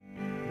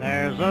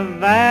There's a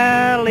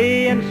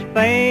valley in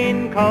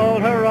Spain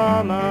called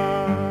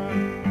Jarama.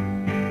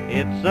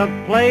 It's a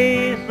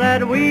place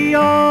that we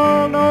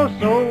all know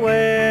so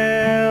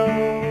well.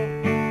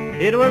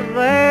 It was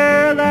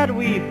there that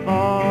we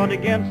fought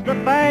against the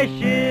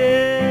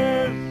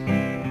fascists.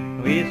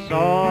 We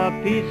saw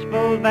a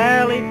peaceful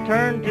valley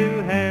turn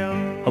to hell.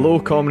 Hello,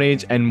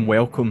 comrades, and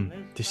welcome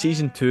to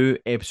Season 2,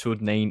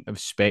 Episode 9 of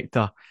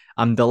Spectre.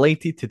 I'm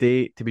delighted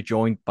today to be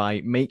joined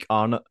by Mike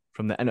Arnott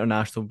from the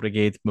International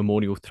Brigade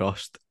Memorial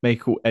Trust.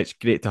 Michael, it's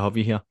great to have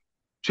you here.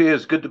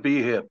 Cheers, good to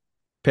be here.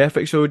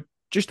 Perfect. So,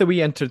 just a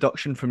wee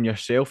introduction from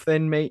yourself,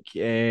 then, Mike.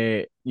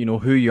 Who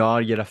you are,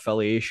 your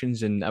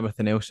affiliations, and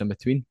everything else in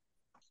between.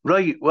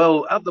 Right,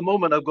 well, at the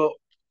moment I've got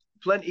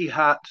plenty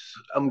hats.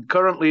 I'm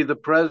currently the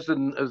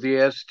president of the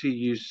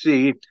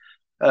STUC,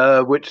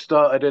 which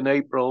started in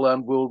April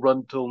and will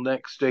run till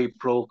next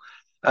April.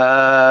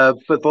 For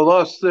the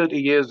last 30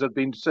 years, I've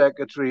been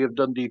secretary of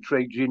Dundee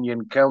Trade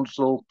Union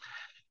Council.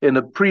 In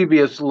a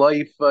previous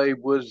life, I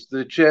was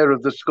the chair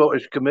of the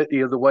Scottish Committee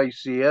of the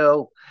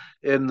YCL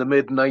in the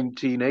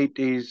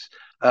mid-1980s.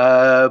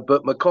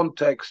 But my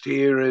context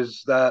here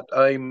is that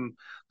I'm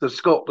the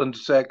Scotland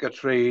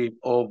Secretary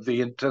of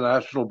the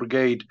International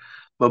Brigade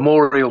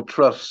Memorial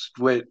Trust,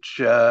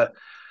 which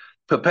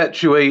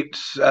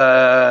perpetuates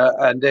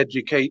and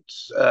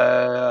educates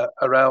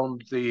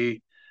around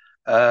the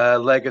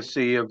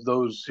legacy of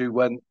those who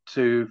went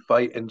to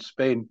fight in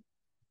Spain.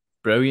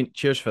 Brilliant.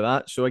 Cheers for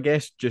that. So, I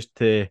guess just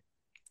to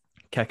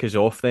kick us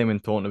off then when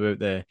talking about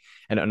the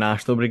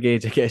international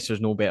brigades, I guess there's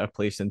no better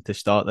place than to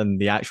start than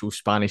the actual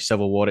Spanish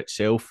Civil War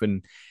itself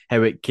and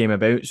how it came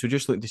about. So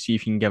just look to see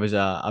if you can give us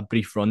a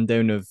brief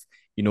rundown of,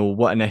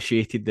 what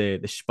initiated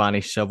the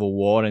Spanish Civil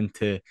War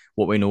into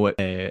what we know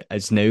it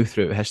is now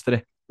throughout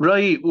history.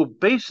 Right. Well,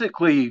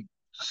 basically,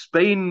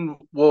 Spain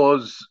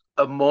was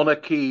a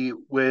monarchy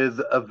with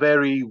a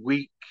very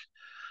weak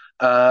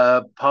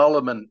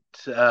parliament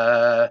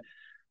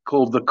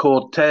called the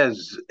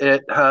Cortes.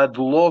 It had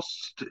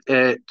lost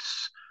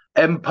its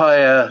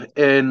empire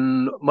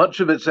in much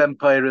of its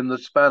empire in the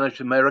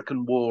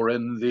Spanish-American War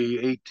in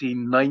the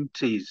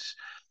 1890s,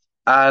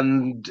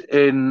 and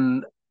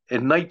in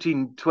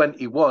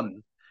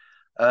 1921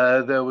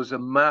 there was a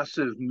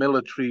massive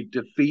military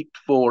defeat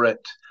for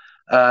it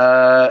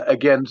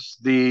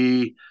against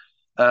the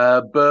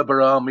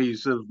Berber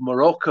armies of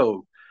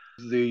Morocco.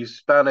 The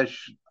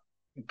Spanish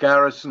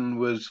garrison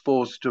was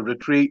forced to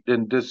retreat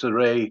in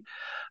disarray,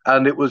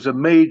 and it was a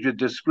major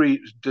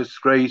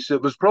disgrace.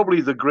 It was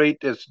probably the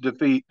greatest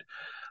defeat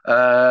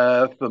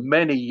for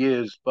many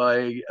years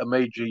by a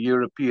major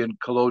European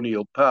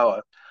colonial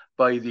power,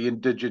 by the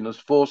indigenous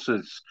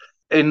forces.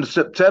 In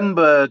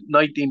September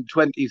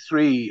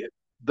 1923,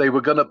 they were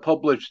going to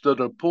publish the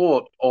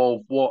report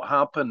of what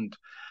happened,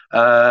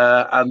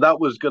 and that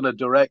was going to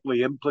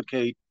directly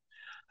implicate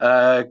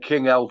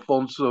King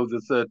Alfonso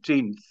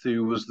XIII,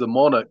 who was the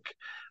monarch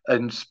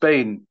in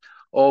Spain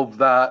of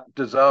that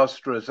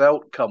disastrous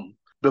outcome.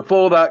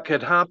 Before that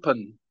could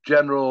happen,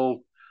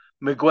 General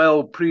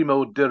Miguel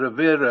Primo de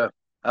Rivera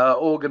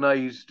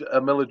organized a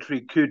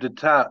military coup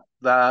d'etat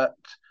that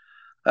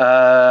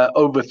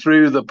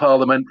overthrew the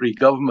parliamentary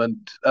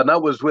government, and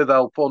that was with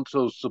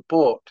Alfonso's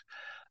support.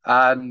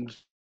 And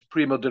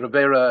Primo de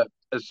Rivera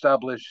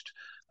established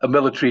a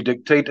military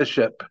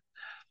dictatorship.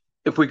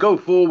 If we go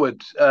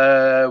forward,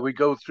 we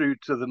go through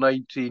to the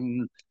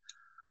 1930s.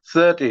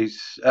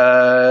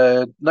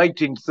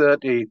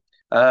 1930,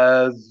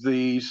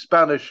 the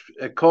Spanish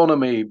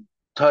economy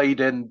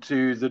tied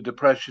into the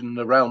depression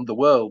around the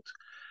world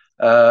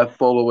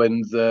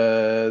following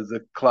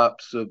the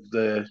collapse of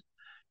the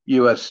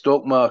US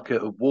stock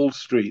market of Wall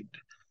Street.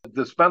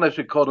 The Spanish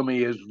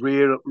economy is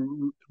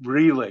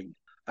reeling,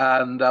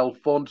 and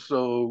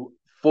Alfonso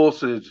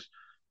forces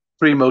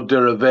Primo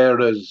de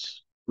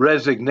Rivera's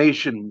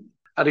resignation,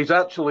 and he's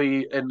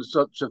actually in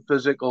such a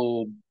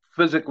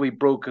physically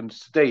broken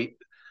state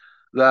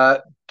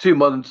that 2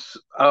 months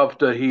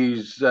after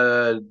he's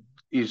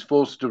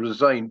forced to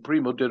resign,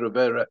 Primo de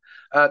Rivera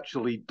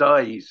actually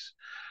dies.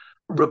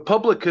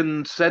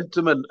 Republican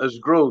sentiment has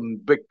grown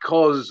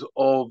because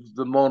of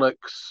the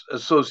monarch's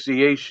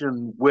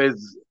association with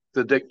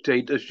the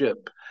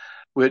dictatorship,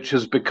 which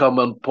has become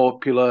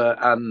unpopular,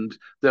 and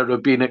there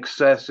have been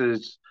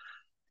excesses.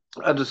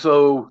 And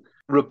so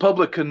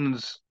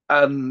Republicans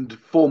and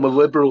former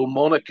liberal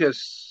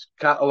monarchists,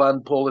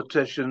 Catalan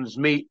politicians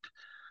meet,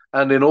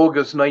 and in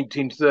August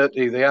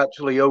 1930, they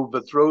actually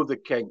overthrow the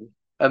king.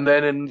 And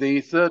then in the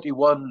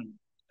 31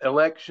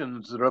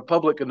 elections, the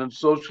Republican and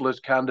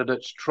Socialist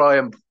candidates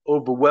triumph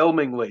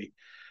overwhelmingly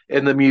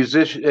in the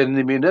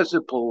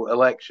municipal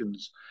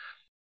elections.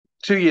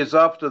 2 years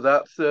after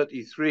that,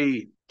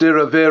 33, de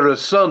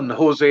Rivera's son,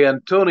 Jose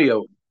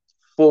Antonio,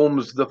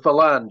 forms the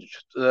Falange,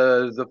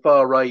 the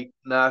far-right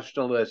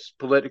nationalist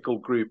political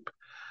group,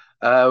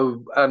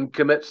 and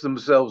commits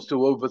themselves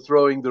to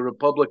overthrowing the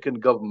Republican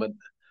government.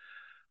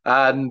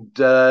 And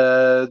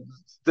they're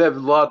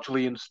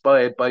largely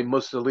inspired by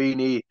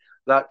Mussolini,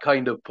 that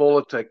kind of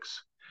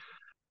politics.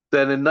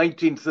 Then in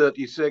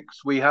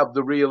 1936, we have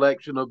the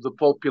re-election of the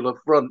Popular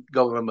Front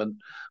government,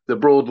 the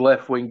broad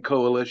left-wing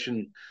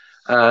coalition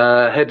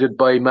headed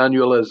by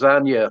Manuel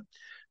Azaña,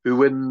 who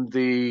win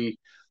the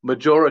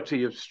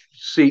majority of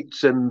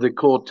seats in the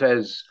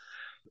Cortes.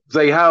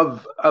 They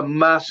have a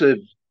massive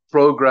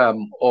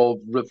program of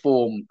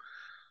reform.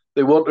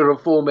 They want to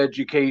reform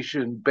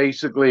education,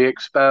 basically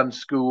expand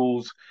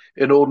schools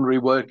in ordinary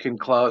working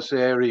class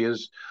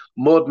areas,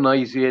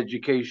 modernize the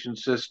education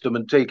system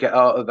and take it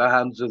out of the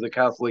hands of the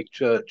Catholic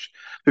Church,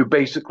 who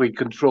basically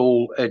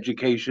control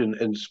education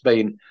in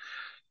Spain.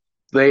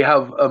 They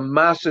have a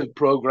massive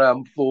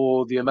program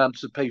for the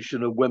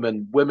emancipation of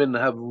women. Women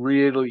have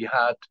really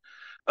had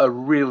a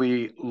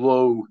really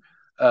low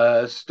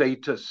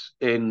status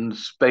in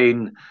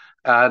Spain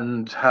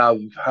and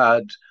have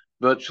had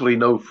virtually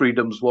no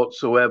freedoms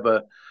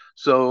whatsoever.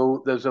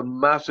 So there's a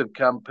massive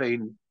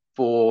campaign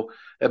for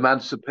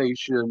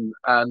emancipation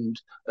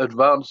and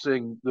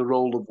advancing the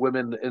role of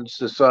women in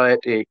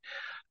society.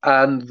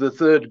 And the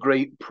third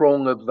great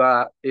prong of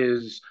that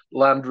is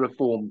land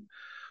reform.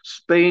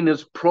 Spain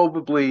is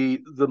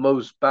probably the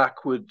most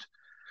backward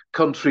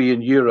country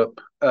in Europe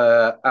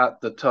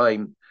at the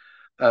time.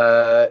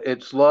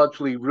 It's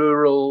largely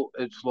rural,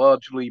 it's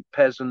largely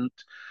peasant.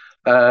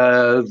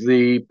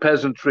 The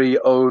peasantry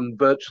own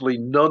virtually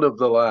none of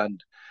the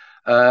land.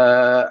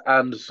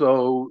 And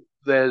so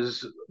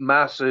there's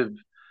massive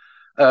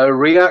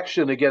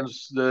reaction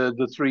against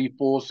the three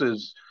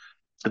forces.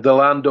 The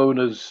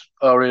landowners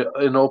are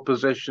in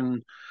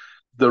opposition,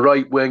 the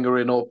right wing are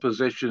in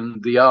opposition,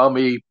 the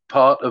army,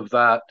 part of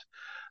that,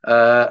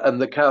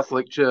 and the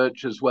Catholic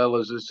Church, as well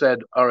as I said,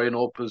 are in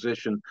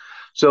opposition.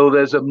 So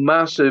there's a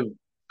massive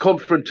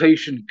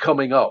confrontation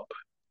coming up.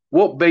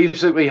 What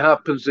basically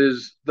happens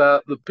is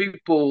that the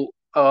people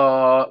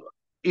are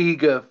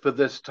eager for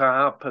this to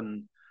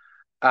happen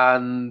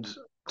and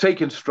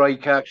taking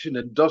strike action,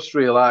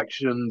 industrial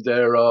action.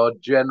 There are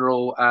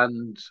general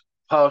and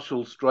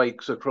partial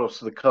strikes across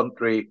the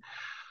country.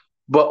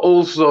 But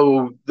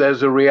also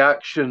there's a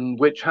reaction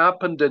which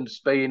happened in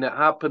Spain. It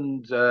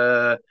happened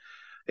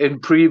in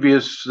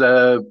previous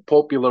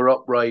popular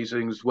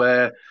uprisings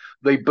where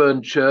they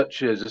burned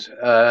churches,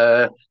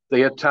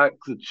 they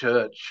attacked the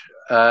church,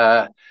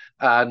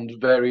 and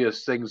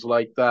various things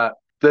like that.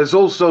 There's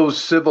also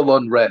civil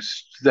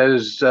unrest.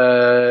 There's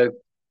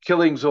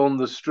killings on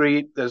the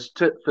street. There's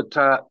tit for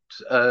tat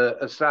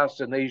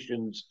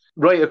assassinations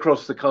right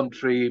across the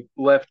country,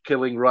 left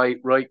killing right,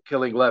 right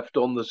killing left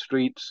on the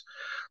streets.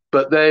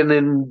 But then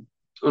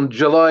on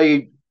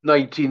July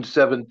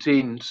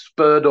 1917,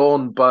 spurred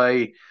on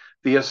by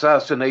the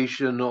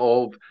assassination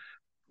of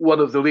one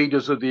of the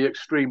leaders of the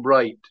extreme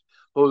right,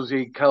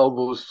 Jose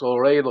Calvo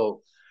Sotelo,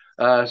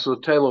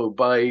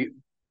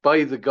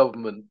 by the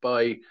government,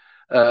 by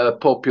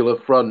Popular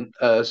Front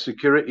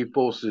security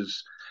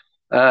forces.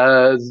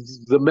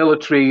 The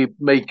military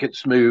make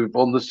its move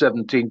on the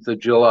 17th of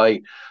July.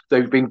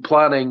 They've been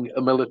planning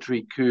a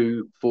military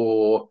coup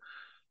for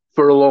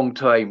a long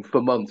time,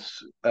 for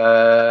months,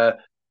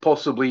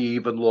 possibly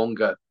even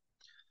longer.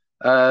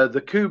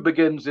 The coup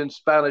begins in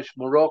Spanish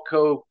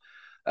Morocco,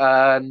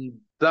 and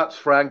that's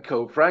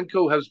Franco.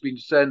 Franco has been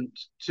sent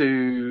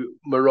to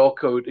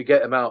Morocco to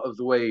get him out of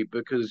the way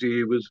because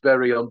he was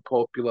very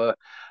unpopular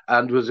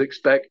and was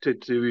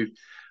expected to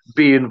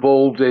be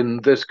involved in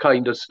this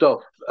kind of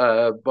stuff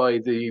by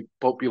the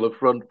Popular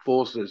Front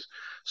forces.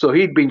 So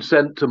he'd been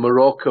sent to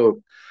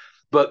Morocco,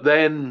 but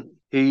then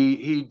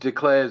he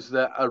declares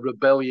that a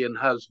rebellion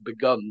has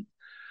begun.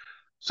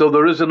 So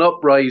there is an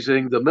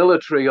uprising, the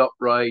military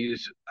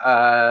uprise.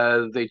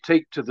 They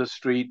take to the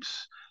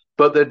streets,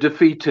 but they're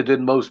defeated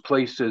in most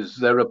places.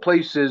 There are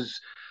places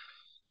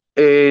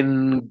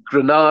in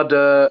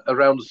Granada,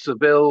 around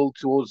Seville,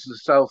 towards the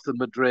south of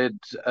Madrid,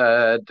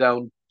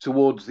 down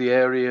towards the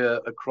area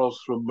across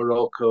from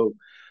Morocco,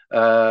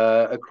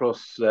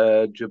 across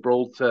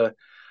Gibraltar.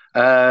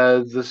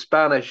 The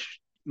Spanish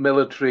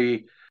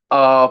military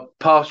are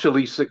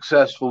partially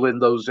successful in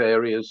those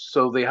areas,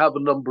 so they have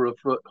a number of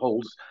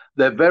footholds.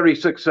 They're very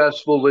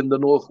successful in the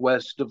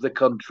northwest of the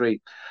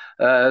country,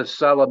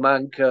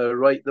 Salamanca,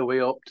 right the way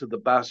up to the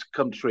Basque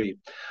Country.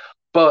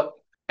 But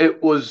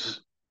it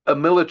was a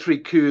military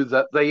coup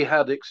that they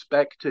had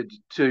expected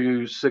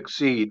to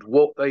succeed.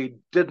 What they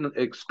didn't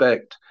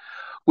expect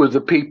were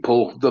the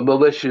people, the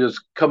militias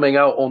coming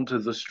out onto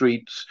the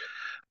streets,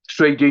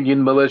 trade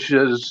union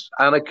militias,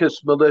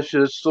 anarchist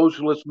militias,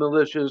 socialist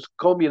militias,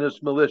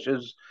 communist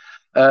militias,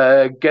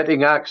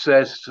 getting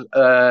access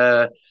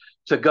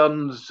to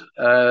guns,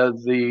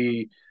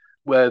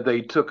 where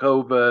they took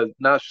over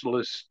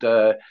nationalist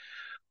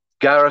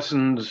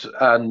garrisons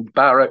and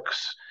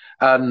barracks,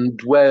 and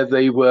where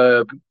they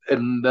were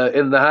in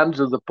the hands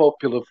of the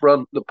Popular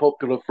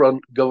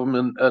Front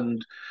government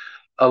and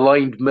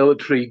aligned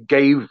military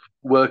gave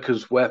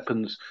workers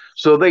weapons.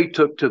 So they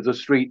took to the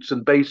streets,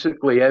 and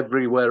basically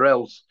everywhere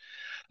else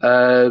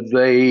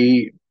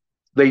they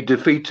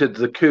defeated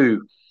the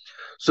coup.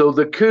 So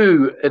the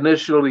coup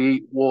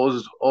initially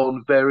was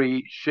on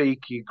very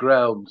shaky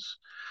grounds.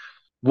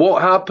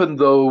 What happened,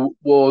 though,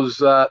 was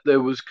that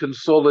there was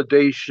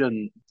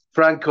consolidation.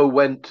 Franco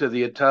went to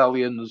the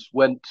Italians,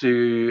 went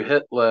to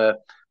Hitler,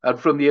 and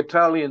from the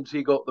Italians,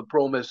 he got the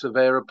promise of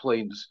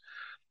airplanes.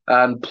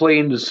 And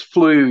planes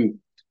flew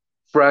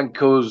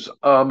Franco's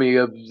Army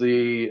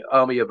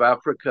of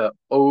Africa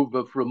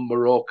over from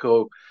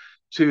Morocco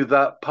to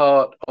that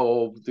part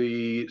of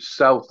the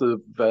south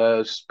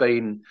of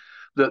Spain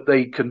that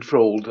they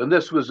controlled. And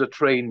this was a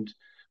trained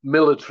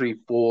military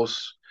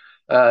force,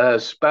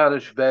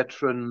 Spanish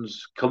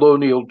veterans,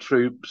 colonial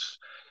troops,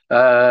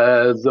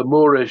 the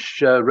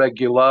Moorish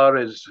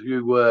regulares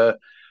who were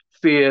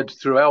feared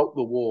throughout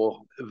the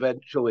war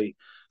eventually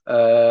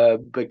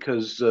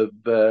because of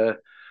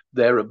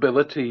their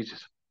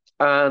abilities.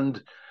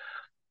 And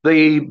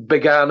they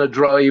began a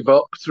drive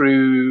up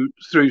through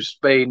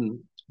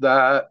Spain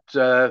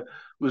that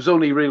was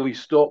only really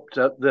stopped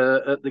at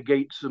the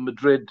gates of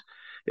Madrid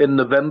in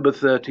November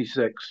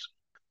 36.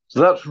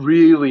 So that's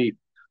really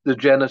the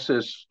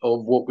genesis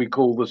of what we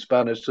call the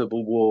Spanish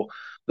Civil War.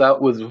 That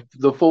was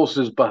the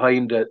forces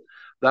behind it.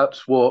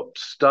 That's what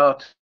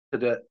started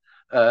it.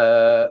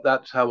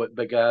 That's how it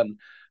began,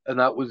 and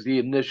that was the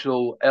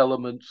initial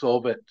elements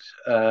of it.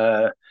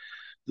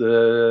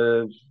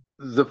 The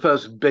the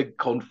first big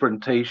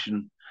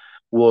confrontation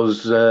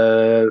was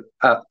at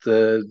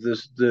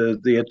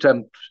the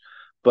attempt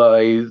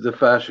by the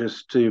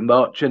fascists to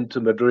march into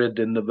Madrid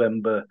in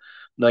November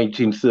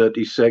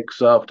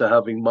 1936 after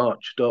having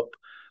marched up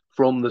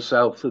from the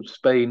south of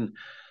Spain.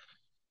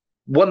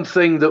 One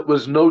thing that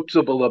was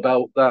notable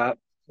about that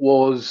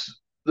was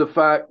the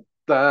fact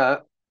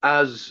that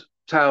as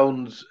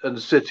towns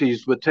and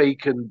cities were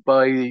taken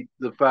by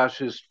the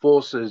fascist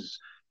forces,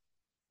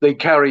 they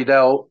carried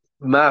out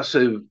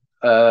massive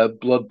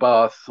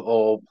bloodbath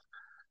of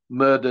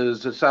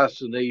murders,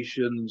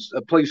 assassinations.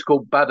 A place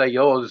called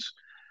Badajoz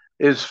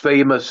is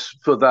famous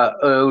for that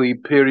early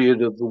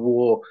period of the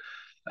war.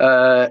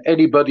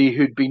 Anybody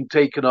who'd been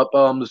taken up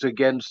arms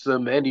against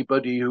them,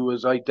 anybody who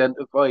was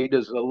identified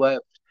as a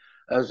left,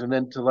 as an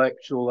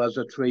intellectual, as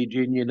a trade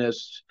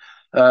unionist,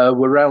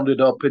 were rounded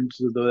up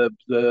into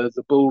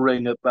the bull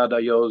ring at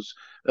Badajoz,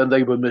 and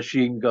they were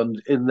machine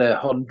gunned in their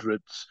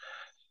hundreds.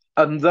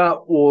 And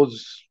that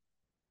was,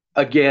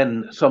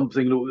 again,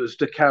 something that was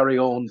to carry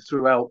on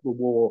throughout the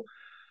war.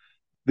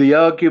 The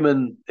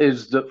argument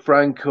is that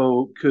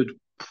Franco could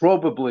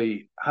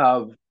probably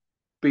have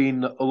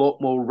been a lot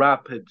more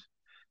rapid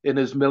in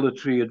his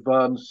military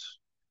advance,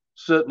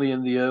 certainly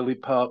in the early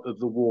part of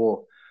the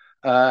war,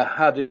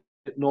 had it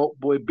not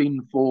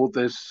been for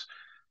this,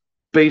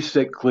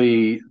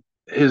 basically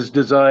his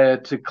desire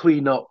to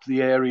clean up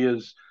the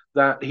areas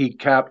that he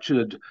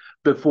captured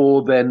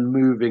before then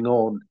moving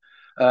on.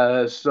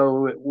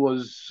 So it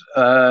was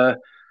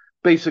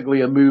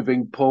basically a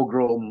moving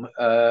pogrom,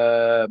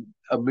 a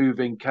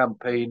moving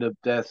campaign of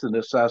death and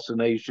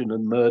assassination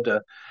and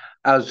murder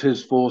as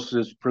his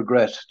forces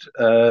progressed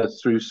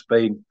through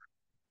Spain.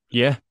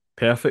 Yeah,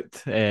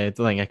 perfect. Don't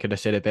think I could have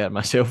said it better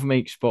myself,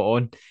 Mike. Spot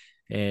on.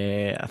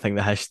 I think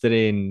the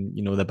history and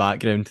the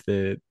background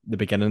to the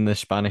beginning of the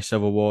Spanish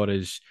Civil War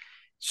is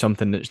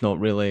something that's not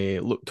really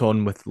looked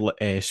on with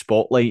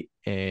spotlight.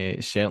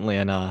 Certainly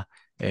in a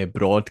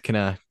broad kind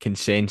of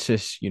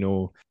consensus.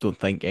 Don't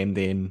think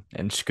MD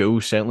in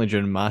school, certainly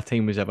during my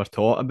time, was ever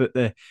taught about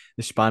the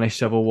Spanish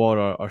Civil War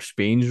or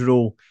Spain's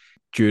role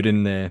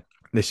during the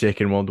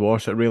Second World War.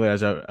 So it really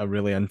is a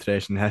really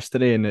interesting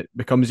history, and it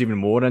becomes even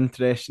more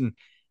interesting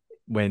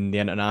when the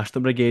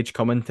international brigades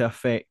come into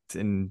effect,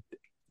 and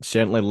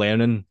certainly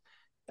learning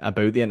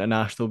about the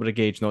international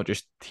brigades, not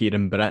just here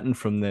in Britain,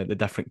 from the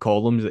different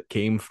columns that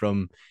came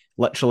from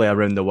literally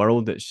around the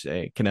world. It's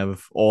kind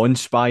of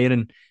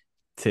awe-inspiring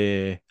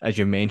to, as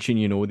you mentioned,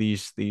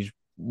 these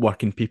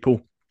working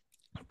people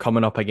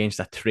coming up against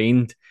a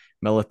trained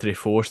military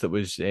force that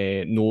was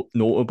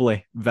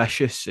notably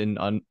vicious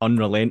and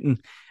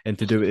unrelenting, and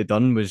to do what they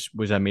done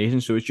was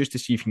amazing. So it's just to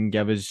see if you can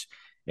give us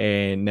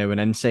now an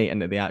insight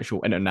into the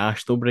actual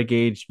international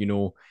brigades,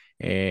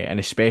 and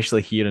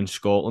especially here in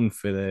Scotland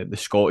for the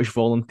Scottish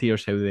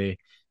volunteers, how they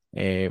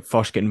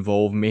first get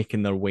involved,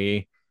 making their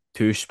way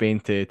to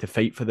Spain to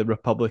fight for the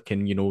Republic,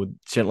 and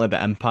certainly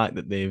the impact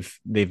that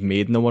they've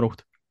made in the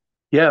world.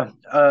 Yeah,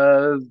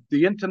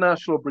 the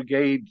international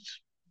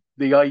brigades,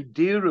 the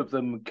idea of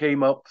them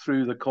came up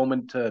through the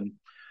Comintern.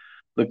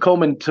 The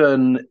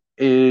Comintern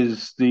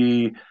is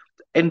the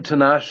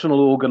international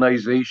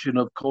organization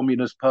of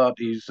communist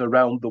parties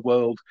around the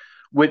world,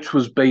 which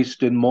was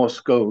based in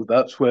Moscow.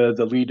 That's where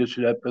the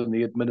leadership and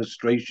the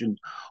administration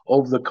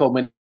of the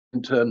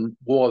Comintern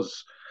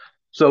was.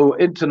 So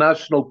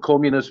international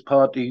communist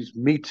parties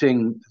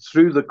meeting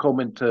through the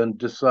Comintern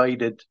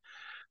decided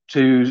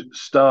to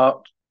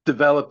start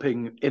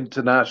developing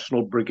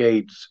international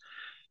brigades.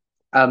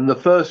 And the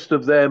first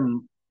of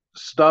them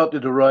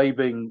started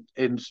arriving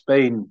in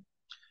Spain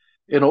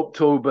in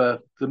October,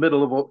 the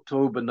middle of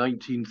October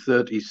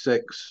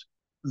 1936.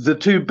 The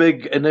two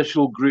big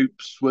initial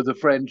groups were the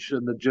French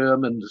and the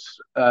Germans,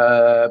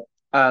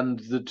 and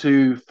the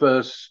two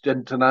first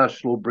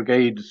international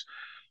brigades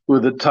were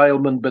the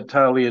Tileman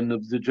Battalion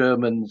of the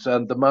Germans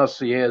and the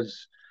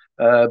Marseillaise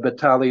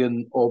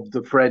Battalion of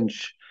the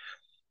French.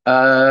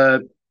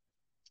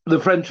 The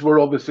French were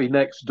obviously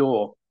next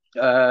door,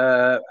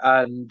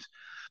 and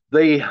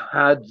they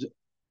had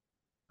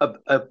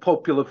a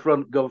Popular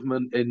Front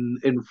government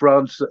in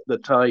France at the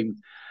time,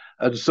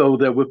 and so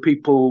there were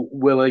people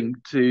willing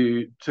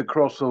to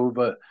cross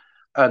over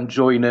and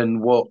join in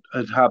what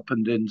had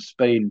happened in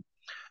Spain.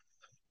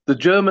 The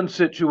German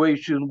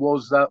situation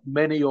was that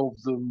many of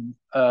them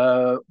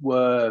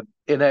were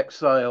in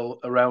exile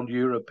around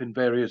Europe in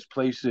various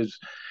places,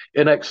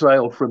 in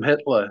exile from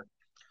Hitler.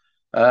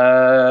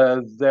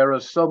 There are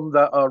some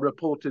that are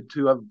reported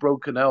to have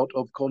broken out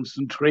of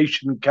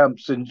concentration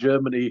camps in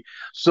Germany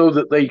so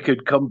that they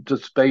could come to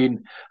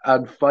Spain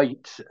and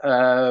fight,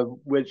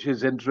 which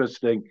is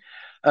interesting.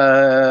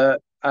 They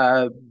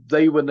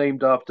were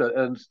named after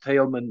Ernst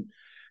Thälmann,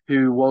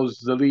 who was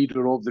the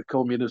leader of the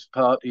Communist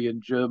Party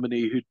in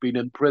Germany, who'd been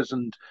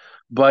imprisoned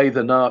by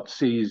the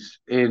Nazis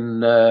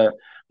in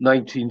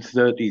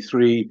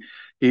 1933.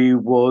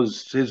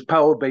 His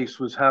power base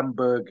was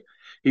Hamburg.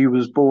 He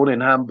was born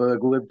in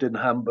Hamburg, lived in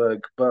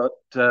Hamburg, but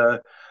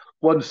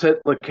once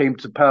Hitler came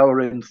to power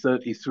in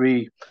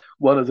 1933,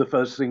 one of the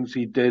first things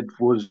he did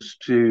was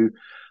to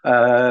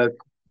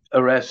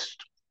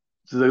arrest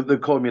the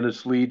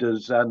communist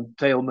leaders, and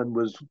Thälmann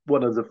was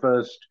one of the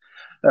first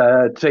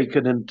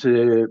taken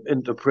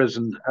into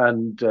prison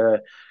and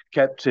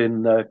kept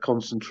in a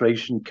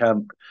concentration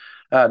camp.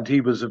 And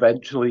he was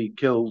eventually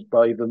killed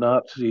by the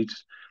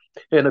Nazis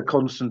in a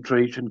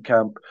concentration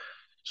camp.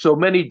 So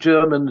many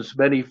Germans,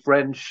 many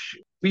French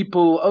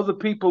people, other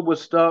people were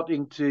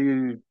starting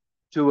to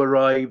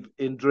arrive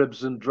in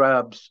dribs and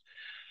drabs.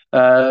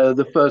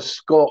 The first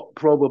Scot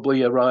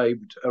probably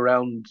arrived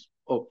around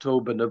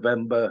October,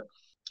 November.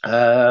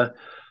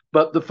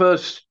 But the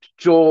first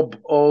job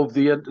of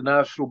the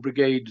international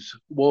brigades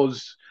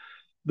was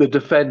the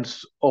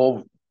defense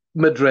of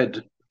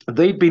Madrid.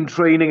 They'd been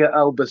training at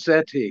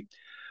Albacete,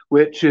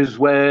 which is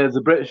where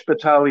the British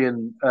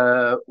battalion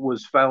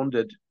was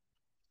founded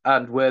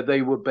and where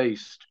they were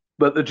based.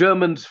 But the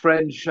Germans,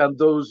 French, and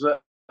those that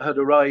had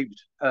arrived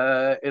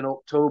in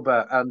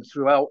October and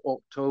throughout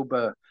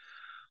October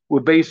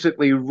were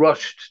basically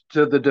rushed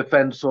to the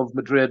defense of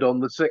Madrid on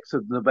the 6th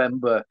of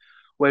November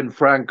when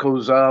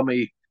Franco's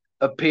army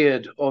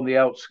appeared on the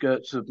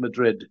outskirts of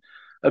Madrid.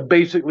 And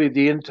basically,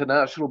 the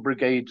international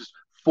brigades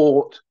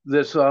fought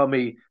this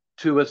army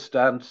to a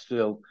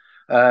standstill.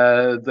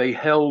 They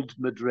held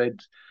Madrid,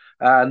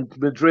 and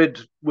Madrid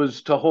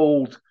was to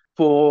hold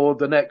for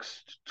the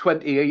next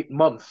 28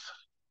 months,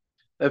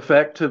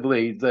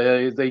 effectively.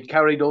 They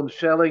carried on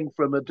shelling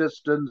from a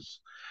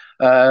distance.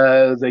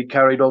 They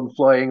carried on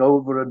flying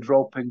over and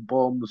dropping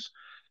bombs.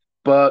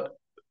 But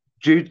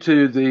due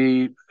to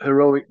the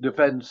heroic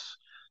defense,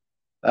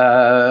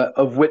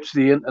 of which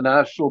the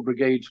international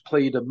brigades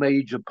played a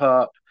major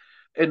part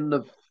in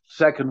the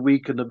second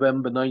week of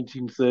November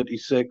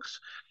 1936,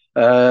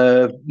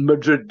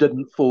 Madrid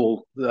didn't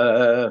fall.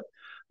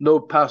 No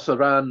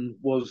pasaran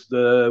was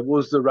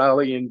the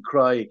rallying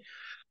cry.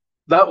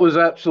 That was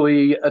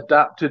actually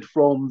adapted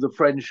from the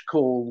French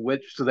call,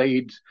 which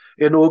they'd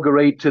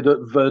inaugurated at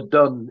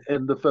Verdun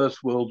in the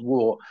First World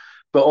War.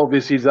 But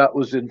obviously that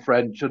was in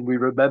French, and we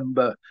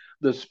remember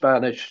the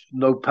Spanish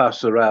no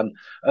pasaran,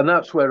 and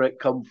that's where it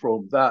come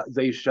from, that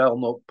they shall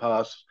not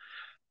pass.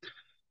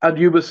 And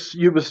you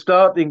were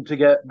starting to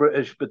get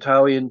British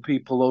battalion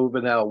people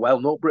over now. Well,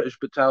 not British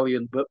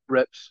battalion, but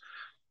Brits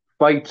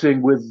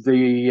fighting with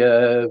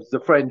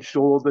the French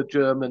or the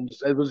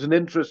Germans. It was an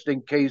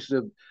interesting case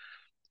of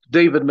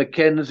David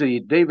Mackenzie.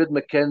 David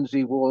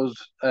Mackenzie was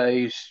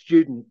a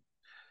student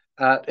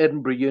at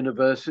Edinburgh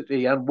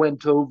University and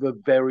went over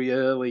very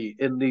early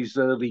in these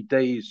early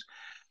days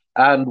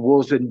and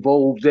was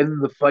involved in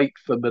the fight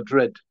for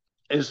Madrid.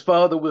 His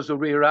father was a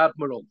rear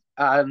admiral,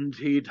 and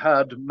he'd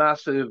had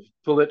massive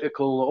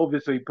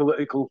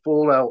political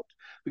fallout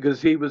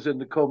because he was in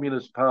the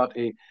Communist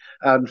Party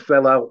and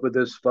fell out with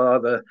his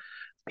father.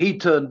 He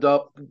turned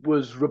up,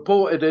 was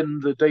reported in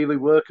the Daily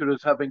Worker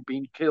as having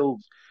been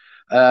killed.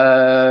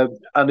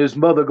 And his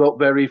mother got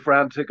very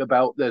frantic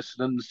about this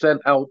and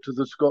sent out to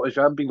the Scottish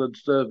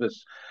Ambulance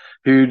Service,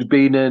 who'd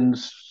been in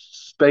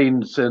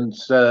Spain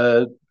since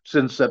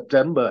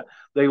September.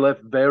 They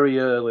left very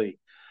early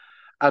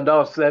and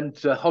asked them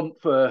to hunt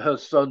for her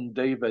son,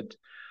 David.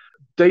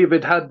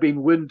 David had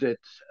been wounded,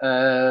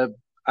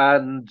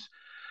 and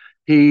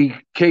he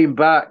came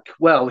back.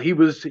 Well, he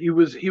was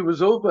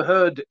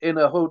overheard in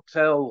a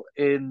hotel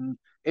in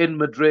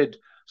Madrid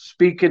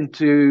speaking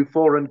to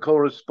foreign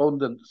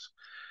correspondents.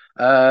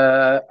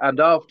 And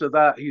after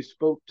that, he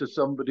spoke to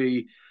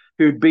somebody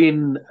who'd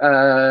been,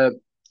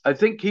 I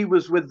think he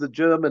was with the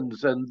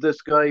Germans, and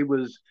this guy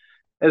was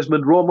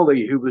Esmond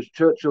Romilly, who was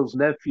Churchill's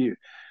nephew,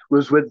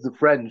 was with the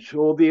French,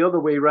 or the other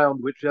way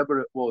around, whichever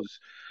it was.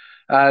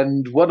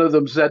 And one of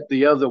them said to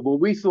the other, well,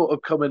 we thought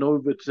of coming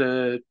over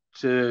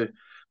to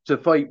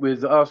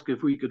to ask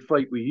if we could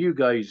fight with you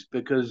guys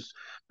because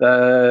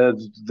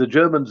the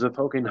Germans are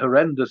fucking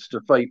horrendous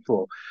to fight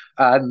for.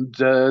 And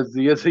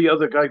the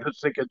other guy was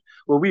thinking,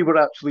 well, we were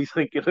actually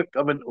thinking of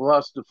coming to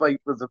us to fight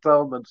for the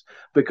Thalmans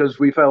because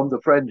we found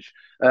the French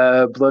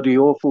bloody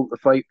awful to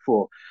fight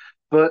for.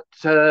 But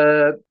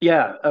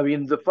yeah, I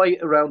mean, the fight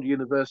around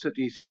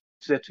University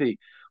City,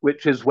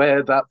 which is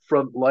where that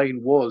front line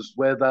was,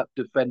 where that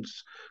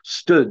defense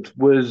stood,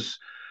 was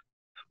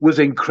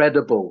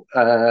incredible.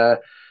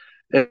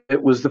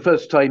 It was the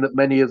first time that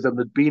many of them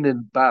had been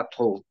in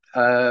battle.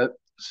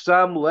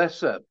 Sam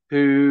Lesser,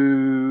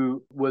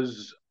 who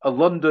was a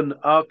London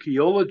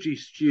archaeology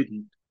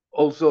student,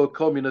 also a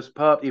Communist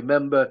Party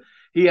member,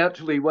 he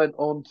actually went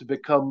on to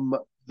become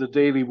the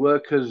Daily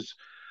Worker's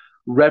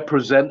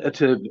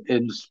representative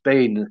in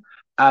Spain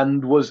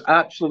and was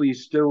actually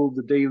still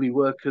the Daily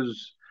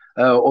Worker's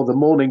or the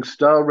Morning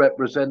Star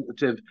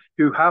representative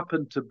who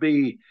happened to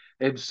be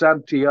in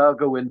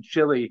Santiago in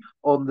Chile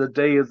on the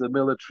day of the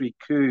military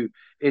coup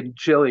in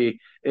Chile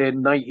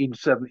in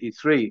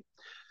 1973.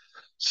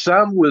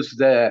 Sam was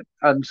there,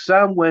 and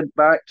Sam went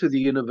back to the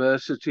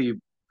university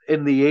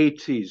in the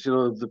 80s,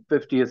 the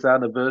 50th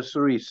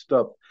anniversary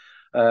stuff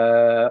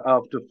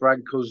after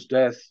Franco's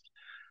death.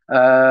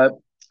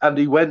 And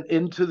he went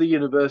into the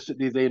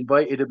university. They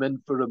invited him in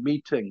for a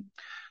meeting.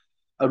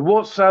 And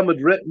what Sam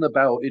had written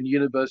about in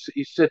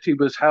University City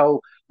was how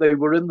they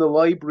were in the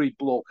library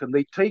block and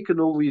they'd taken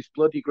all these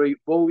bloody great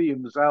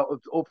volumes out of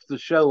off the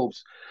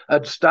shelves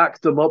and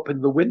stacked them up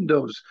in the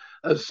windows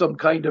as some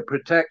kind of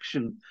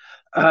protection.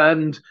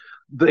 And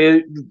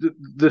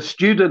the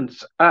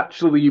students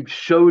actually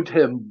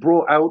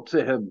brought out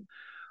to him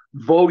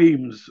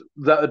volumes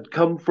that had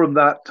come from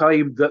that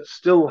time that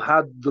still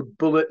had the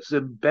bullets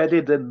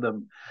embedded in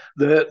them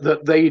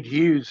that they'd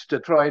used to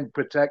try and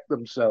protect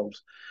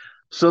themselves.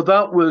 So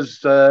that was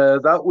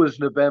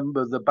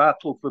November, the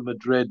battle for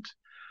Madrid,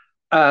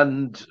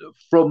 and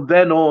from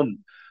then on,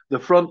 the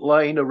front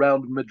line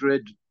around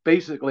Madrid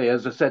basically,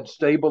 as I said,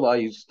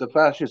 stabilized. The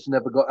fascists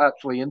never got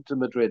actually into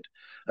Madrid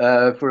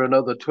for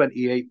another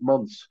 28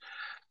 months.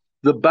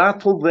 The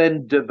battle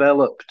then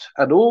developed,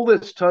 and all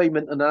this time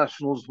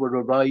internationals were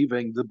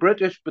arriving. The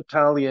British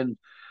battalion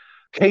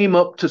came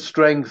up to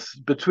strength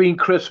between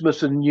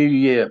Christmas and New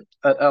Year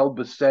at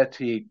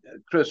Albacete,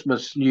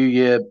 Christmas, New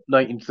Year,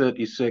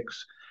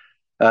 1936,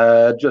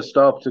 just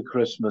after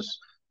Christmas.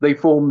 They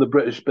formed the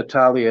British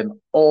battalion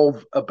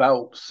of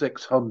about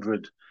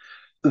 600.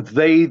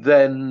 They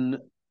then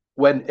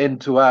went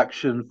into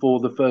action for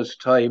the first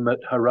time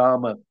at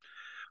Jarama,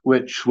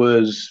 which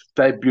was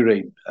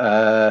February.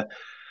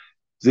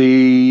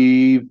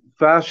 The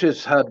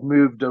fascists had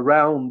moved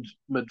around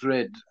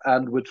Madrid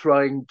and were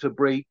trying to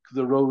break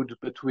the road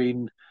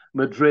between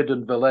Madrid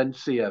and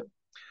Valencia.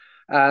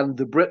 And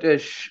the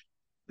British,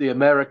 the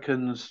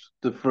Americans,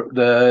 the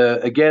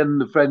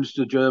French,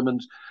 the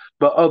Germans,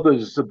 but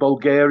others, the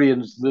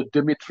Bulgarians, the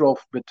Dimitrov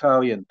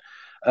battalion,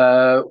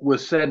 were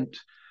sent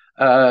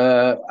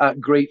at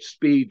great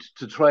speed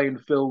to try and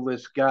fill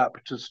this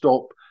gap to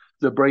stop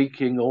the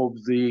breaking of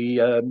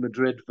the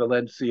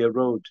Madrid-Valencia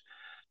road.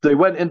 They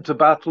went into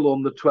battle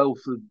on the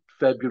 12th of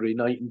February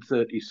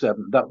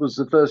 1937. That was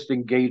the first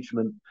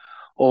engagement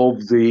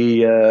of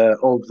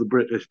the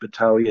British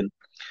battalion.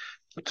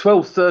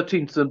 12th,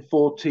 13th, and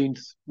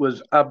 14th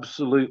was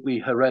absolutely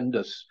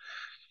horrendous.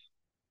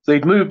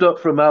 They'd moved up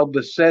from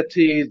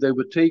Albacete, they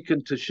were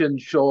taken to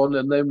Shinshon,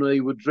 and then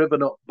they were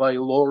driven up by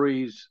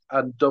lorries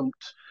and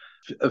dumped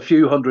a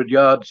few hundred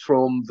yards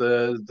from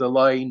the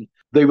line.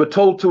 They were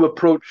told to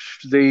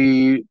approach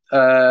the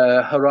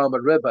Jarama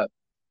River,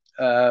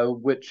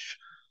 which,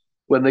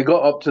 when they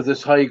got up to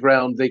this high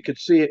ground, they could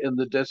see it in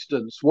the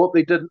distance. What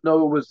they didn't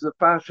know was the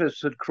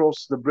fascists had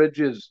crossed the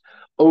bridges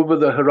over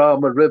the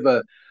Jarama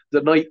River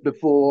the night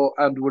before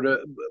and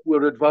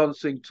were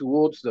advancing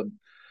towards them.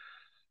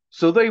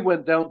 So they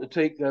went down to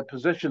take their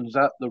positions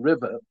at the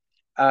river,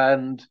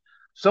 and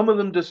some of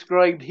them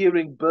described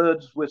hearing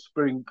birds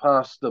whispering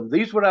past them.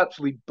 These were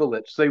actually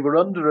bullets. They were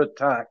under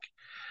attack,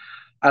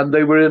 and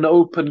they were in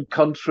open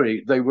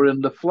country. They were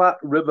in the flat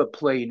river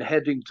plain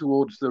heading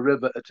towards the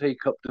river to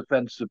take up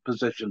defensive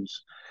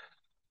positions.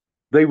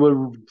 They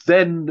were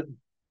then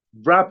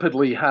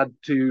rapidly had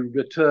to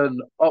return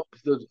up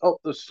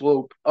the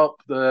slope, up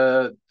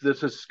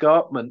this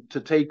escarpment to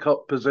take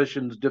up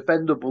positions,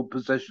 defendable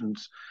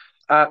positions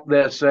at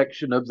their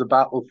section of the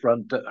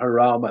battlefront at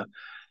Jarama.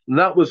 And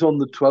that was on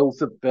the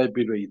 12th of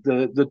February.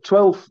 The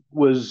 12th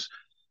was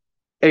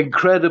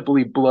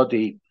incredibly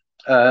bloody.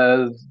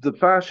 The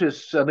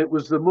fascists, and it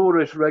was the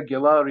Moorish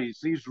regulares,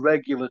 these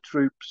regular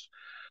troops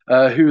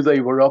who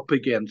they were up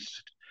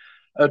against,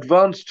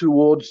 advanced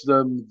towards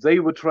them. They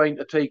were trying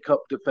to take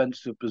up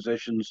defensive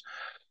positions.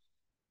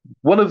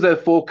 One of their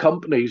four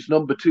companies,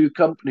 number 2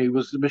 company,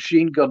 was the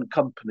machine gun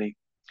company.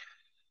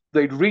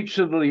 They'd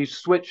recently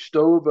switched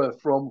over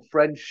from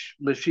French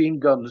machine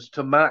guns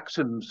to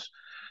Maxims,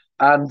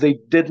 and they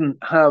didn't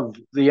have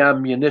the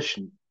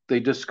ammunition. They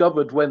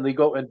discovered when they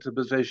got into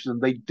position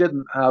they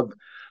didn't have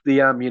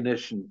the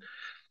ammunition.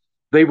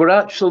 They were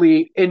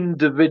actually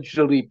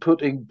individually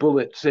putting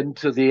bullets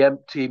into the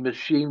empty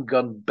machine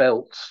gun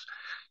belts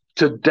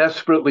to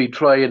desperately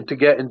try and to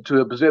get into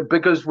a position,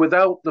 because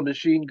without the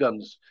machine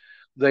guns,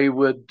 they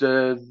would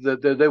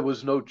there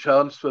was no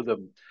chance for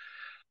them.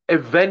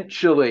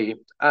 Eventually,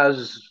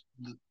 as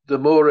the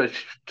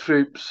Moorish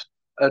troops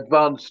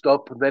advanced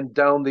up and then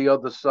down the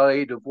other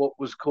side of what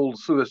was called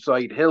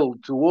Suicide Hill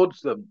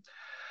towards them,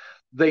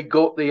 they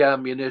got the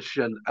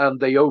ammunition and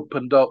they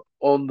opened up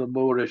on the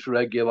Moorish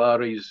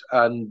regulares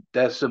and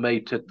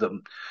decimated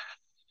them.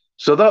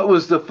 So that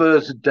was the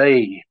first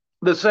day.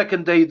 The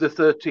second day, the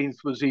 13th,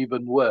 was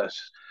even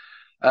worse.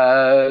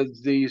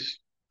 The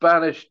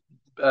Spanish,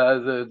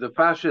 the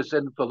fascists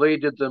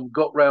enfiladed them,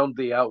 got round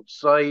the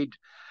outside.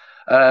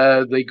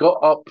 They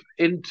got up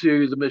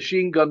into the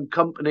machine gun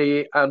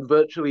company, and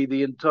virtually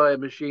the entire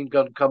machine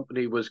gun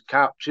company was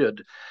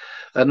captured.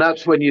 And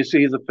that's when you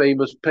see the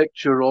famous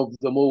picture of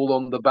them all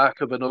on the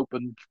back of an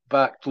open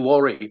backed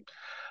lorry,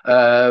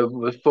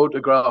 with a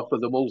photograph of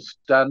them all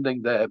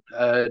standing there.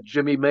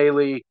 Jimmy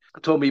Maley,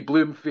 Tommy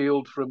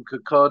Bloomfield from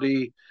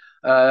Kirkcaldy,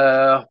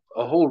 a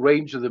whole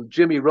range of them.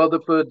 Jimmy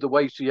Rutherford, the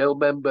YCL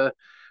member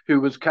who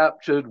was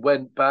captured,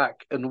 went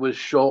back and was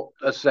shot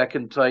a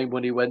second time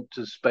when he went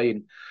to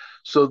Spain.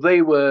 So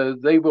they were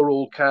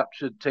all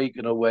captured,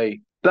 taken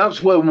away.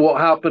 That's when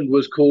what happened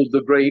was called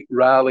the Great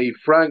Rally.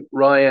 Frank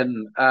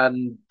Ryan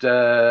and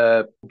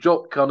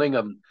Jock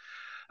Cunningham,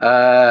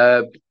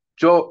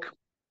 Jock,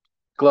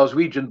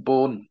 Glaswegian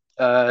born,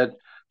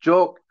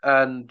 Jock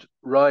and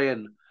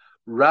Ryan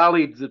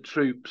rallied the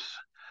troops.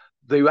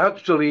 They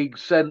actually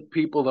sent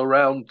people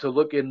around to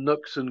look in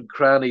nooks and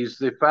crannies.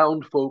 They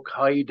found folk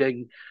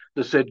hiding.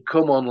 They said,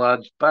 come on,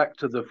 lads, back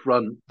to the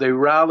front. They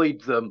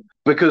rallied them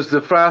because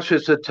the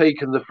fascists had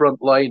taken the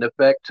front line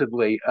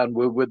effectively and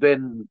were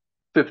within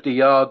 50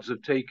 yards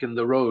of taking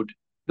the road.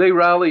 They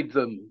rallied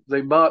them.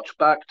 They marched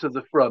back to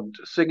the front,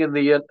 singing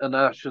the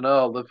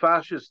Internationale. The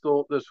fascists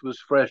thought this was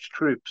fresh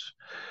troops,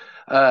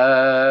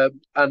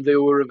 and they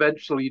were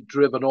eventually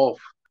driven off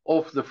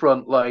the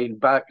front line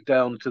back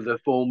down to their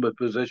former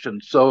position.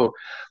 So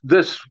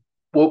this,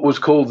 what was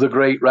called the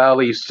Great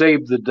Rally,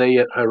 saved the day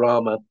at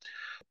Jarama.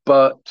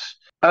 But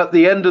at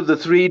the end of the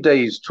 3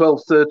 days,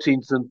 12th,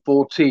 13th, and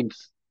 14th,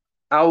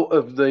 out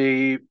of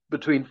the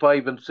between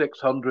 500 and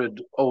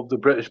 600 of the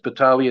British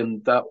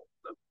battalion that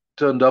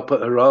turned up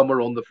at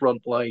Jarama on the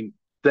front line,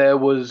 there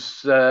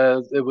was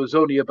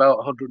only about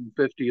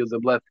 150 of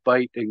them left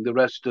fighting. The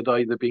rest had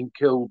either been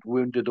killed,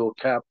 wounded, or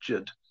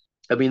captured.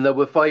 I mean, there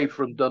were 5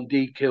 from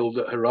Dundee killed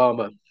at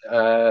Jarama.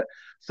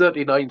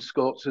 39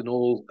 Scots in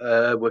all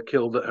were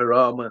killed at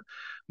Jarama.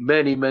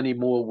 Many, many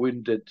more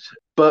wounded.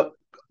 But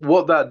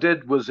what that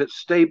did was it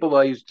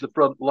stabilized the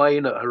front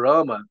line at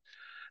Jarama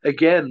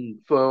again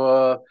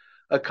for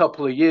a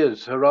couple of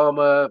years.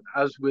 Jarama,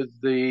 as with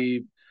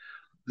the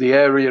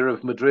area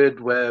of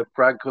Madrid where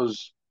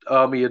Franco's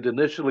army had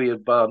initially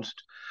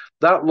advanced,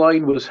 that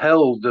line was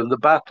held and the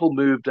battle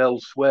moved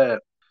elsewhere.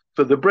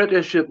 For the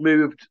British, it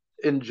moved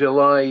in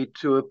July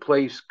to a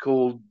place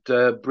called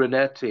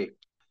Brunetti.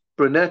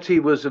 Brunetti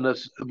was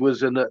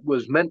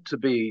meant to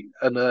be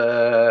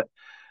an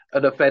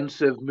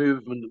offensive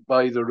movement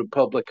by the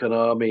Republican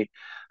Army.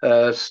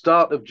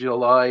 Start of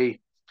July,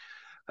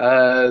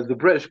 the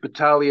British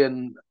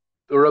battalion,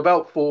 there were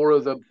about 4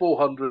 of them,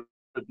 400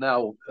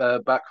 now,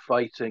 back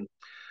fighting.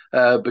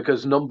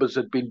 Because numbers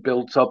had been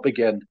built up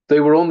again.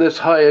 They were on this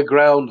higher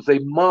ground. They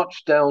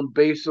marched down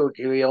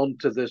basically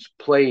onto this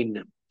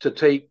plain to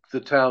take the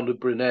town of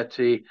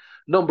Brunetti, a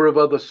number of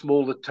other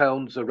smaller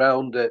towns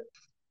around it.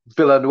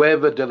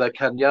 Villanueva de la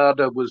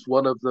Cañada was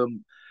one of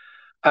them.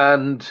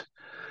 And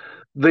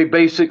they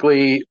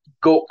basically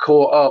got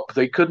caught up.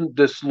 They couldn't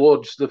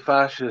dislodge the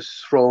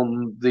fascists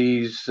from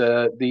these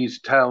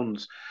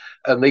towns,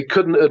 and they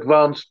couldn't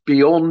advance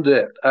beyond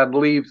it and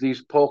leave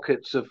these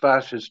pockets of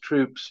fascist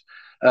troops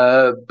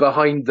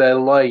behind their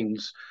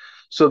lines.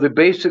 So they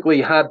basically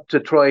had to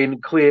try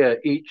and clear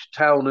each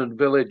town and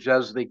village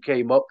as they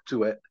came up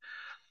to it.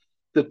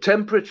 The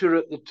temperature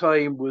at the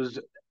time was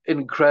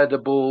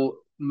incredible.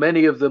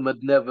 Many of them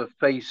had never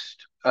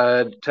faced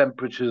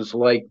temperatures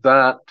like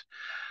that.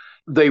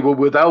 They were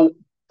without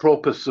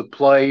proper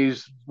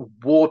supplies.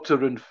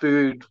 Water and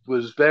food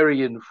was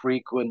very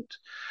infrequent.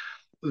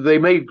 They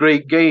made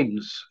great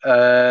gains.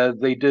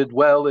 They did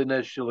well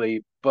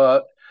initially,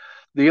 but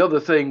the other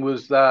thing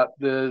was that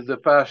the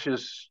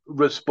fascists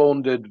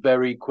responded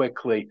very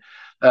quickly.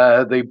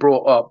 They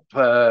brought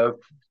up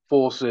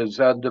forces,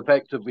 and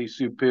effectively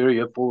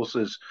superior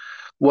forces.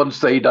 Once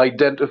they'd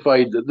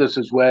identified that this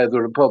is where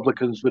the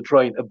Republicans were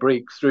trying to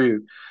break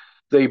through,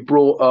 they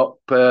brought up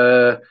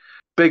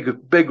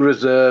big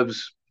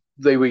reserves.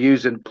 They were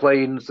using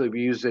planes, they were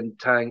using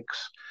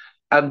tanks,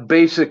 and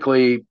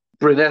basically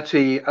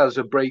Brunetti as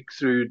a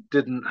breakthrough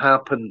didn't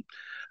happen.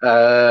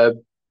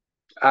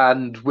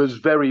 And was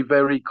very,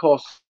 very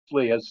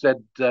costly. As I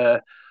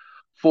said,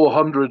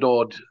 400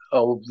 odd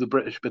of the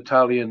British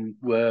battalion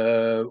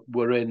were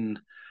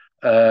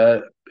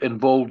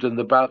involved in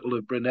the Battle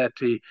of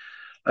Brunetti.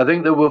 I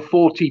think there were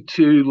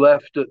 42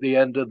 left at the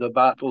end of the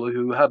battle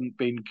who hadn't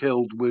been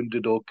killed,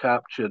 wounded, or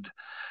captured.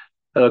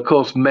 And of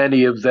course,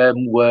 many of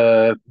them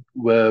were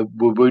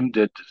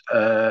wounded.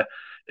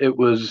 It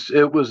was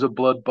a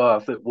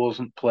bloodbath. It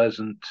wasn't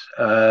pleasant.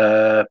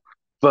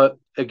 But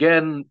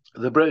again,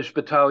 the British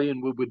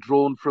battalion were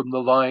withdrawn from the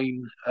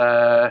line.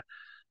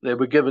 They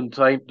were given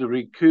time to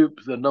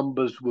recoup. The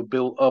numbers were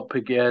built up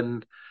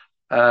again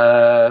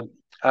as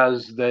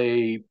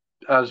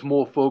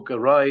more folk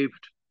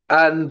arrived,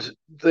 and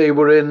they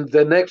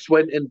next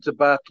went into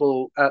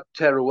battle at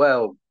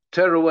Teruel.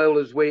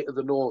 Teruel is way to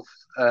the north,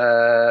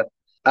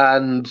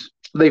 and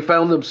they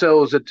found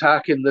themselves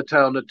attacking the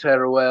town of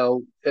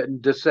Teruel in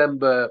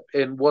December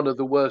in one of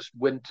the worst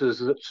winters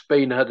that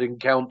Spain had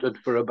encountered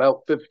for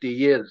about 50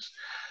 years.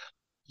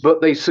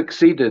 But they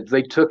succeeded.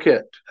 They took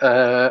it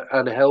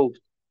and held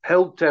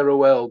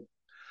Teruel,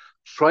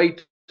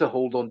 tried to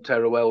hold on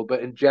Teruel,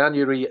 but in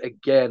January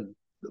again,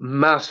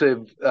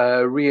 massive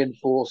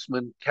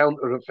reinforcement,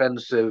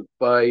 counteroffensive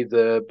by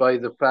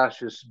the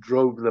fascists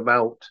drove them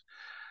out.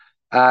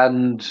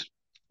 And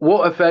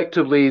what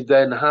effectively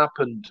then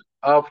happened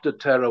after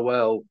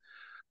Teruel,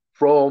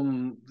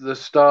 from the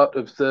start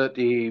of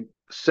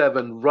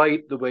 37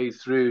 right the way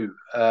through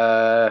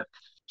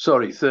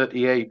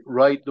 38,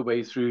 right the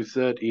way through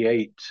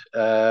 38,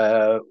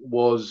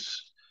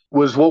 was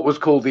what was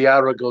called the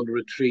Aragon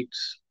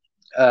retreats.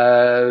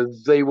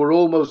 They were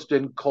almost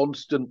in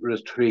constant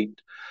retreat.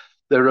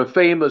 There are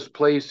famous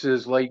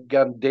places like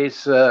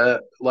Gandesa,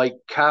 like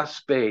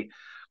Caspe,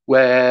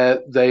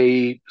 where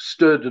they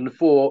stood and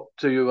fought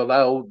to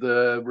allow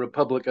the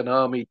Republican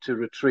army to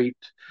retreat.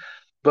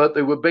 But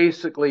they were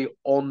basically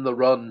on the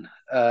run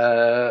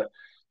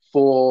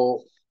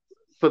for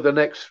the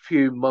next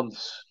few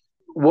months.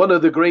 One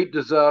of the great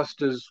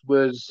disasters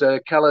was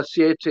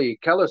Calasiete.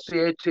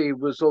 Calasiete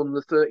was on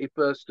the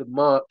 31st of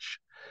March,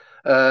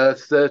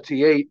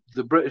 38.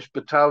 The British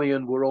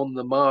battalion were on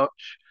the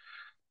march,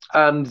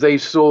 and they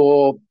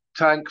saw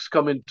tanks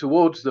coming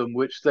towards them,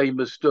 which they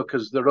mistook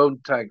as their own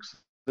tanks.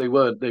 They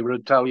weren't. They were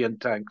Italian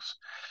tanks,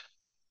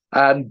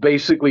 and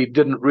basically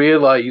didn't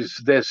realize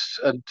this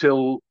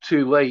until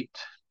too late.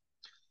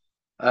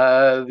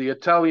 The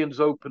Italians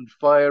opened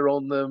fire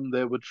on them.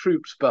 There were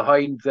troops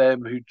behind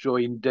them who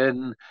joined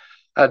in,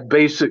 and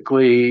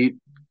basically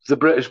the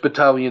British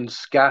battalion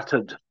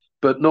scattered,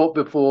 but not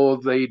before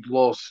they'd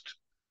lost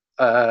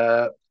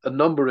a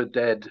number of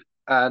dead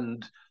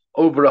and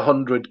over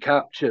 100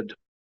 captured,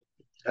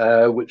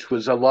 which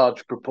was a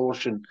large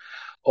proportion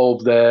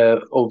of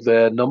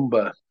their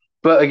number.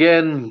 But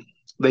again,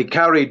 they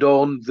carried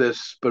on this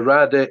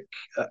sporadic,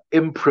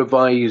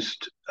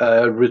 improvised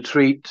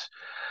retreat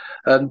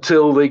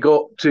until they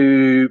got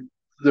to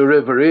the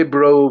River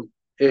Ebro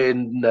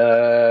in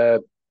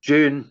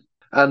June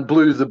and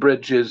blew the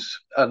bridges.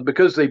 And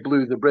because they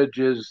blew the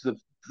bridges,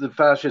 the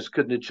fascists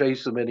couldn't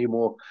chase them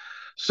anymore.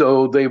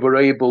 So they were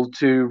able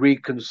to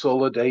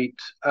reconsolidate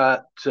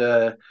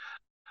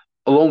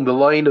along the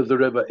line of the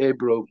River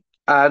Ebro.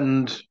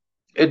 And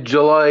in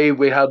July,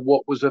 we had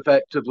what was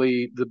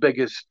effectively the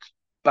biggest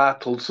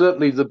battle,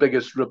 certainly the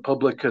biggest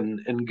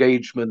Republican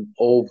engagement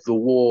of the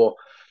war,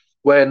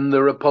 when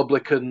the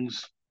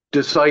Republicans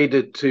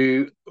decided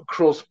to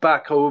cross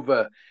back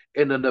over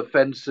in an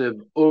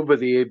offensive over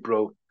the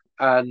Ebro,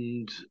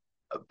 and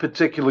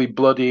particularly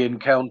bloody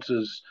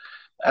encounters.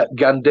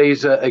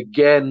 Gandesa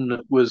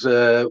again was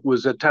a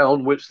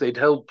town which they'd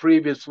held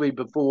previously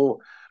before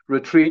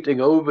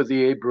retreating over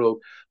the Ebro.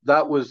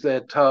 That was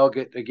their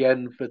target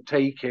again for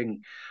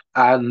taking,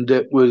 and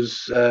it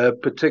was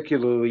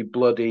particularly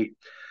bloody.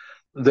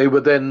 They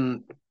were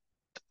then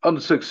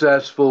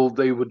unsuccessful.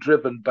 They were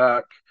driven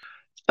back.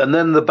 And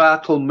then the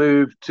battle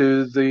moved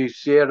to the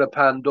Sierra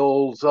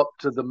Pandols, up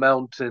to the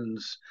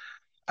mountains.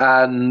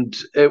 And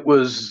it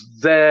was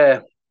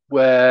there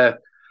where,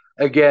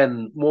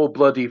 again, more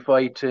bloody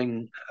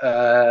fighting.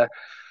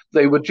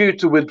 They were due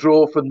to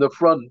withdraw from the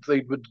front.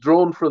 They'd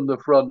withdrawn from the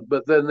front,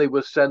 but then they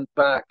were sent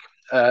back.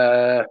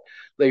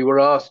 They were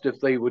asked if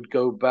they would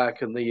go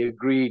back, and they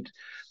agreed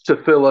to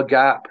fill a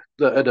gap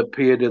that had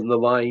appeared in the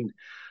line.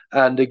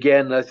 And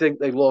again, I think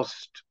they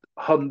lost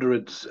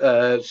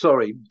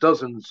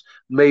dozens,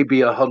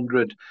 maybe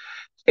 100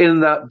 in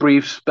that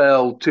brief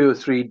spell, 2 or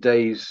 3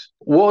 days.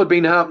 What had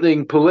been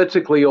happening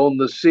politically on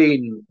the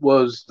scene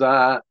was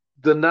that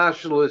the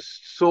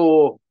nationalists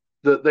saw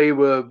that they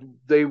were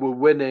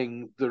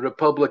winning. The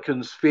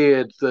Republicans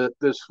feared that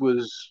this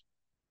was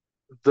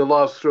the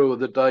last throw of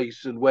the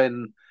dice, and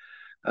when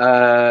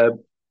the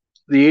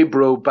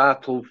Ebro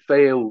battle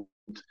failed,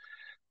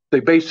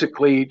 they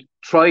basically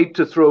tried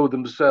to throw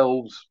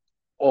themselves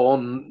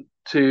on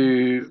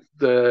to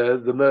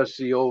the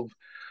mercy of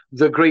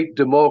the great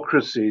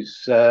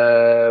democracies,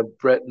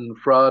 Britain,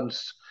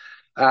 France,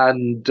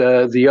 and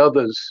the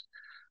others,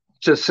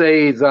 to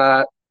say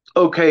that,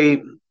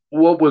 okay,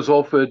 what was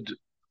offered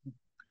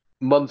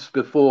months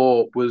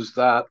before was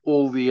that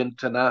all the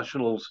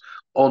internationals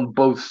on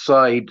both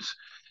sides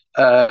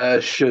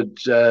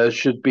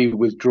should be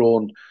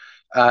withdrawn.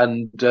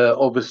 and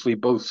obviously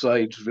both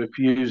sides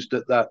refused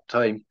at that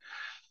time.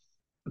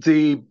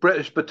 The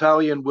British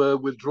battalion were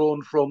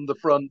withdrawn from the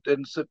front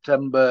in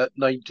September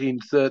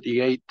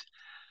 1938.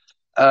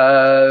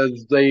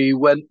 They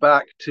went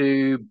back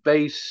to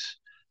base.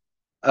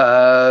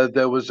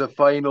 There was a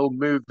final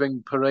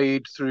moving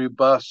parade through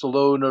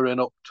Barcelona in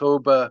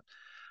October,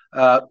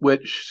 at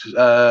which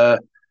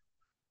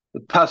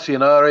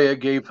Passionaria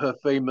gave her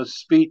famous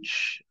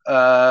speech,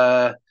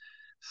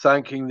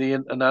 thanking the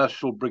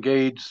international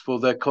brigades for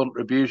their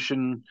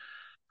contribution,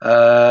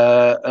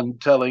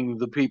 and telling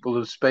the people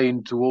of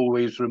Spain to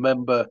always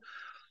remember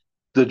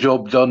the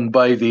job done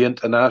by the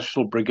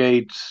international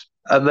brigades.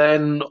 And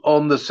then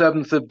on the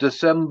 7th of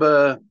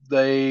December,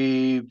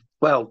 they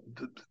were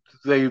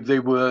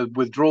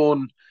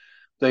withdrawn.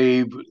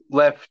 They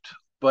left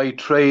by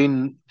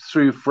train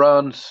through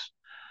France,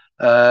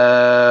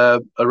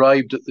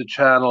 arrived at the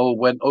Channel,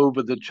 went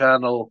over the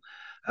Channel,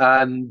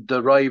 and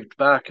arrived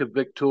back at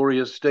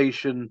Victoria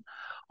Station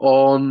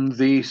on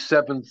the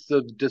 7th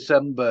of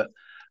December,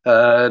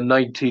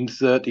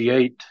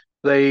 1938.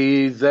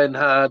 They then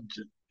had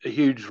a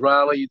huge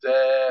rally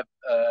there.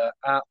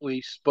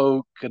 Attlee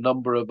spoke, a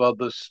number of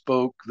others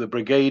spoke, the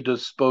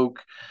Brigadiers spoke.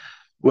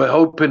 We're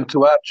hoping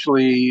to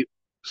actually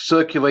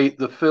circulate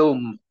the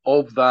film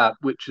of that,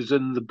 which is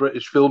in the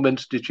British Film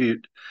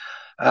Institute,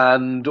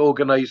 and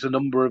organise a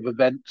number of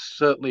events,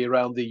 certainly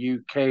around the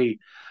UK,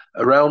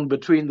 around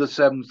between the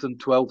 7th and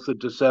 12th of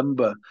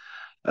December.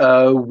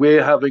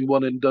 We're having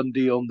one in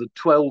Dundee on the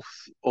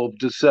 12th of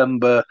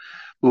December.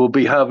 We'll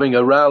be having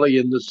a rally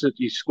in the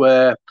city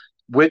square,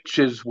 which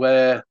is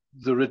where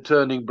the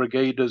returning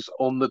brigaders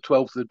on the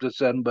 12th of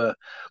December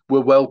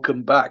were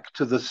welcomed back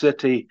to the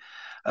city.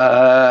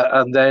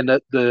 And then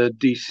at the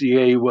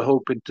DCA, we're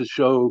hoping to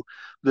show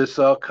this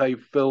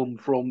archive film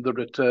from the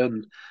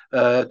return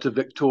to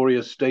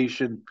Victoria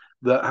Station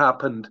that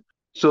happened.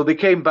 So they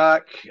came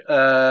back,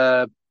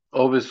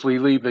 obviously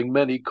leaving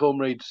many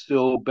comrades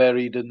still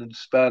buried in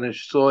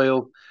Spanish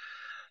soil.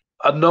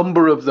 A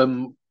number of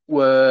them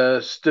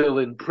were still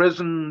in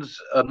prisons.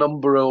 A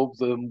number of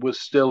them were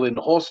still in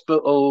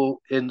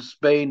hospital in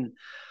Spain.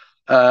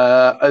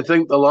 I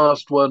think the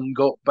last one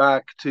got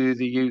back to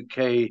the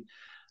UK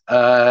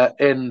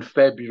in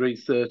February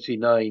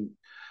 39.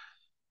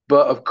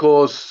 But of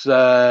course,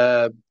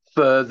 for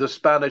the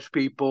Spanish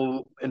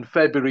people, in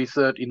February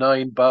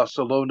 39,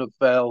 Barcelona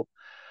fell.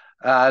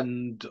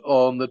 And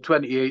on the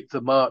 28th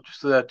of March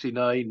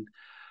 39,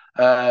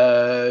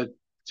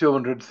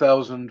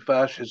 200,000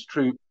 fascist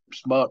troops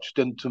marched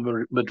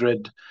into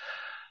Madrid.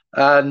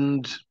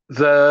 And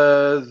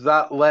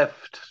that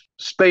left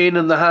Spain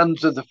in the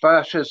hands of the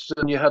fascists,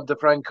 and you had the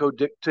Franco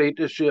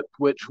dictatorship,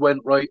 which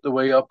went right the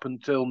way up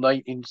until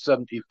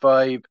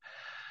 1975.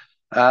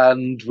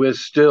 And we're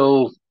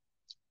still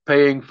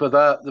paying for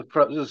that.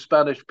 The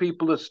Spanish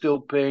people are still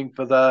paying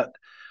for that.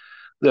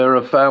 There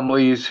are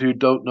families who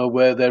don't know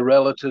where their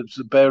relatives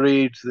are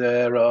buried.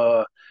 There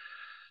are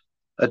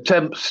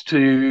attempts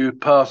to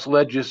pass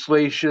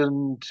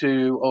legislation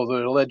or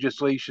the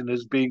legislation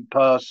is being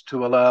passed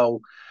to allow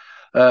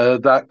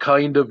that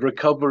kind of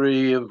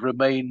recovery of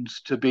remains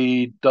to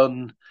be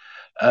done.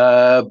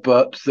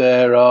 But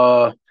there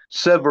are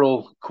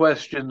several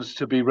questions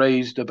to be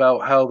raised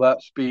about how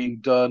that's being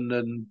done.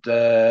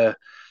 And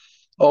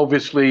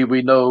obviously,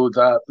 we know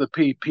that the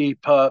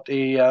PP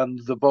party and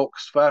the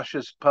Vox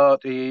Fascist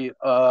party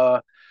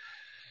are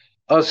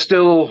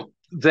still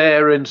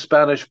there in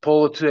Spanish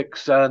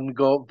politics and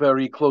got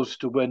very close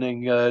to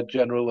winning a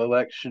general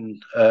election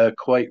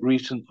quite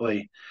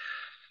recently.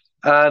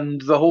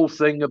 And the whole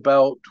thing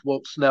about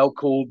what's now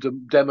called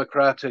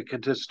democratic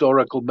and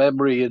historical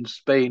memory in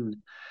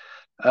Spain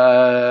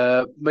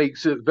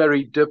makes it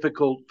very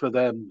difficult for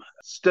them,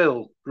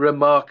 still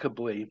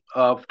remarkably,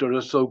 after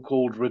a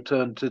so-called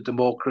return to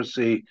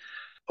democracy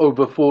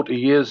over 40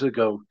 years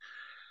ago.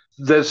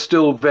 There's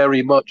still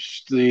very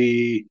much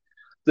the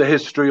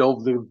history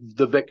of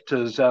the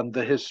victors and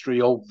the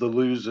history of the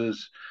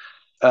losers.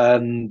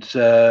 And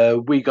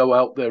we go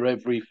out there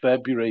every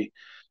February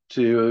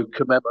to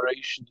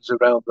commemorations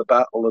around the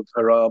Battle of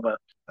Jarama.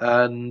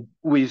 And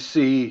we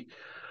see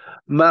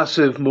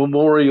massive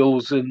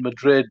memorials in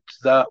Madrid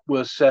that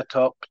were set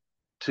up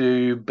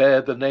to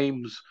bear the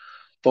names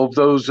of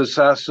those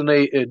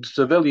assassinated,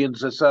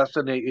 civilians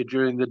assassinated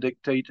during the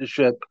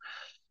dictatorship,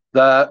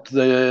 that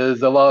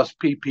the last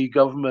PP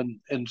government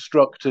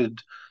instructed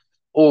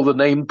all the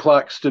name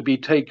plaques to be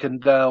taken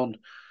down.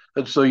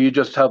 And so you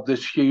just have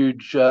this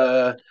huge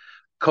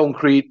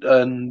concrete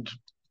and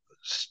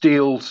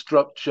steel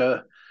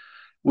structure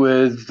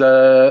with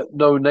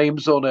no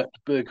names on it,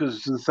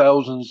 because the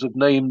thousands of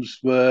names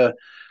were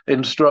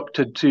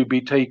instructed to be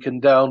taken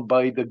down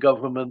by the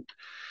government.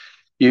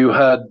 You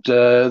had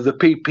the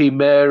PP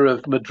mayor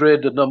of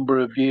Madrid a number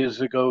of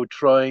years ago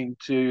trying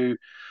to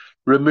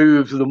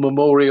remove the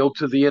memorial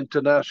to the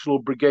international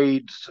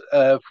brigades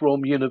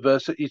from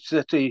University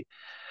City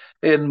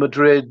in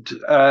Madrid.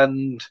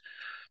 And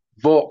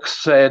Vox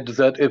said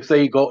that if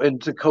they got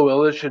into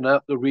coalition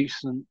at the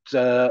recent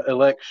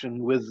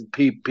election with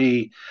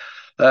PP,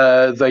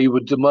 They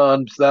would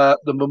demand that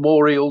the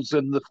memorials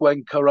in the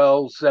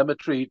Fuencarral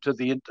cemetery to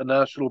the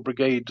international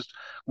brigades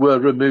were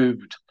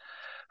removed.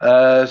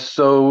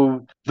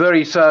 So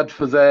very sad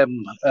for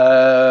them.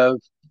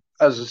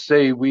 As I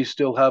say, we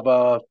still have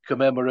our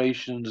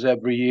commemorations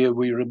every year.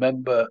 We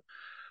remember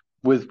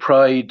with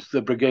pride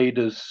the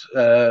Brigades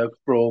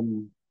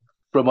from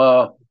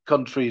our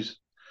countries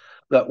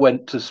that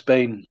went to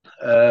Spain.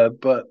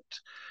 But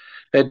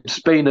in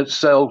Spain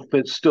itself,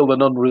 it's still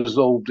an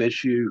unresolved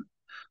issue.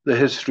 The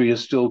history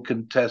is still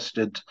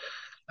contested,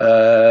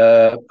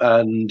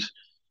 and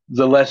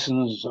the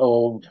lessons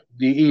of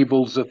the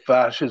evils of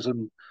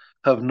fascism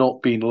have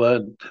not been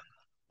learned.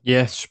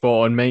 Yes,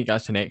 spot on, Mike.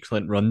 That's an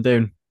excellent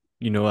rundown.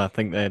 I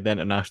think the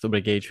International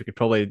Brigades, we could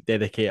probably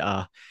dedicate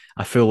a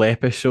full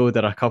episode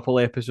or a couple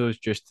episodes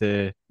just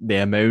to the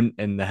amount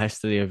and the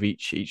history of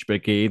each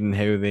brigade and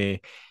how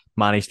they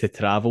managed to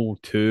travel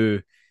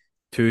to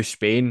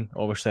Spain.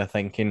 Obviously, I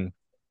think in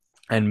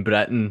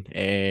Britain,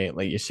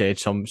 like you said,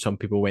 some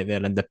people went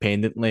there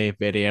independently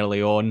very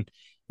early on.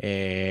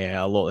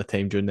 A lot of the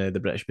time during the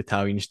British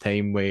Battalion's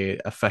time, where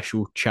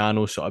official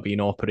channels sort of being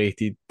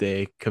operated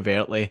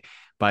covertly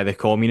by the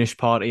Communist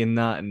Party and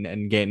that,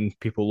 and getting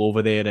people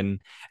over there. And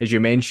as you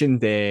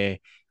mentioned,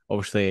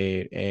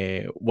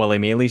 obviously, Willie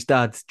Maley's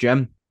dad,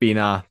 Jim, being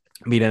an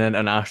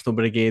international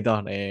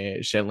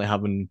brigadier, certainly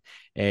having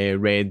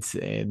read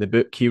the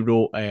book he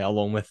wrote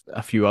along with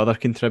a few other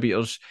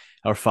contributors.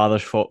 Our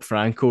Fathers Fought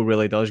Franco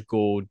really does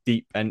go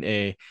deep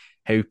into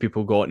how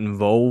people got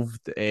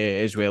involved,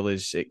 as well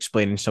as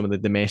explaining some of the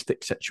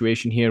domestic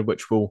situation here,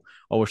 which we'll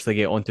obviously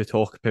get on to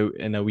talk about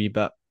in a wee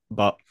bit.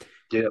 But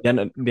Yeah.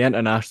 the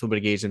international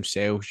brigades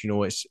themselves,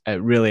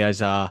 it really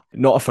is not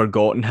a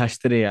forgotten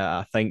history.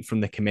 I think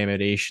from the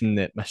commemoration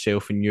that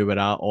myself and you were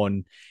at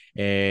on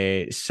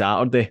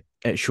Saturday,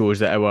 it shows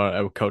that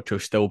our culture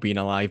is still being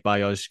alive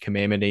by us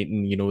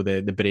commemorating,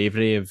 the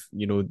bravery of,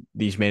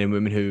 these men and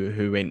women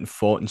who went and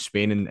fought in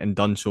Spain and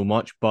done so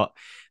much. But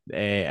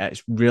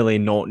it's really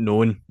not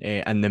known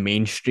in the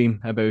mainstream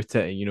about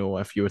it.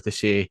 If you were to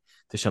say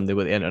to somebody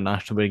what the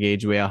international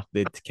brigades were,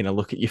 they'd kind of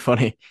look at you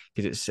funny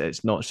because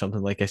it's not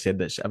something, like I said,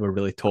 that's ever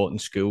really taught in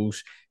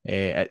schools.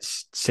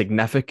 Its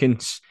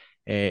significance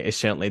is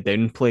certainly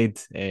downplayed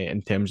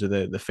in terms of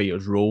the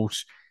fighters'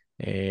 roles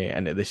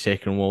into the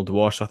Second World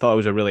War. So I thought it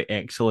was a really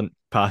excellent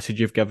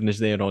passage you've given us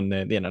there on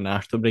the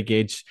international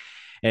brigades.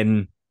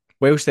 And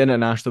whilst the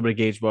international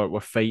brigades were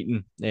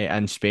fighting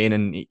in Spain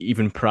and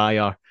even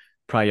prior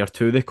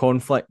to the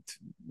conflict,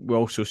 we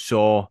also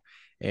saw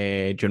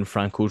during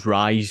Franco's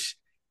rise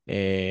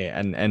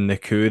and the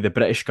coup, the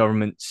British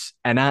government's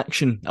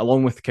inaction,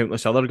 along with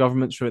countless other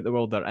governments throughout the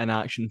world, their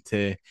inaction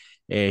to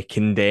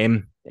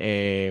condemn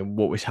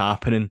what was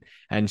happening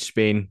in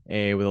Spain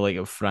with the like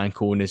of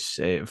Franco and his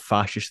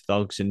fascist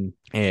thugs and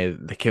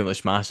the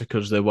countless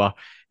massacres they were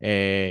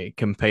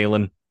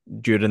compiling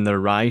during their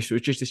rise. So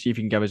it's just to see if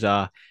you can give us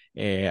a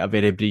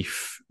very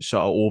brief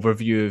sort of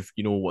overview of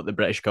what the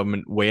British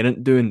government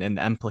weren't doing and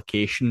the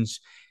implications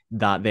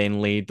that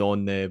then laid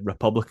on the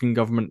Republican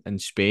government in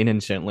Spain,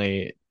 and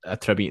certainly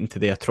attributing to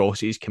the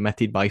atrocities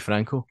committed by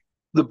Franco.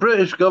 The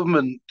British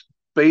government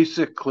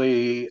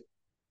basically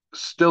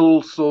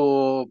still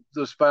saw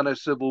the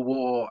Spanish Civil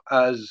War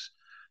as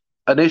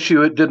an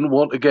issue it didn't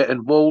want to get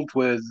involved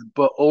with,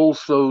 but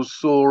also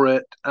saw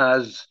it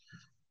as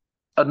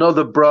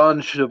another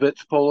branch of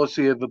its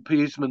policy of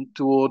appeasement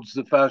towards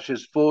the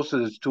fascist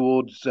forces,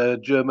 towards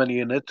Germany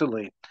and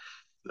Italy.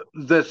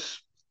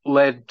 This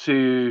led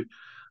to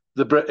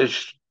the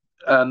British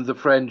and the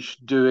French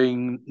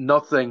doing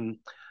nothing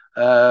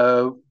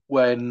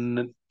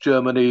when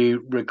Germany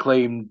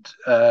reclaimed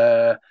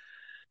the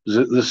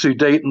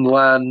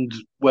Sudetenland,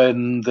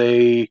 when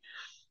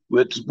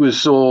we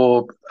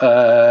saw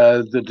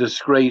the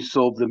disgrace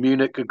of the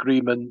Munich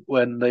Agreement,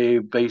 when they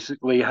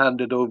basically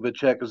handed over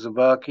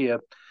Czechoslovakia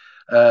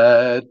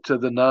to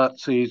the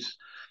Nazis.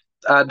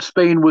 And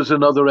Spain was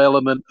another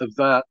element of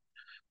that.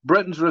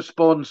 Britain's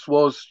response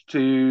was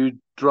to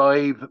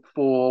drive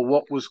for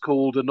what was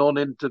called a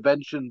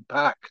non-intervention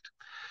pact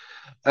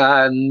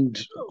and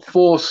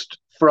forced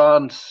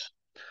France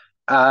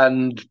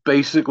and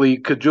basically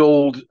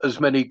cajoled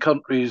as many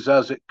countries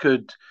as it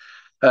could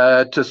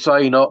to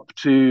sign up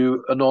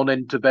to a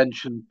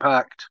non-intervention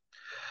pact.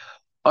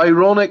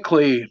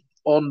 Ironically,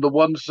 on the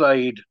one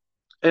side,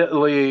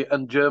 Italy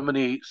and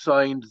Germany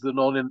signed the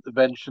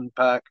non-intervention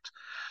pact.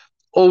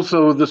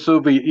 Also, the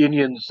Soviet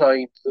Union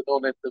signed the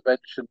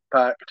non-intervention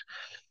pact.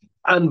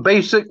 And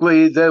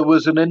basically, there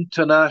was an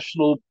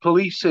international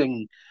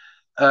policing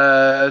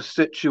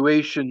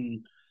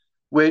situation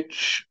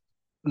which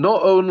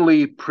not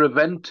only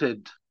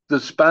prevented the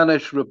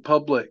Spanish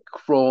Republic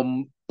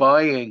from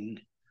buying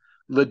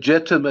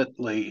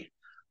legitimately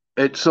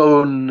its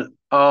own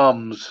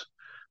arms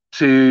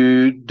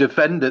to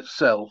defend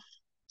itself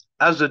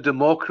as a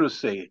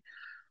democracy,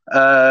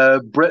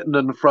 Britain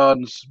and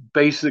France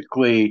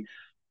basically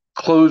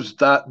closed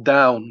that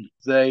down.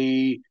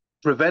 They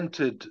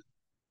prevented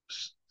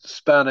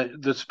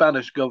the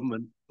Spanish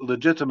government,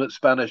 legitimate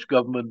Spanish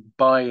government,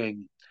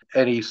 buying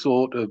any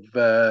sort of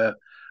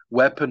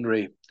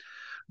weaponry.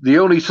 The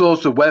only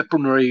source of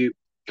weaponry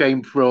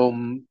came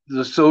from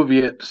the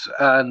Soviets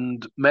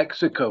and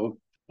Mexico,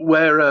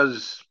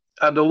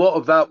 and a lot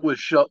of that was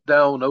shut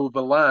down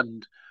over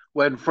land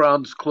when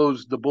France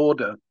closed the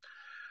border.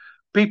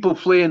 People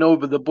fleeing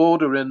over the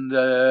border at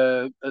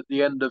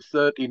the end of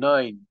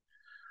 39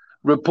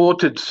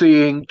 reported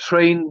seeing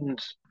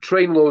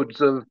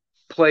trainloads of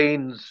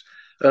planes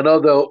and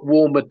other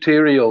war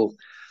material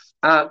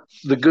at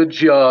the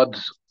goods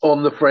yards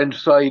on the French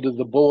side of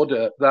the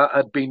border that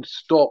had been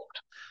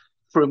stopped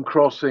from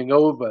crossing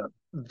over.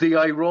 The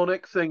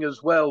ironic thing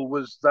as well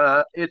was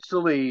that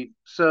Italy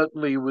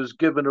certainly was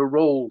given a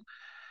role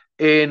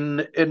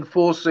in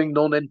enforcing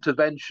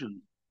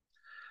non-intervention.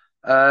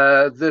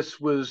 This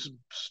was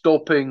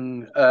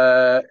stopping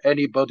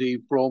anybody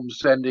from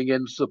sending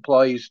in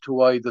supplies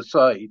to either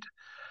side.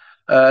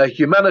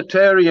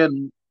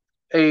 Humanitarian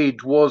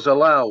aid was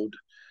allowed,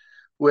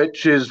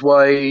 which is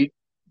why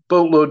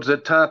boatloads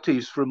of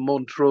tatties from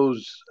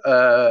Montrose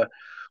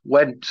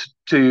went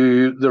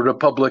to the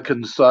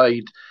Republican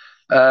side,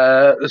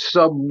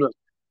 some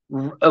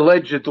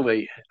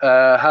allegedly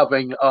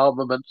having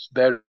armaments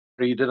buried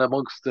in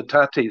amongst the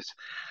tatties.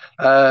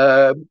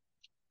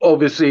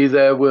 Obviously,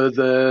 there were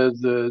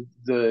the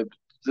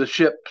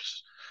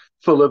ships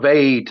full of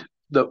aid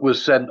that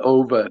was sent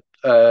over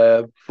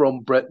from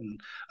Britain.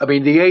 I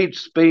mean, the Aid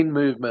Spain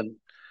movement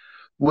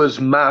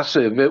was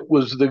massive. It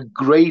was the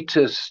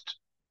greatest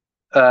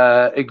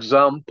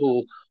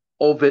example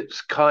of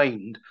its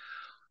kind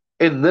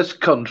in this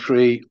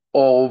country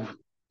of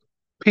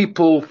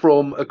people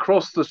from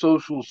across the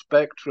social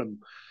spectrum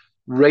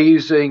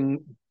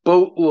raising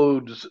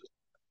boatloads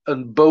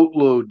and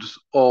boatloads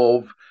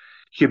of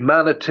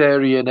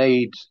humanitarian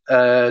aid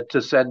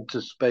to send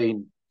to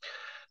Spain.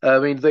 I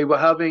mean, they were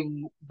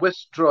having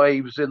whist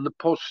drives in the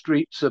posh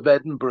streets of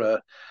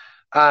Edinburgh,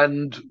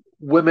 and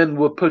women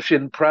were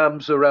pushing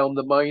prams around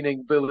the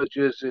mining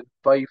villages in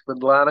Fife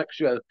and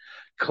Lanarkshire,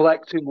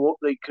 collecting what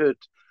they could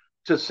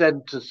to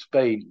send to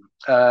Spain.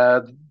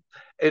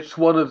 It's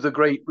one of the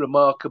great,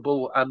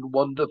 remarkable, and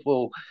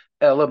wonderful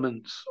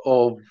elements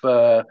of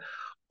the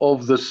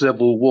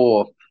Civil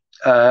War.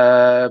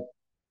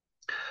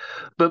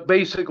 But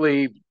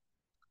basically,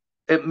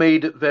 it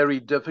made it very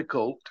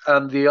difficult.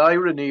 And the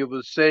irony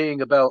was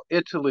saying about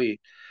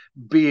Italy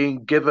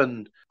being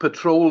given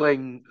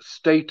patrolling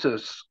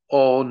status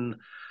on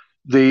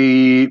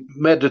the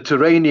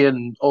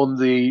Mediterranean, on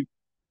the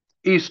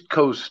east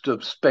coast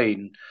of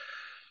Spain,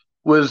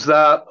 was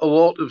that a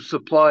lot of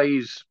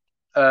supplies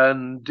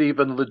and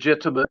even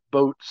legitimate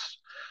boats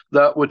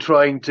that were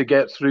trying to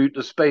get through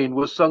to Spain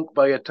were sunk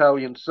by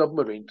Italian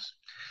submarines,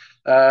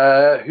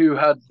 who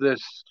had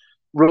this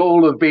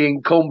role of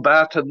being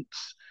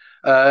combatants,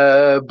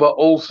 but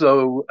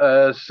also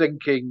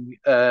sinking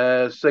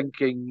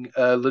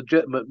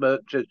legitimate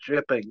merchant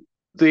shipping.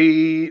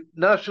 The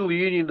National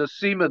Union of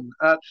Seamen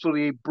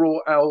actually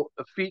brought out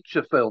a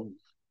feature film,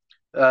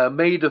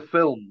 made a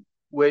film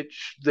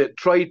which that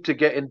tried to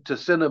get into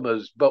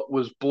cinemas but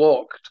was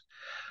blocked.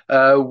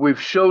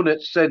 We've shown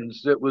it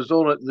since. It was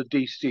on at the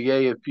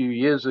DCA a few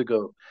years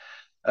ago.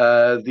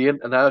 The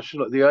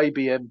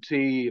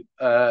IBMT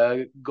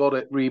got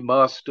it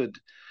remastered,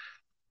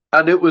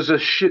 and it was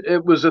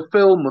a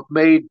film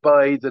made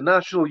by the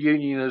National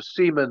Union of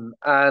Seamen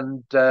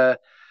and the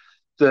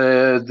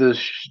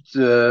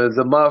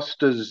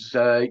Masters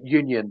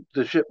Union,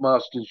 the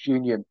Shipmasters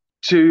Union,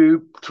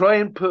 to try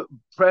and put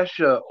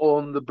pressure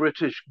on the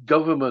British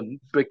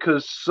government,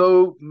 because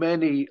so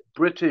many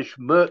British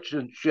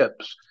merchant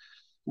ships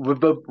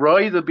were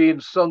either being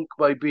sunk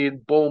by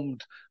being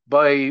bombed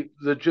by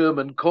the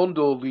German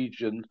Condor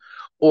Legion,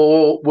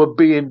 or were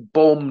being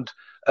bombed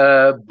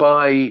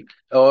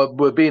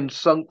were being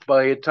sunk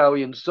by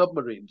Italian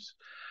submarines.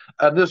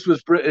 And this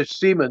was British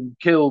seamen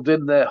killed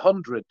in their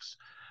hundreds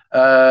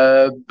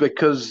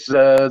because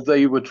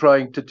they were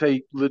trying to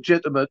take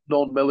legitimate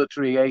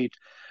non-military aid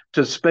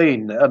to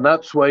Spain. And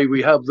that's why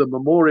we have the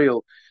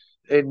memorial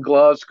in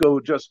Glasgow,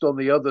 just on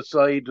the other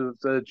side of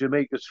the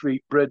Jamaica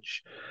Street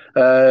Bridge,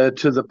 to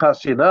the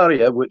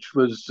Passionaria, which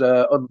was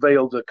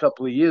unveiled a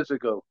couple of years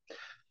ago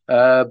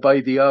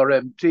by the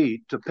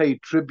RMT to pay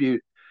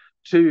tribute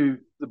to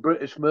the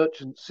British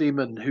merchant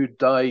seamen who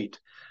died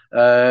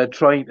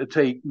trying to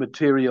take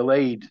material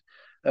aid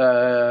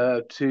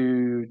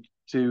to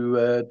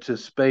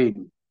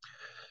Spain.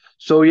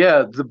 So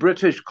yeah, the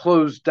British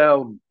closed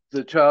down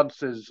the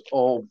chances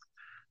of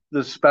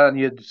the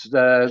Spaniards,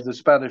 the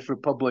Spanish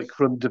Republic,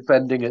 from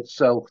defending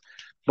itself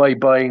by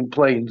buying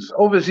planes.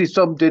 Obviously,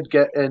 some did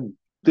get in.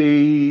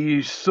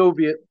 The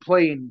Soviet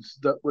planes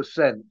that were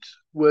sent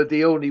were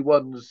the only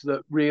ones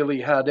that really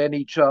had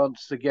any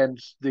chance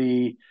against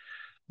the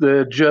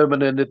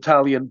German and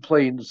Italian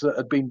planes that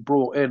had been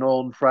brought in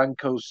on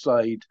Franco's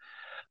side.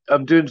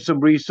 I'm doing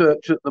some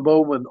research at the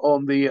moment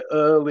on the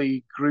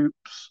early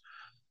groups,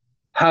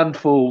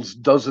 handfuls,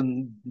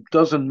 dozen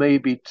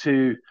maybe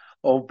two,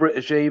 of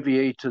British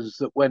aviators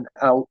that went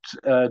out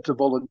to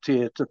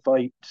volunteer to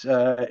fight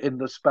in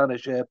the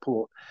Spanish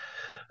airport.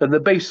 And they're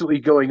basically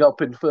going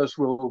up in First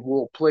World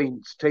War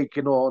planes,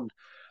 taking on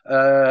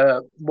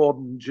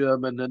modern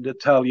German and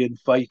Italian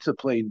fighter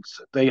planes.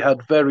 They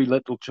had very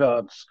little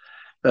chance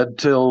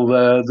until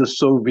the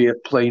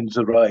Soviet planes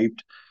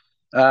arrived.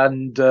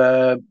 And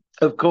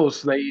of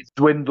course, they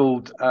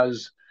dwindled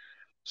as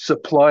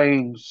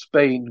supplying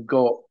Spain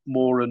got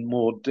more and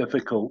more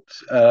difficult.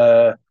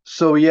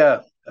 So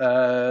yeah,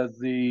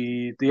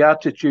 the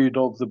attitude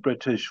of the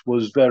British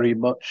was very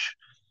much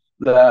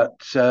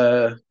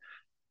that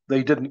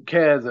they didn't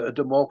care that a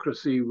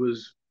democracy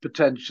was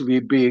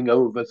potentially being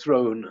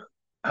overthrown.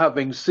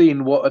 Having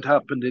seen what had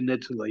happened in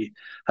Italy,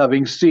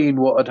 having seen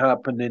what had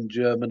happened in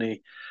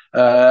Germany,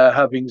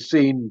 having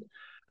seen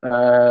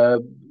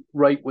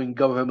right-wing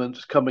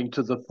governments coming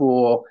to the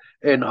fore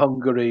in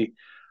Hungary,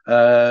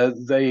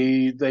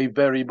 they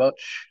very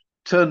much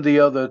turned the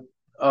other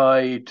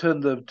eye,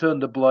 turned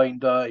a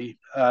blind eye,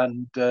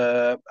 and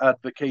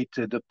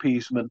advocated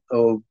appeasement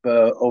of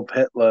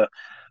Hitler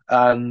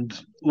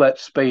and let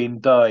Spain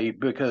die,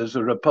 because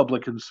a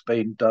Republican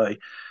Spain die.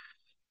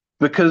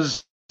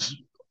 Because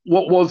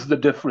what was the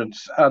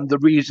difference? And the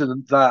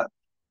reason that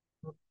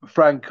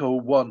Franco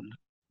won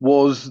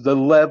was the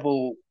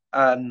level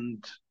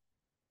and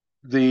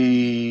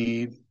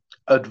the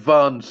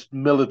advanced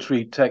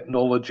military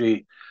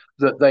technology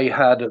that they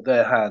had at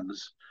their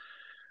hands.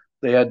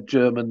 They had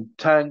German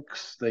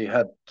tanks, they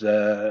had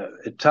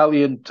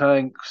Italian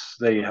tanks,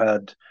 they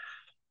had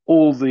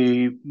all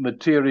the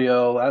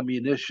material,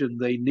 ammunition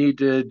they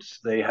needed.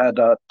 They had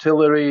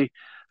artillery,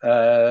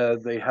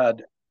 they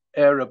had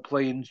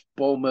aeroplanes,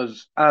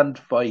 bombers, and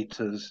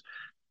fighters.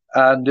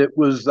 And it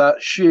was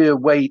that sheer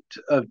weight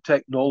of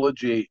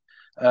technology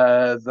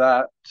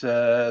that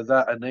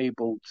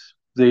enabled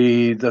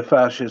the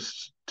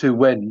fascists to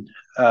win.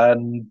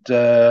 And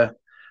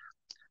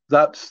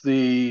that's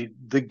the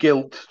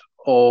guilt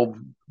of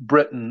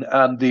Britain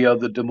and the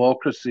other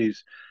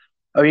democracies.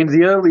 I mean,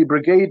 the early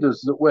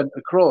brigaders that went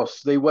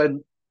across, they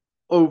went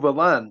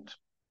overland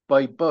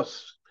by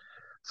bus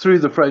through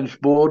the French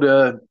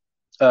border.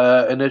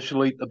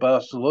 Initially to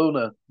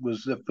Barcelona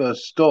was the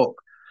first stop.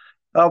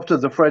 After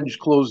the French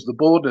closed the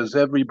borders,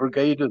 every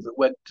brigader that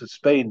went to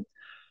Spain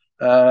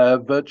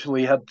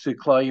virtually had to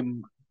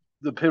climb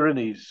the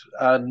Pyrenees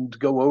and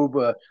go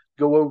over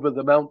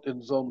the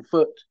mountains on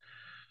foot,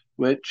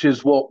 which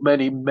is what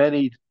many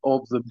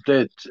of them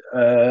did.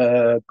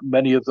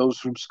 Many of those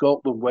from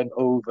Scotland went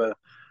over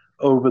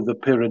the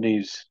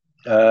Pyrenees,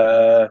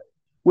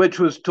 which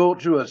was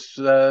tortuous.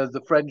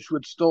 The French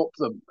would stop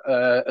them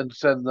and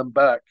send them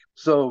back.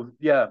 So,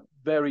 yeah,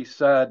 very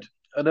sad.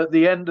 And at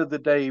the end of the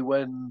day,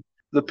 when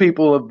the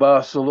people of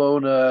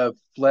Barcelona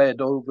fled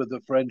over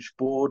the French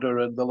border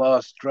and the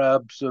last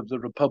drabs of the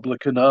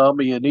Republican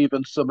Army and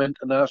even some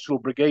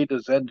international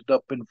brigaders ended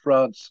up in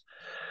France,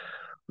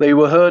 they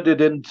were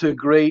herded into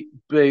great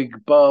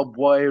big barbed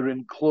wire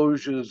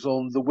enclosures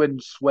on the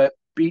windswept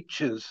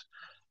beaches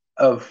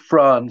of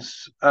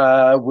France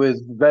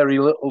with very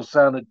little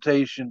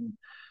sanitation,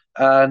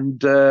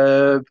 and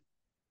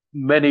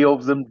many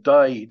of them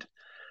died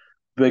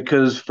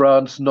because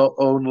France not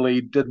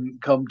only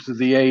didn't come to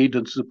the aid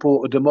and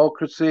support a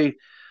democracy,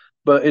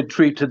 but it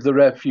treated the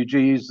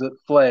refugees that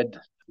fled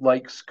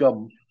like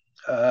scum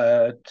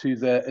to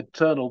their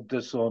eternal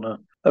dishonor.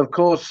 Of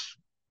course,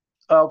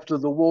 after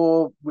the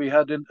war, we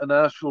had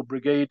international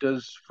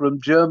brigaders from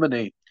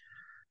Germany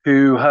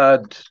who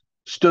had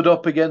stood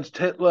up against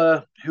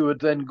Hitler, who had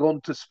then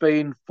gone to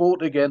Spain,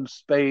 fought against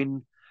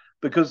Spain.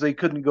 Because they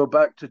couldn't go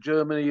back to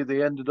Germany,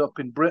 they ended up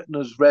in Britain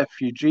as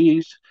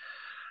refugees.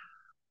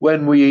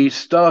 When we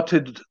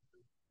started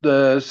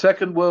the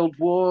Second World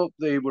War,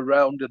 they were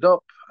rounded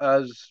up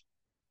as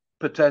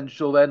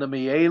potential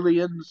enemy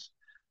aliens,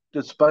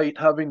 despite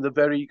having the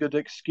very good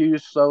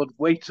excuse of,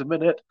 wait a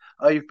minute,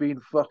 I've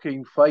been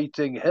fucking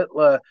fighting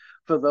Hitler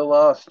for the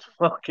last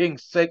fucking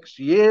 6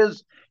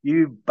 years,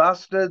 you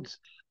bastards.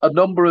 A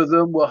number of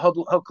them were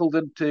huddled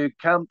into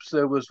camps.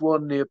 There was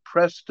one near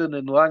Preston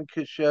in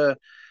Lancashire,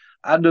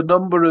 and a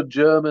number of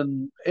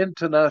German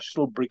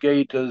international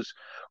brigaders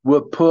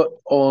were put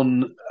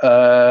on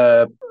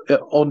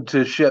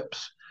onto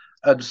ships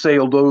and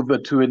sailed over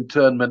to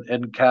internment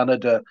in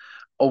Canada,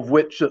 of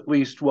which at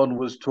least one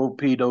was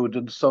torpedoed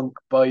and sunk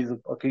by the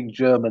fucking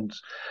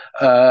Germans.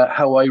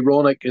 How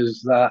ironic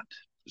is that?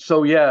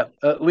 So yeah,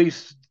 at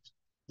least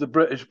the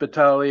British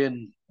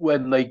battalion,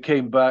 when they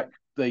came back,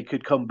 they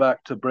could come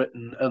back to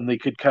Britain and they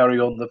could carry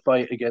on the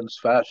fight against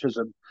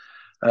fascism.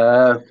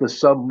 For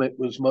some, it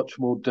was much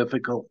more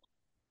difficult.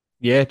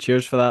 Yeah,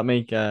 cheers for that,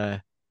 Mike.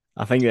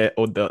 I think that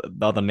the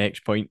other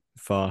next point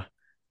for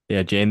the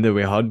agenda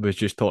we had was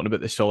just talking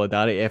about the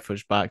solidarity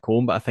efforts back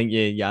home. But I think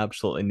you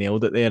absolutely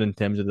nailed it there in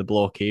terms of the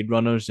blockade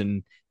runners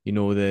and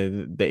the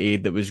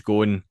aid that was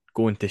going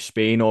to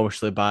Spain.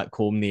 Obviously back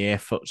home, the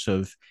efforts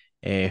of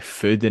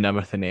food and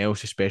everything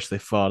else, especially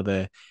for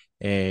the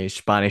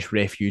Spanish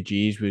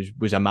refugees,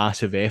 was a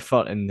massive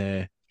effort,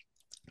 and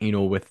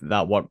with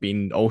that work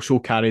being also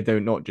carried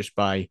out not just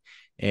by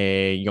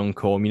young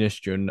communists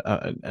during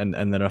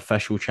and their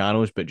official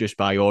channels, but just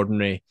by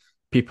ordinary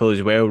people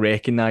as well,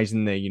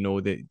 recognising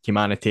the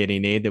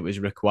humanitarian aid that was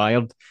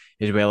required,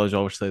 as well as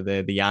obviously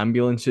the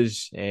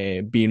ambulances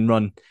being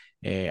run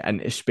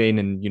into Spain,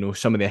 and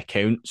some of the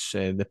accounts,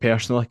 the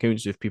personal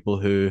accounts of people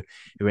who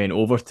went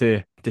over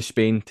to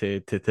Spain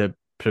to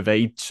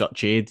provide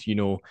such aid.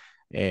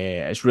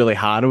 It's really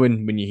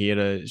harrowing when you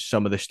hear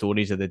some of the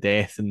stories of the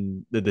death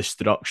and the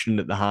destruction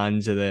at the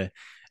hands of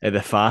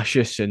the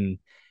fascists, and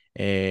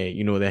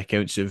the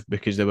accounts of,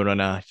 because they were on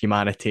a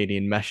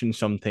humanitarian mission,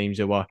 sometimes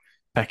they were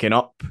picking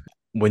up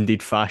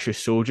wounded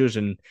fascist soldiers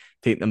and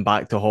take them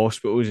back to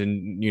hospitals,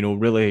 and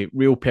really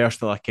real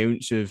personal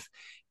accounts of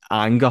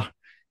anger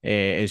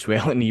as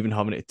well, and even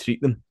having to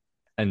treat them.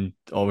 And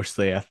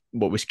obviously,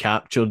 what was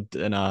captured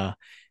in a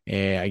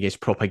I guess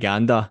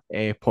propaganda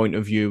point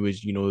of view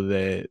was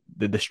the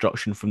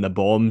destruction from the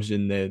bombs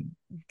and the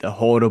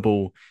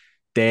horrible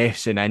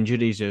deaths and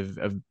injuries of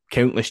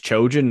countless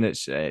children.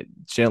 It's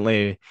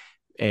certainly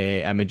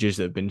images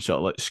that have been sort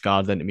of like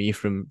scarred into me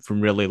from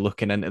really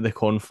looking into the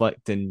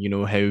conflict, and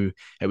how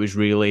it was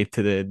relayed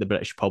to the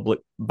British public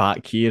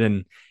back here.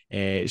 And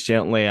it's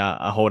certainly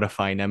a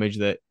horrifying image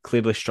that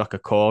clearly struck a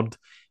chord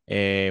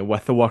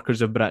with the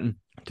workers of Britain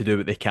to do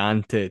what they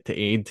can to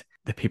aid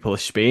the people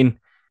of Spain.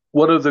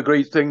 One of the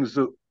great things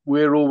that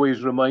we're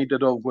always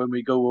reminded of when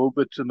we go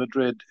over to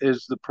Madrid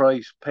is the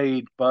price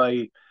paid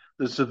by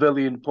the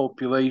civilian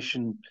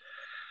population,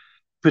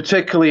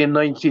 particularly in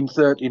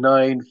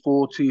 1939,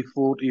 40,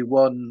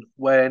 41,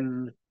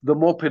 when the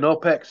mopping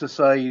up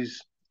exercise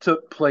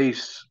took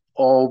place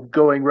of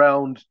going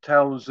round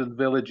towns and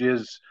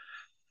villages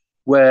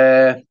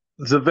where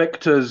the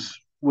victors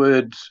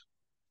would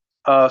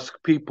ask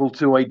people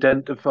to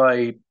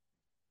identify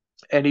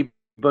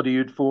anybody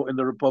who'd fought in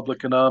the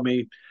Republican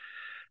Army,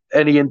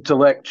 any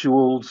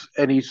intellectuals,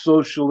 any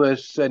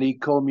socialists, any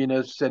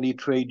communists, any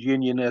trade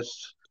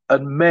unionists,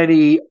 and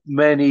many,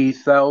 many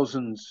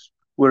thousands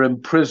were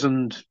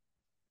imprisoned.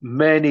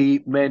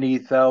 Many, many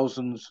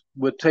thousands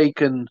were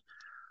taken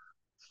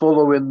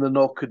following the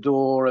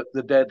knockador at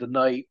the dead of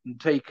night and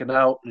taken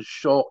out and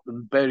shot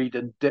and buried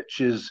in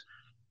ditches.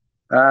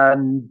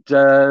 And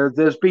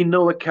there's been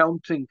no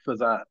accounting for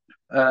that.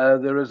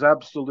 There has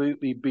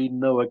absolutely been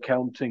no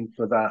accounting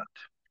for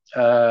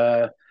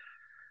that.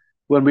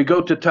 When we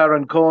go to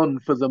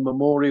Tarancon for the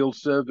memorial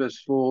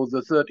service for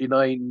the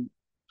 39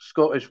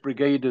 Scottish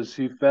Brigaders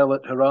who fell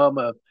at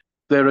Jarama,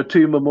 there are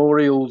two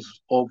memorials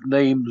of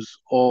names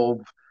of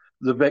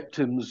the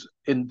victims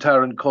in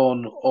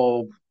Tarancon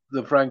of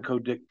the Franco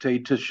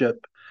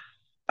dictatorship,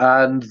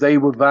 and they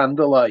were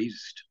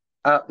vandalized.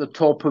 At the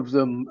top of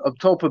them, on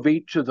top of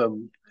each of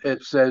them,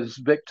 it says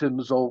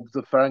victims of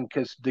the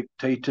Frankist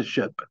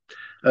dictatorship,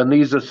 and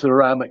these are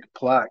ceramic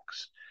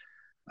plaques.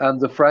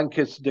 And the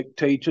Frankist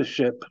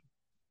dictatorship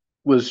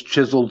was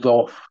chiseled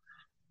off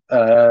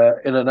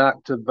in an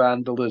act of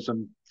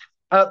vandalism,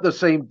 at the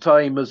same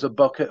time as a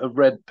bucket of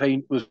red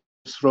paint was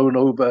thrown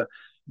over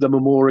the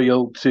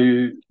memorial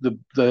to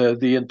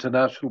the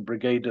International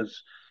Brigaders.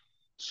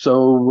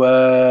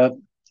 So,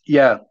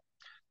 yeah,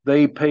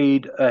 they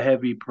paid a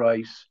heavy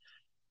price.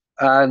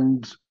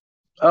 And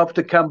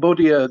after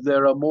Cambodia,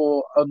 there are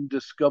more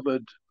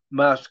undiscovered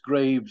mass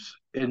graves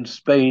in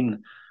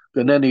Spain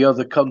than any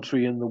other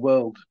country in the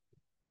world.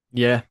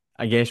 Yeah,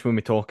 I guess when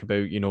we talk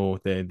about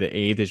the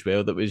aid as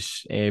well that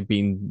was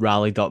being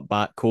rallied up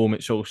back home,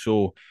 it's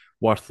also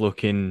worth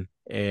looking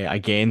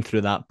again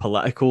through that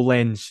political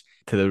lens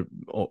to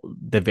the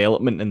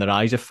development and the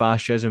rise of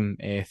fascism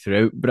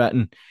throughout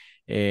Britain,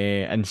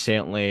 and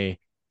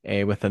certainly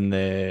within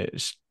the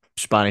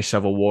Spanish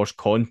Civil War's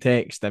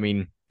context. I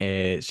mean,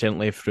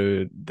 certainly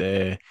through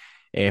the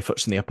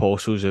efforts and the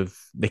apostles of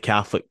the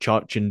Catholic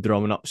Church in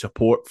drumming up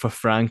support for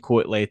Franco,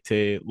 it led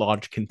to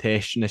large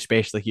contention,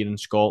 especially here in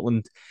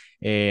Scotland,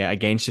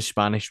 against the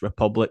Spanish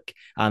Republic,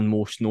 and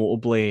most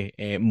notably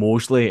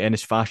Mosley and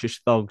his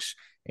fascist thugs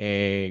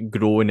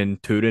growing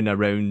and touring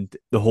around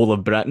the whole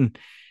of Britain.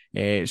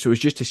 So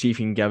it's just to see if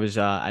you can give us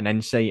an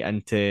insight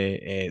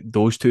into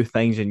those two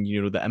things, and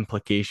the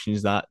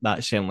implications that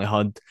certainly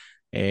had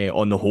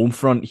on the home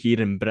front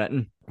here in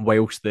Britain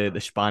whilst the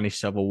Spanish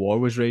Civil War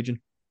was raging.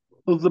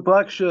 Well, the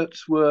black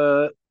shirts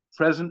were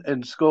present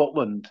in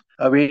Scotland.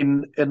 I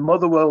mean, in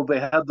Motherwell, they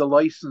had the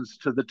license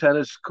to the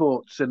tennis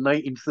courts in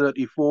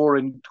 1934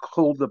 in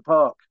Calder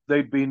Park.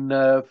 They'd been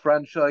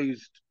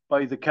franchised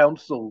by the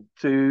council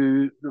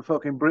to the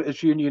fucking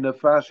British Union of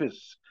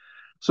Fascists.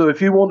 So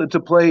if you wanted to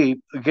play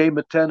a game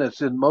of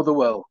tennis in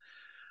Motherwell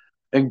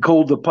in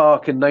Calder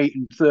Park in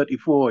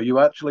 1934, you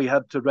actually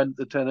had to rent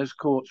the tennis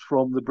courts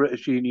from the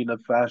British Union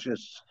of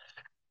Fascists.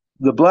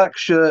 The black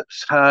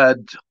shirts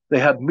had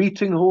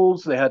meeting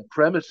halls, they had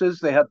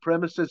premises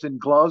in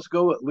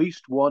Glasgow, at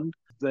least one.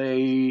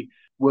 They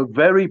were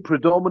very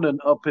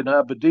predominant up in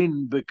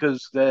Aberdeen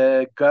because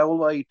their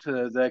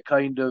Gauleiter, their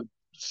kind of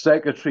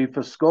secretary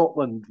for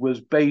Scotland, was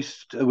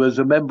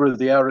a member of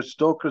the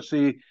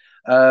aristocracy,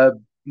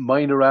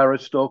 minor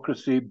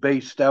aristocracy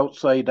based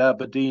outside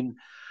Aberdeen.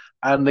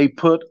 and they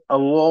put a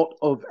lot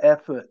of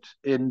effort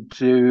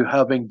into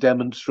having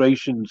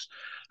demonstrations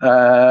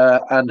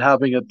and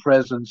having a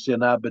presence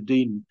in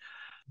Aberdeen.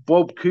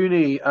 Bob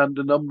Cooney and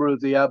a number of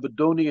the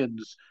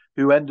Aberdonians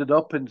who ended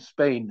up in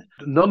Spain,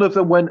 none of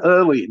them went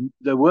early.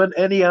 There weren't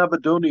any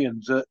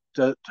Aberdonians at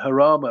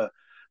Jarama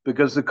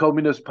because the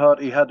Communist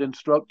Party had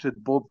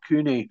instructed Bob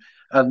Cooney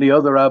and the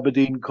other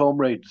Aberdeen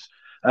comrades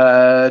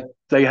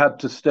they had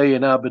to stay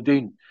in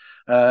Aberdeen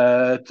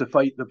to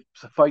fight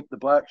the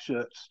black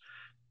shirts.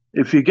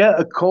 If you get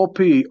a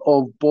copy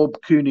of Bob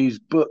Cooney's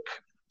book,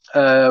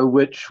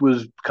 which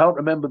was, can't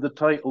remember the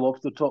title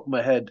off the top of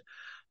my head,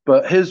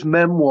 but his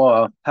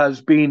memoir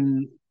has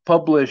been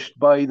published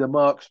by the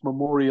Marx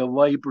Memorial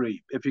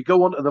Library. If you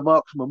go onto the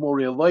Marx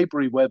Memorial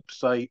Library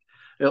website,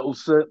 it'll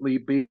certainly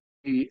be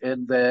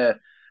in their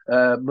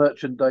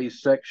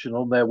merchandise section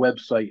on their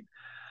website.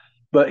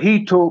 But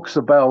he talks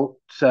about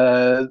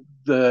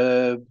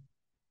the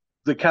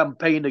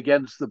campaign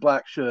against the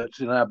black shirts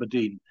in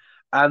Aberdeen,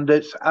 and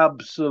it's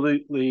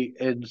absolutely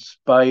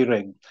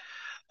inspiring.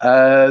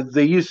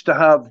 They used to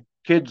have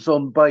kids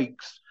on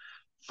bikes,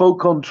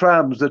 folk on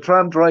trams. The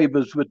tram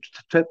drivers would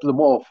tip them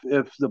off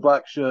if the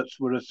black shirts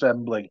were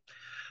assembling,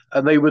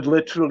 and they would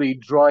literally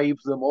drive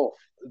them off.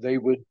 They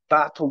would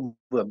battle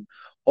them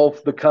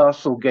off the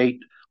castle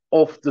gate,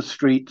 off the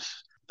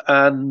streets,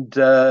 and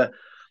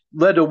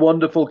led a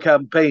wonderful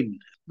campaign.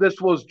 This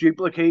was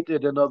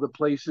duplicated in other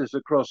places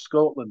across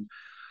Scotland.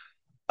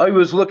 I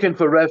was looking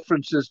for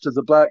references to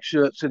the black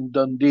shirts in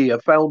Dundee. I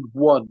found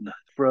one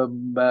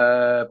from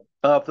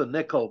Arthur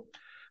Nicholl,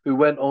 who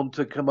went on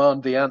to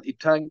command the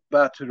anti-tank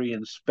battery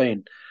in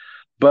Spain.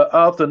 But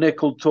Arthur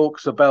Nicholl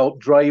talks about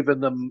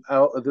driving them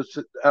out of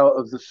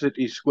the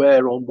city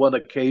square on one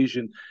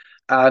occasion,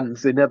 and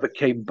they never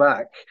came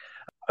back.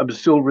 I'm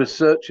still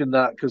researching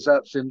that because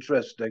that's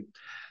interesting.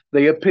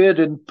 They appeared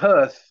in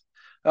Perth,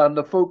 and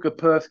the folk of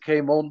Perth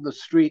came on the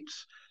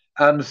streets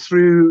and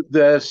threw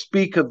their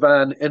speaker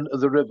van into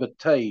the River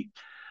Tay.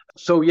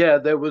 So yeah,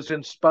 there was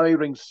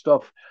inspiring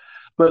stuff.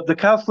 But the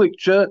Catholic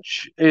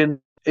Church in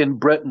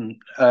Britain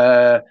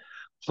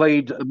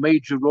played a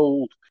major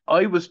role.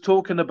 I was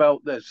talking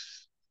about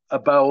this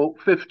about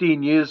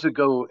 15 years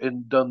ago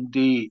in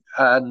Dundee,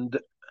 and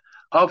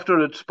after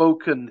I'd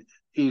spoken,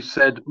 he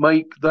said,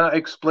 "Mike, that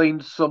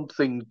explains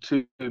something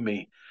to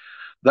me.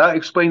 That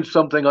explains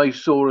something I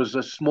saw as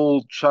a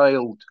small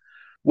child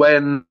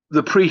when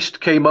the priest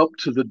came up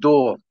to the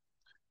door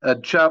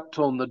and chapped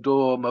on the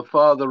door. My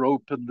father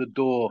opened the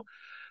door,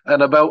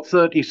 and about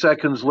 30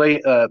 seconds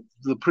later,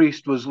 the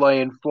priest was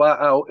lying flat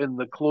out in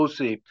the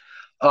closey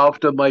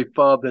after my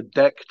father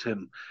decked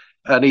him.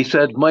 And he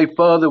said, my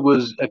father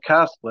was a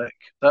Catholic.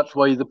 That's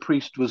why the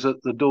priest was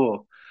at the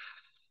door.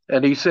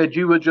 And he said,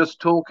 you were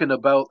just talking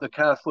about the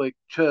Catholic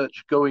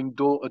Church going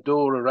door to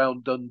door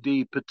around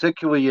Dundee,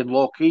 particularly in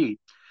Lochee,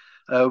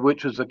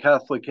 which is a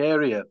Catholic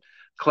area,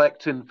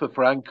 collecting for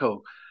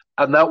Franco.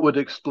 And that would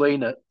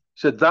explain it.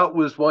 Said that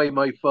was why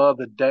my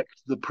father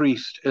decked the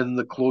priest in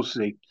the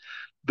closey,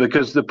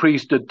 because the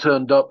priest had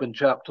turned up and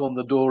chapped on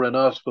the door and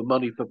asked for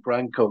money for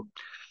Franco.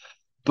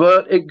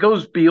 But it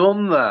goes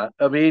beyond that.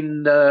 I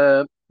mean,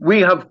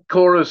 we have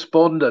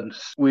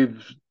correspondence.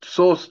 We've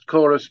sourced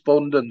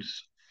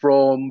correspondence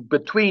from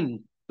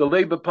between the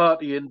Labour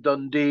Party in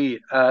Dundee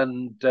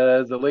and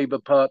the Labour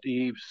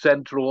Party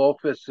central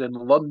office in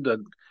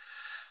London,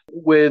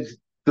 with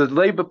the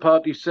Labour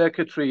Party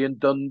secretary in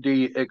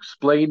Dundee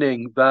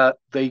explaining that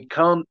they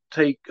can't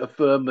take a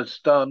firmer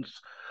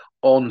stance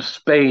on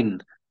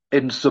Spain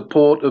in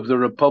support of the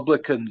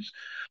Republicans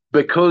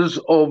because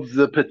of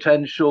the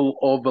potential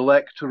of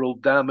electoral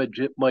damage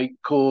it might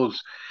cause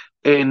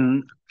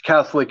in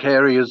Catholic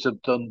areas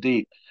of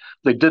Dundee.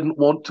 They didn't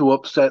want to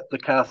upset the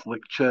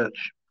Catholic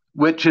Church,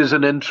 which is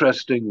an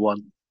interesting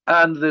one.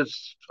 And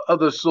there's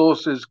other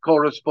sources,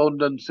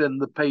 correspondence in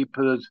the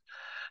papers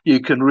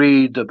you can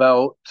read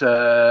about,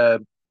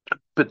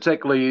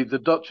 particularly the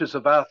Duchess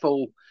of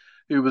Atholl,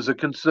 who was a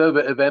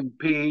Conservative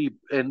MP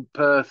in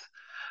Perth,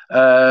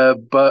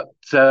 but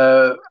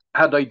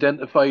had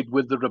identified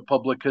with the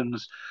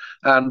Republicans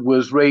and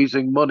was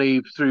raising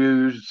money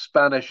through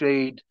Spanish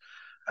aid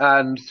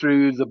and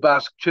through the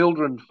Basque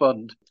Children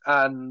Fund,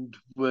 and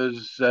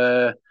was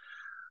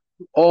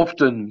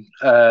often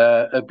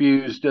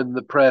abused in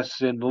the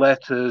press in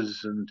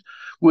letters. And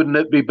wouldn't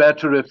it be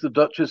better if the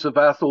Duchess of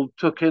Atholl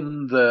took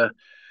in the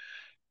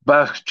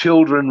Basque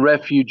children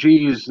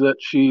refugees that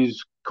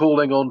she's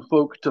calling on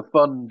folk to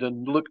fund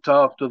and looked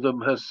after them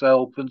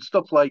herself and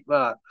stuff like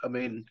that? I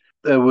mean,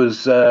 there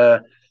was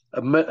a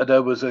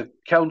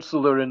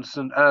councillor in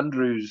St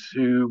Andrews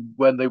who,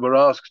 when they were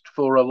asked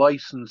for a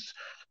license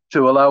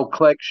to allow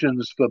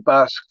collections for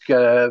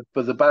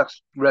the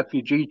Basque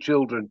refugee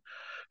children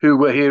who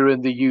were here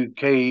in the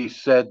UK,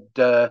 said,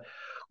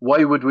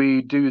 why would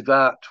we do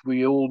that?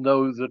 We all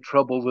know the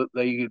trouble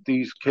that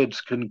these kids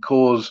can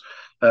cause.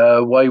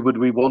 Why would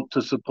we want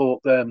to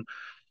support them?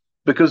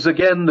 Because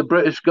again, the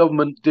British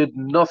government did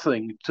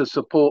nothing to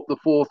support the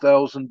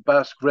 4,000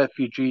 Basque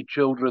refugee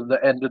children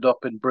that ended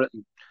up in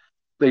Britain.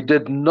 They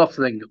did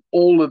nothing.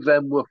 All of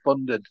them were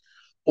funded.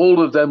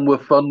 All of them were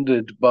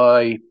funded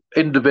by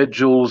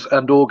individuals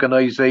and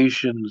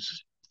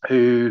organizations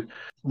who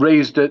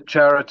raised it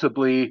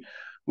charitably.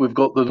 We've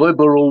got the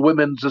Liberal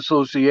Women's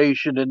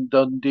Association in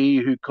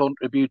Dundee who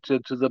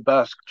contributed to the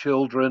Basque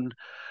children,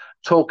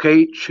 Talk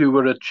H, who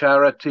were a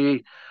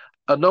charity,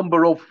 a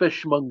number of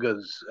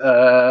fishmongers,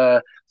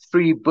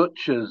 three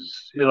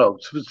butchers,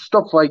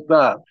 stuff like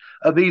that.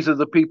 And these are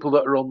the people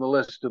that are on the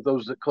list of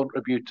those that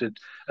contributed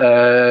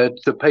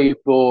to pay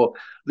for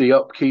the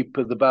upkeep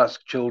of the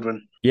Basque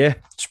children. Yeah,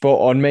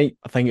 spot on, mate.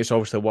 I think it's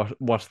obviously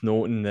worth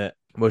noting that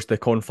was the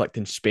conflict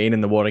in Spain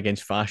and the war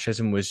against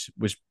fascism was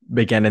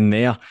beginning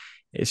there.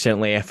 It's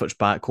certainly efforts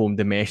back home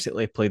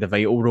domestically played a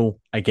vital role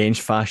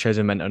against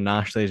fascism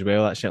internationally as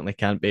well. That certainly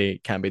can't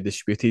be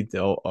disputed.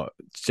 Or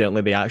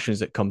certainly the actions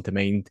that come to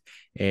mind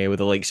with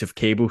the likes of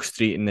Cable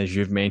Street and, as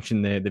you've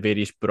mentioned, the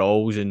various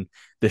brawls and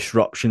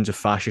disruptions of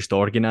fascist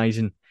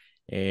organising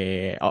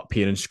up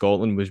here in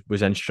Scotland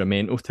was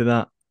instrumental to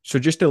that. So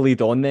just to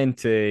lead on then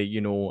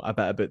to, a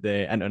bit about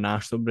the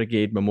International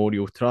Brigade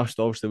Memorial Trust.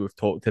 Obviously, we've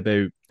talked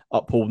about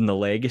upholding the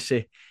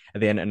legacy of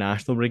the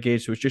International Brigade.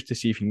 So it's just to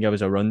see if you can give us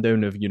a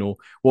rundown of,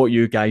 what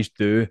you guys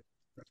do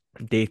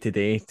day to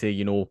day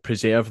to,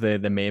 preserve the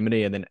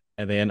memory of the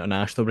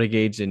International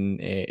Brigades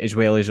and as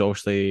well as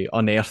obviously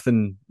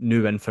unearthing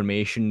new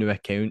information, new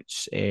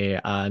accounts,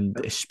 and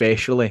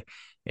especially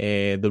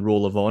the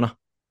Roll of Honour.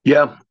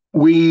 Yeah,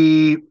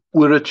 we're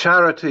a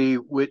charity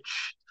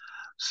which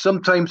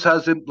sometimes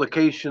has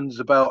implications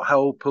about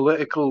how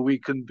political we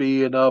can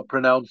be in our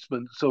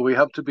pronouncements. So we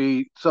have to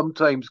be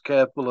sometimes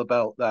careful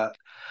about that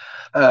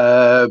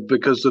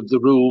because of the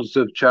rules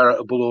of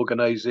charitable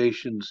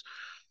organizations.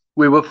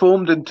 We were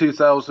formed in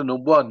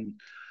 2001.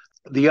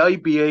 The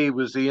IBA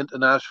was the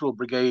International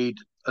Brigade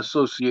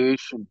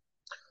Association,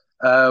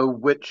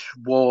 which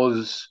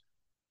was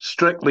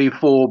strictly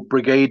for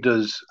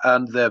brigaders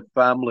and their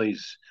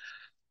families.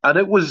 And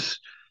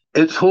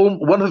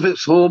one of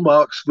its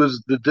hallmarks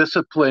was the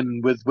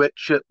discipline with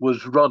which it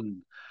was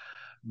run,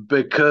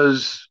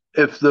 because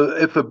if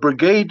a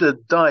brigader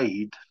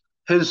died,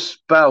 his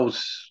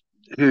spouse,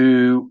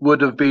 who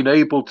would have been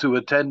able to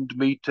attend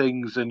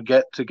meetings and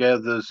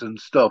get-togethers and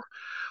stuff,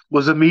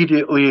 was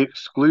immediately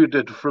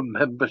excluded from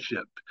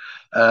membership.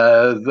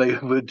 They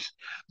would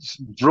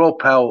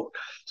drop out.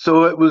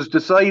 So it was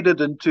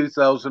decided in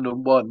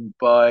 2001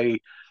 by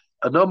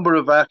a number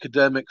of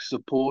academic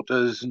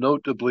supporters,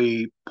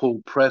 notably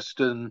Paul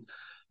Preston.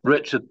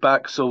 Richard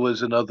Baxel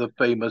is another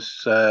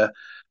famous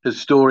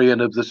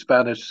historian of the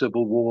Spanish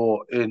Civil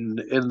War in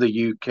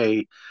the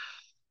UK.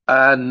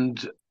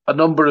 And a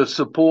number of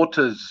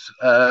supporters,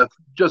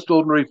 just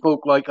ordinary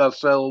folk like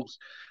ourselves,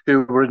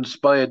 who were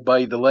inspired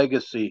by the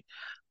legacy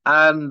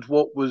and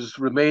what was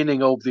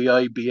remaining of the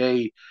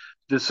IBA,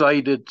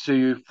 decided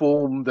to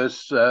form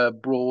this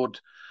broad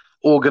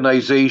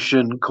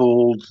organization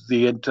called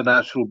the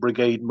International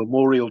Brigade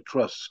Memorial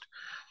Trust.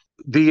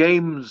 The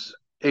aims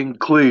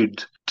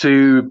include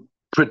to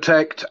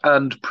protect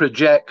and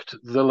project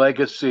the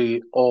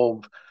legacy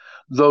of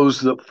those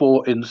that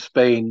fought in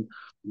Spain,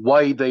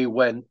 why they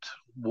went,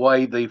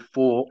 why they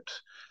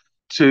fought,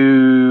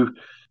 to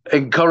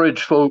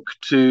encourage folk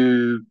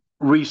to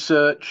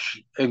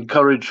research,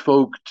 encourage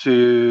folk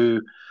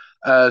to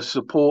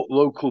support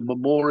local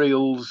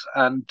memorials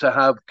and to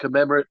have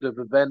commemorative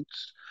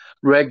events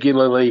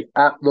regularly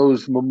at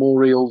those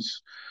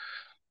memorials,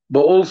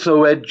 but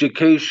also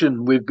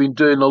education. We've been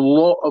doing a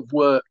lot of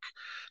work.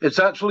 It's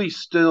actually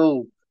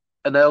still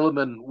an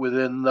element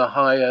within the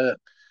higher,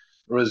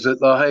 or is it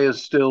the higher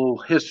still,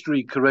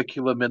 history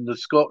curriculum in the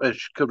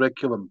Scottish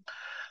curriculum.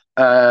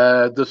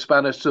 The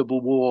Spanish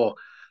Civil War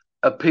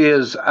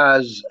appears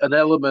as an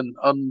element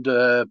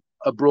under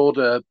a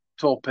broader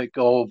topic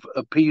of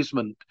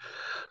appeasement.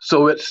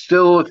 So it's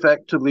still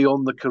effectively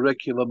on the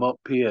curriculum up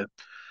here.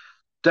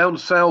 Down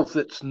south,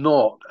 it's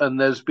not, and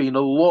there's been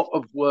a lot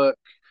of work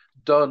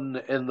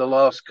done in the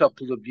last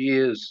couple of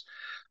years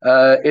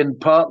in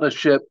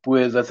partnership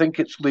with, I think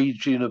it's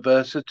Leeds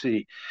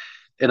University,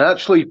 in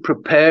actually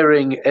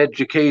preparing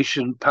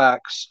education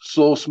packs,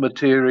 source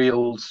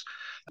materials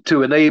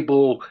to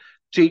enable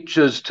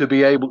teachers to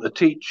be able to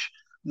teach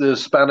the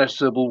Spanish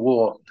Civil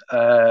War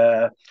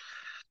to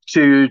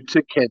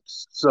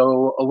kids.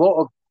 So a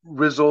lot of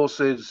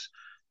resources,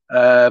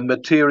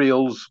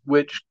 materials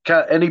which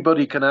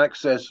anybody can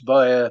access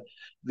via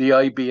the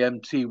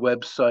IBMT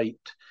website.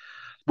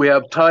 We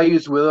have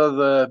ties with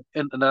other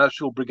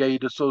international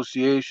brigade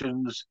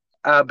associations,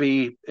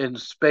 ABI in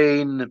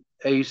Spain,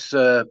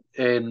 ASA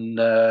in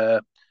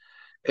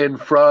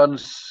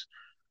France.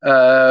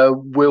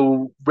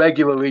 People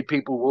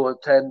will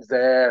attend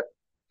their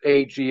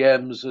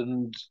AGMs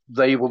and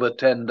they will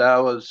attend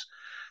ours.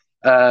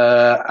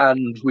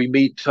 And we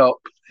meet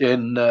up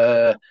in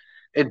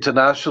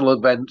international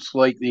events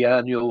like the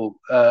annual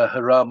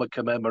Harama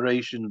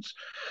commemorations.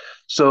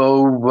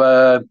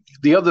 So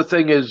the other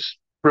thing is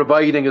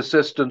providing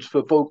assistance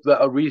for folk that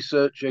are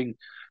researching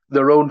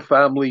their own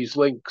family's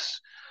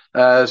links.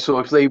 So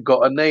if they've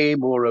got a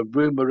name or a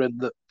rumor in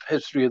the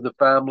history of the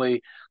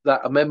family,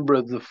 that a member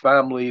of the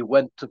family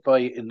went to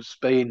fight in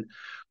Spain,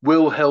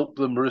 will help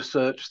them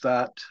research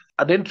that.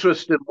 An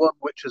interesting one,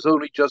 which has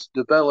only just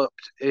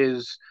developed,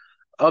 is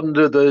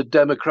under the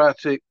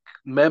democratic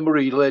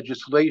memory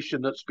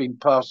legislation that's been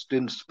passed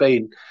in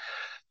Spain.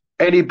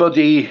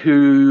 Anybody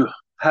who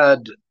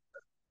had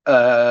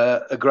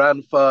a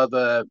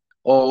grandfather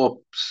or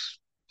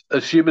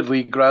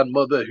assumedly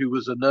grandmother who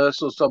was a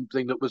nurse or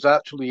something that was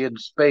actually in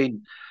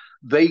Spain,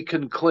 they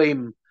can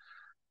claim,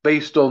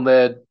 based on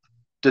their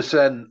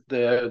descent,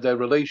 their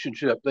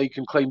relationship, they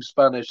can claim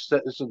Spanish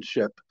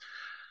citizenship.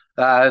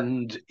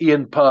 And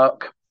Ian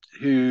Park,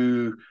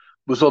 who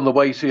was on the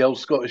YCL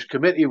Scottish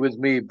Committee with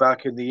me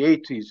back in the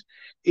 80s,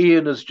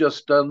 Ian has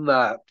just done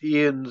that.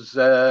 Ian's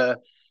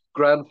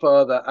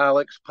grandfather,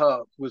 Alex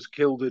Park, was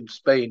killed in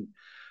Spain.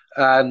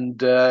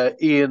 And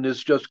Ian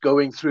is just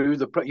going through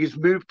he's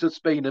moved to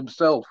Spain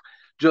himself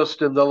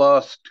just in the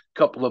last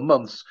couple of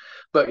months,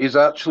 but he's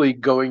actually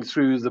going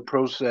through the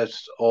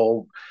process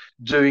of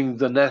doing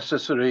the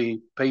necessary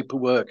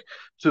paperwork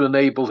to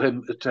enable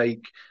him to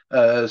take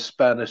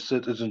Spanish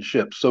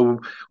citizenship.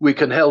 So we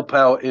can help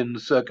out in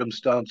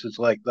circumstances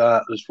like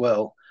that as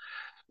well.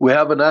 We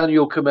have an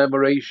annual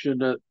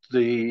commemoration at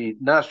the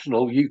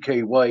national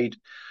UK-wide.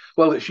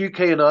 Well, it's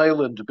UK and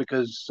Ireland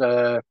because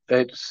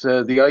it's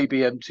the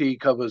IBMT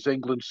covers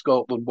England,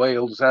 Scotland,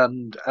 Wales,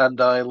 and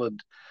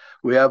Ireland.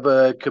 We have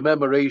a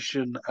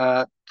commemoration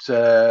at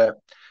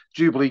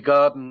Jubilee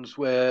Gardens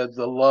where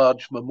the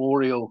large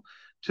memorial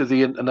to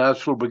the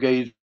International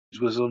Brigades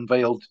was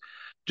unveiled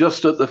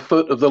just at the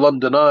foot of the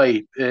London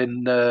Eye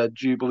in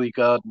Jubilee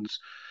Gardens.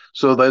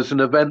 So there's an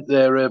event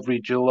there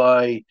every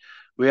July.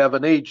 We have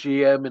an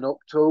AGM in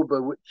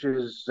October, which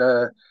is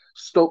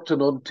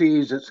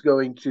Stockton-on-Tees it's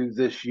going to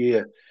this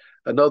year.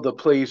 Another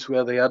place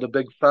where they had a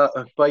big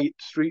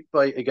street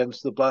fight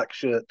against the Black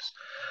Shirts.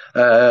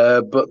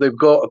 But they've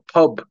got a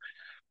pub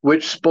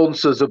which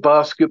sponsors a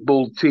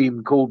basketball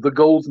team called the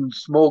Golden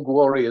Smog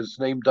Warriors,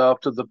 named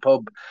after the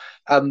pub.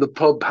 And the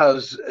pub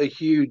has a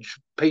huge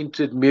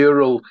painted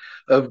mural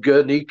of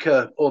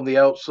Guernica on the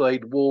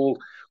outside wall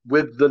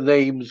with the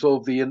names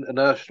of the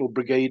International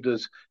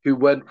Brigaders who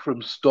went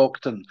from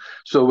Stockton.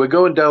 So we're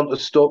going down to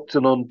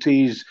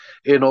Stockton-on-Tees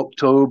in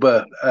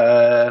October.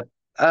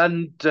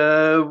 And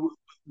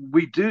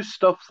we do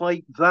stuff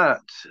like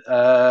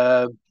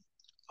that.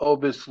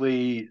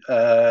 Obviously,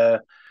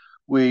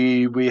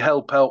 we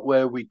help out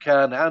where we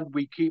can, and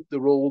we keep the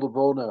Roll of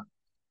Honour.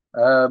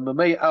 My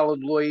mate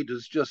Alan Lloyd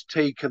has just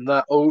taken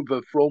that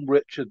over from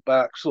Richard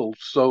Baxell.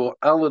 So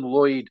Alan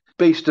Lloyd,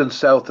 based in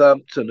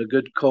Southampton, a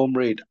good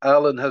comrade,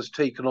 Alan has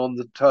taken on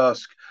the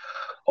task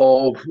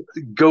of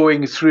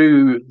going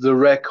through the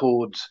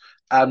records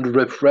and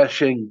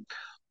refreshing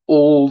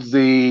all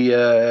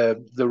the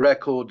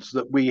records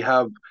that we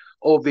have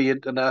of the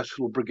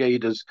International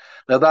Brigaders.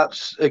 Now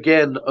that's,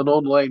 again, an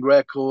online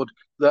record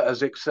that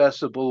is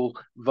accessible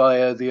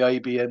via the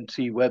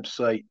IBMT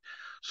website.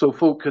 So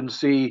folk can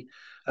see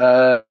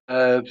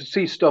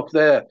stuff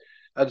there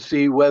and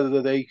see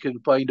whether they can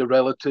find a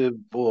relative,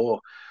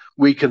 or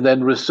we can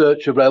then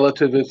research a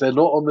relative if they're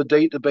not on the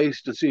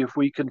database to see if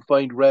we can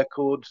find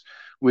records.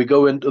 We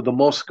go into the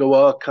Moscow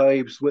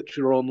archives, which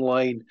are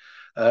online,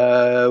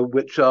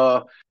 which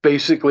are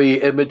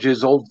basically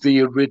images of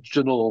the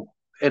original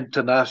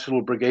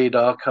International Brigade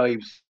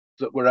archives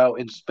that were out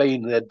in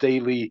Spain, their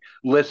daily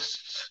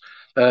lists,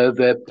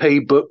 their pay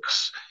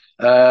books,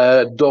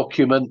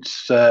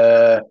 documents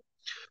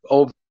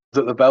of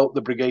about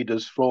the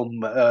Brigaders from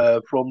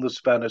the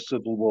Spanish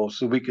Civil War,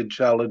 so we can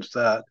challenge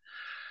that.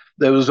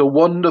 There was a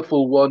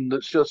wonderful one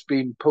that's just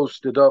been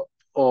posted up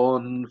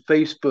on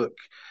Facebook.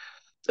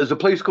 There's a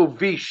place called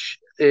Vic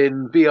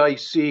in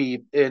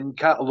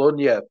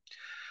Catalonia.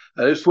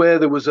 And it's where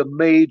there was a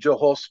major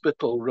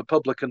hospital,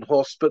 Republican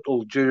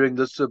hospital, during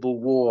the Civil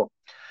War.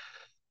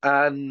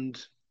 And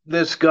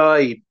this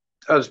guy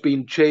has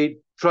been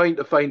trying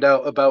to find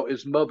out about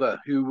his mother,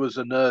 who was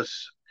a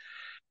nurse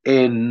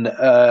in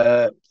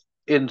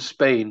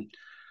Spain.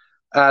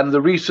 And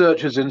the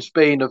researchers in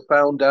Spain have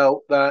found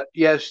out that,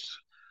 yes,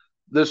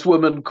 this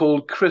woman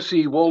called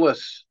Chrissy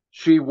Wallace,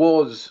 she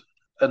was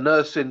a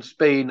nurse in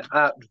Spain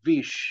at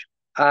Vic.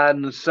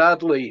 And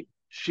sadly,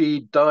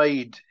 she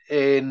died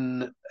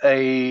in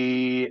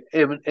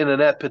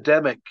an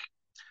epidemic.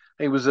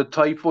 It was a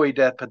typhoid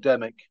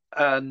epidemic,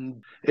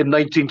 and in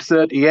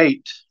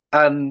 1938.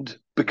 And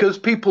because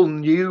people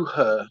knew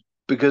her,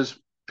 because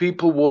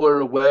people were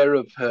aware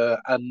of her,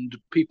 and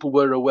people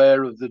were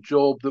aware of the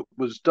job that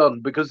was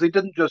done, because they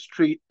didn't just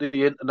treat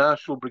the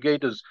International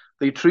Brigaders,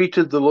 they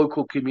treated the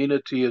local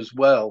community as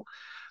well.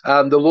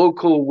 And the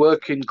local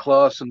working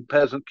class and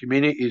peasant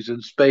communities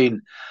in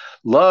Spain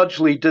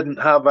largely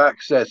didn't have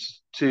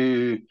access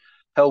to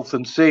health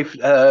and safety,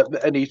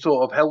 any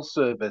sort of health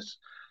service.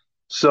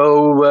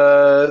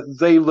 So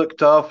they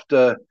looked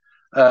after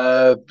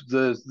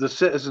the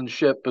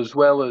citizenship as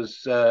well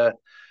as the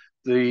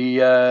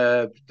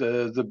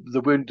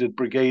wounded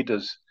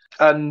brigaders.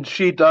 And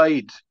she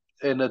died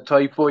in a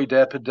typhoid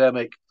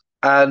epidemic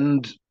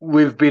And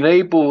we've been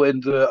able,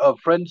 our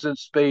friends in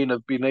Spain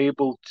have been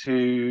able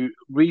to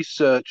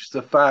research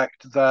the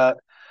fact that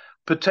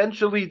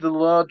potentially the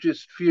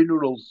largest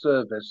funeral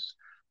service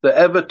that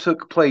ever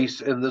took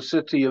place in the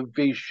city of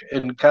Vichy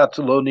in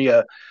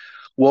Catalonia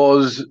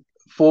was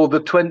for the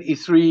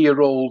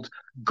 23-year-old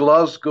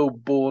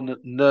Glasgow-born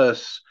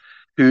nurse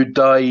who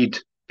died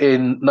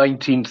in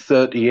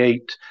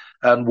 1938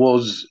 and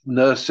was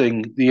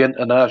nursing the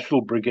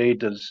international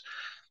brigades.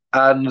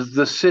 And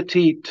the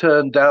city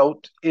turned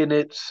out in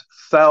its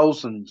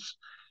thousands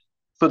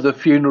for the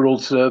funeral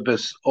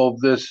service of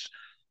this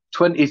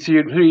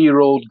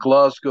 23-year-old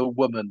Glasgow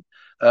woman,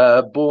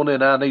 born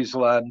in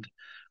Anniesland,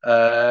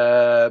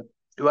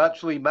 who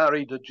actually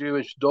married a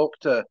Jewish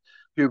doctor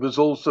who was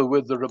also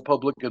with the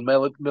Republican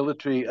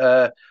military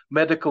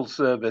medical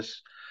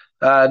service.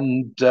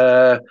 And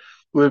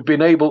we've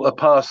been able to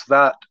pass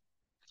that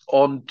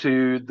on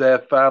to their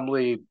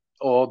family,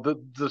 or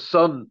the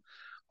son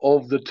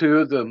of the two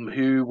of them,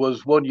 who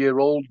was 1 year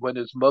old when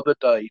his mother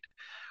died.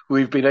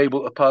 We've been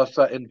able to pass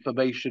that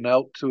information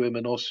out to him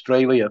in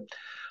Australia.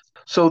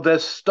 So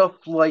there's stuff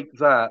like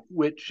that,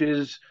 which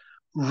is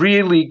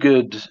really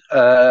good.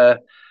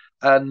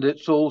 And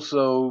it's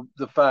also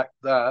the fact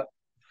that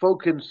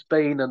folk in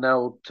Spain are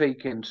now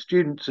taking,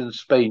 students in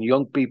Spain,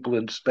 young people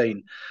in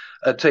Spain,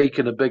 are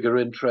taking a bigger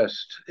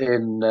interest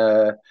in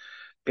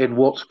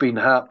what's been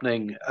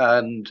happening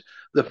and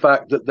the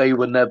fact that they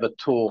were never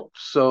taught.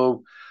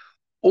 So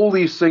all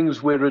these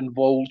things we're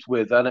involved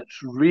with, and it's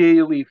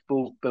really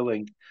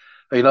fulfilling.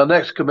 I mean, our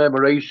next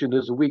commemoration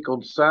is a week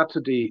on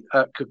Saturday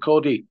at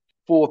Kirkcaldy,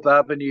 4th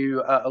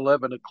Avenue at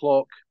 11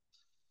 o'clock.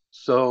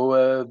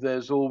 So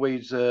there's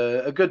always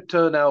a good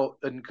turnout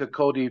in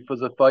Kirkcaldy for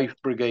the Fife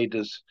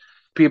Brigades.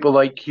 People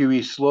like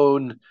Huey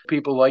Sloan,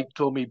 people like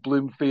Tommy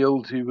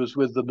Bloomfield, who was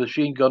with the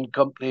machine gun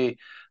company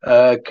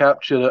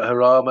captured at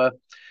Harama.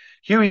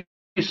 Huey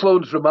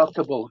Sloan's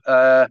remarkable.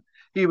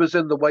 He was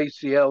in the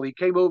YCL. He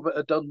came over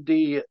to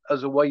Dundee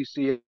as a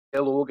YCL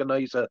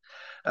organizer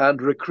and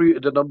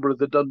recruited a number of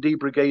the Dundee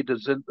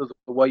Brigades into the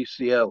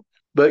YCL.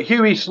 But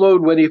Huey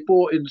Sloan, when he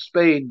fought in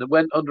Spain,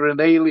 went under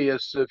an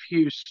alias of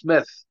Hugh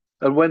Smith.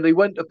 And when they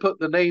went to put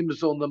the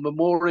names on the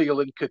memorial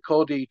in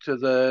Kirkcaldy to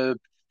the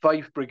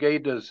Fife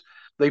Brigades,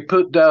 they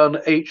put down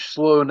H.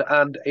 Sloan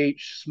and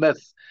H.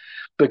 Smith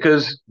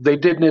because they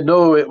didn't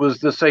know it was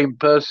the same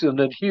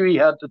person. And Huey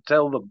had to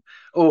tell them,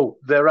 oh,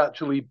 they're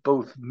actually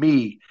both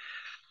me.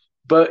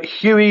 But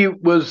Huey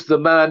was the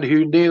man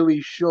who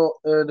nearly shot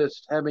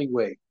Ernest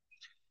Hemingway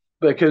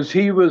because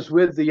he was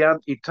with the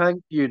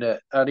anti-tank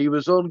unit and he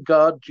was on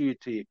guard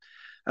duty.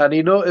 And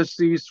he noticed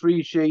these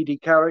three shady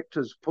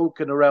characters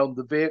poking around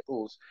the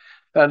vehicles.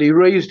 And he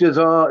raised his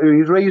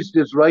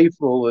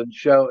rifle and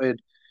shouted,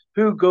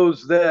 "Who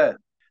goes there?"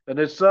 And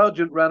his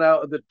sergeant ran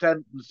out of the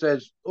tent and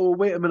says, "Oh,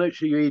 wait a minute,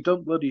 Huey,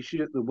 don't bloody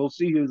shoot them. We'll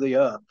see who they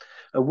are."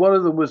 And one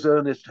of them was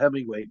Ernest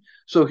Hemingway.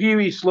 So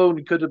Huey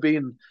Sloan could have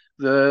been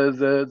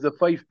the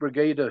Fife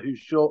Brigader who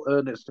shot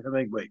Ernest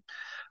Hemingway.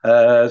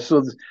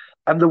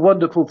 And the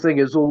wonderful thing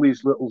is all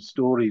these little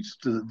stories.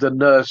 The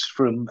nurse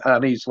from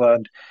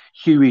Anniesland,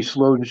 Huey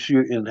Sloan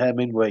shooting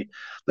Hemingway.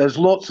 There's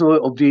lots of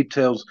little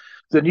details.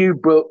 The new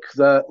book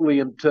that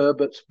Liam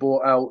Turbott's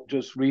brought out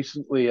just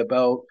recently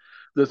about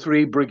the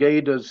three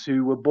brigaders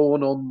who were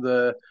born on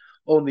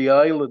the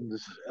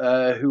islands,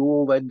 who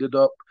all ended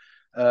up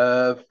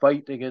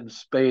fighting in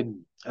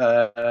Spain.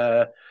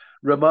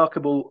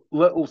 Remarkable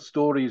little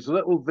stories,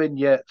 little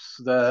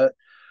vignettes that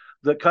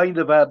kind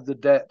of add the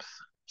depth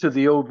to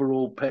the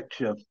overall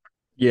picture.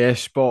 Yeah,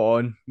 spot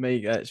on,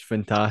 Mike. That's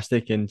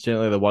fantastic, and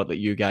certainly the work that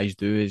you guys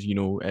do is,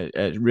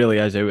 it really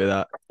is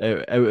out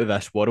of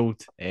this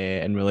world,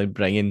 and really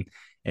bringing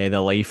the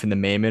life and the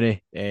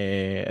memory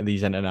of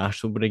these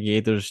international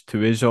brigaders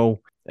to us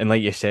all. And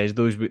like you says,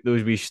 those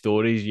wee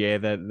stories, yeah,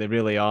 they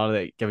really are.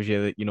 That gives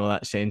you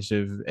that sense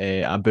of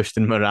a boost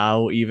in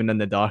morale, even in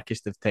the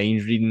darkest of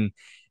times. Reading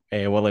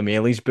Willie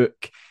Melley's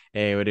book,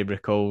 where he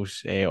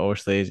recalls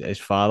obviously his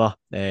father,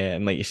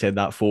 and like you said,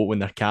 that photo when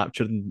they're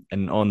captured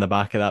and on the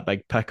back of that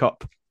big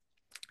pickup,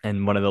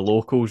 and one of the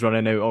locals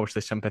running out,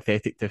 obviously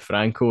sympathetic to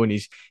Franco, and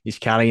he's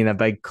carrying a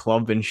big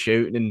club and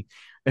shouting,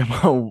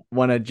 and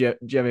one of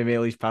Jimmy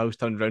Melley's pals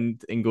turns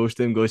round and goes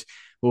to him, goes,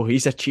 "Oh,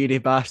 he's a cheery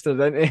bastard,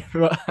 isn't he?"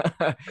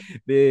 But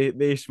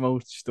they small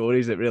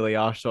stories that really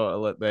are sort of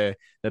like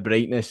the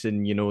brightness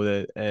and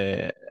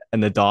the in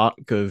the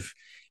dark of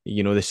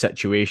the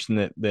situation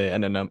that the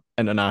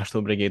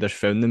international brigaders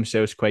found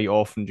themselves quite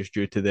often, just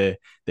due to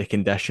the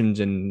conditions,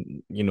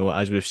 and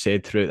as we've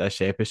said throughout this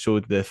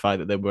episode, the fact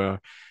that they were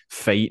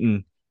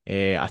fighting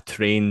a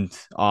trained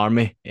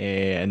army,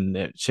 and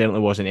it certainly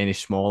wasn't any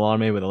small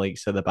army with the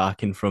likes of the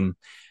backing from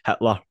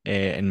Hitler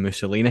and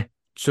Mussolini.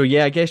 So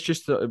yeah, I guess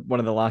just one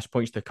of the last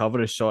points to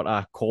cover is sort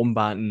of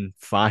combating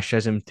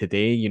fascism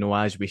today.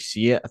 As we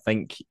see it, I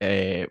think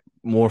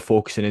more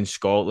focusing in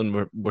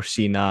Scotland, we're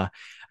seeing a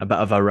bit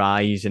of a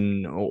rise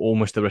and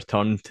almost a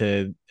return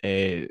to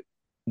the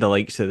the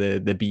likes of the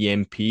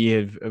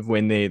BNP of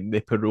when they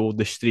paroled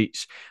the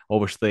streets.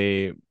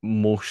 Obviously,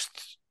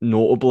 most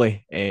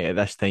notably at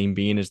this time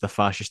being is the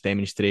fascist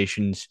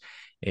demonstrations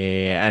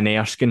in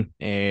Erskine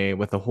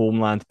with the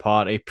Homeland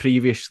Party,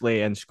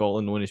 previously in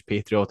Scotland known as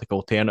Patriotic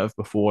Alternative,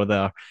 before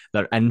their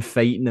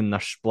infighting and their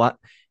split.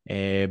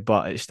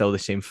 But it's still the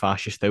same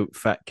fascist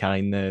outfit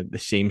carrying the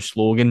same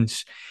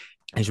slogans,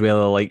 as well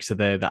as the likes of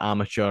the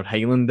amateur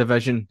Highland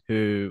division,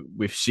 who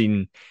we've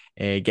seen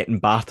getting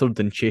battered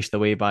and chased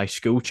away by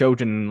school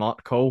children in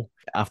Larkhall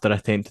after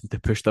attempting to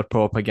push their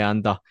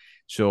propaganda.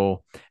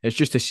 So it's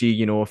just to see,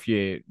 if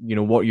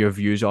what your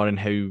views are and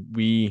how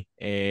we,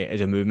 as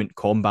a movement,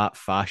 combat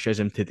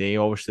fascism today.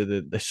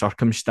 Obviously, the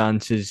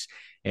circumstances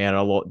are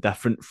a lot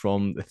different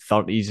from the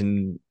 30s,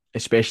 and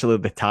especially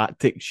the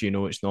tactics.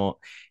 It's not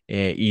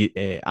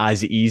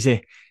as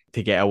easy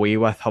to get away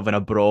with having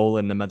a brawl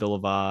in the middle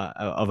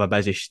of a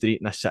busy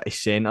street in a city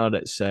centre.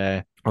 It's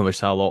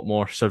obviously a lot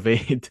more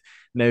surveyed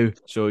now.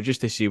 So just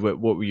to see what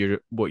were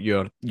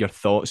your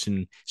thoughts,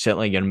 and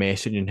certainly your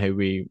message, and how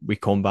we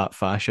combat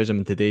fascism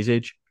in today's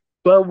age.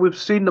 Well, we've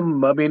seen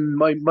them. I mean,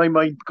 my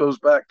mind goes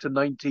back to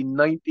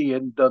 1990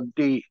 in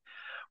Dundee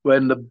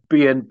when the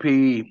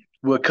BNP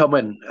were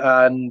coming,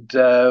 and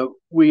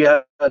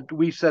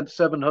we sent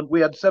 700.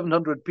 We had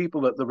 700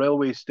 people at the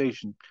railway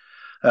station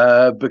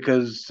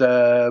because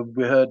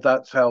we heard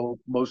that's how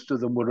most of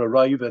them were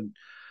arriving.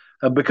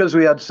 And because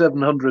we had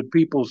 700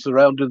 people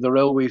surrounding the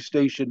railway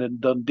station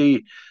in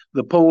Dundee,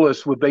 the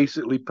police were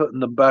basically putting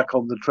them back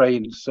on the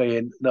trains,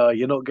 saying, "No,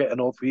 you're not getting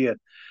off here."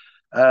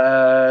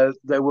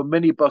 There were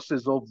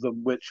minibuses of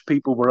them, which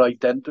people were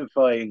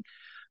identifying.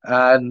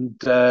 And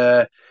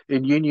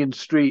in Union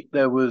Street,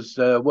 there was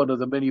one of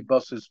the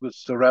minibuses was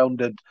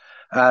surrounded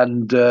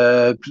and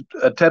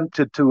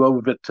attempted to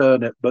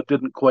overturn it, but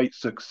didn't quite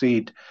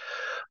succeed.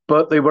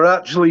 But they were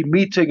actually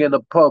meeting in a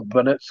pub,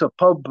 and it's a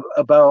pub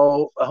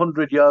about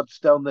 100 yards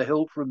down the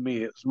hill from me.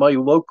 It's my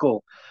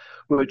local,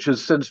 which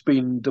has since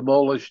been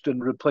demolished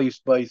and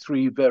replaced by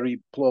three very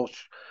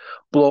plush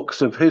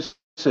blocks of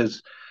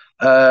hisses.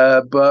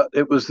 But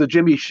it was the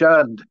Jimmy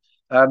Shand,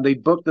 and they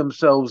booked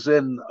themselves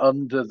in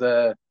under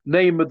the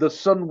name of the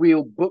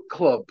Sunwheel Book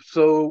Club.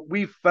 So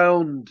we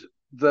found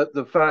that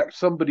the fact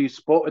somebody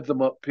spotted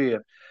them up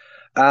here,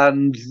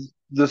 and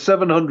the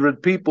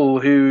 700 people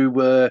who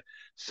were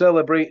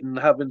celebrating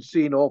having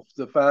seen off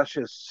the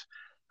fascists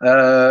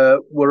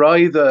were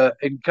either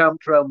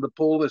encamped around the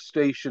police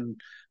station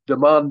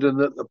demanding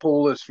that the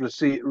police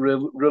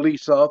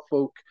release our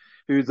folk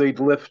who they'd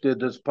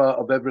lifted as part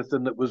of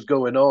everything that was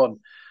going on.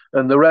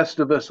 And the rest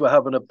of us were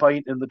having a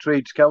pint in the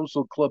Trades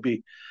Council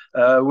clubby,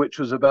 which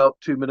was about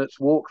 2 minutes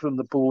walk from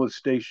the police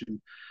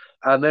station.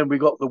 And then we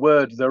got the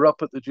word they're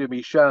up at the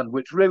Jimmy Shand,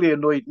 which really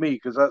annoyed me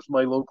because that's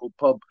my local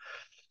pub.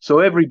 So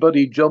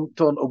everybody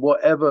jumped onto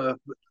whatever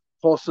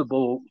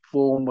possible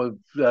form of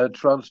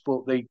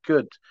transport they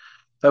could.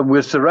 And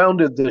we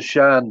surrounded the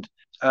Shand,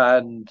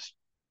 and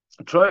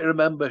I try to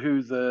remember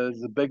who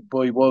the big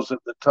boy was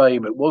at the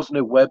time. It wasn't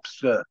a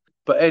Webster.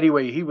 But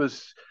anyway,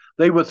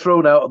 they were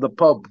thrown out of the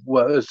pub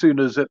as soon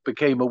as it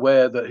became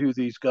aware that who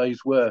these guys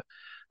were.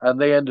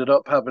 And they ended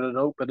up having an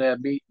open air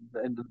meeting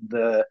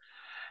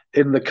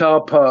in the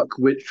car park,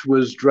 which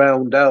was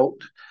drowned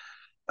out.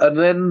 And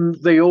then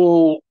they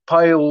all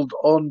piled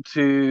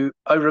onto,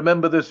 I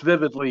remember this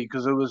vividly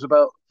because it was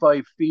about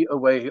 5 feet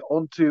away,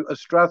 onto a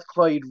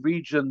Strathclyde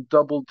Region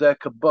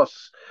double-decker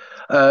bus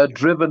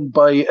driven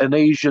by an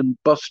Asian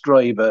bus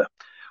driver,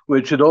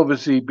 which had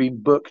obviously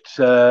been booked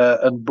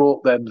and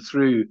brought them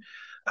through.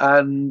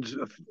 And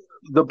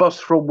the bus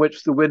from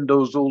which the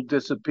windows all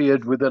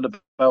disappeared within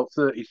about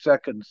 30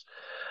 seconds.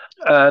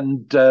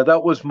 And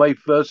that was my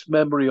first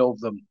memory of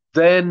them.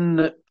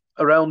 Then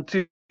around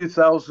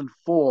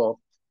 2004,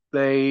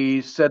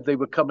 they said they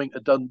were coming to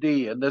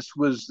Dundee, and this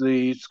was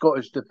the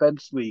Scottish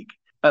Defence League.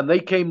 And they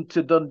came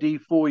to Dundee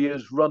 4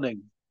 years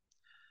running.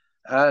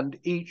 And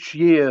each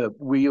year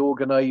we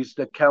organised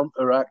a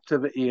counter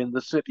activity in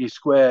the city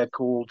square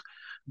called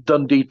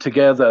Dundee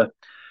Together,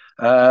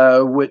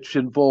 which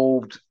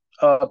involved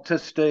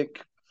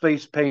artistic,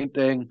 face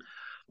painting,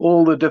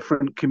 all the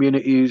different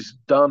communities,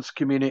 dance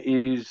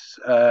communities,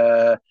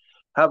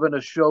 having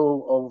a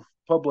show of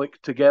public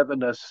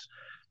togetherness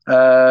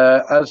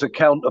as a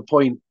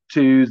counterpoint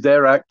to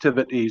their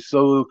activities.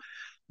 So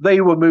they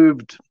were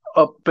moved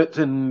up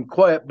in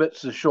quiet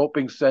bits of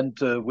shopping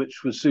centre,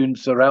 which was soon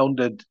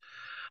surrounded,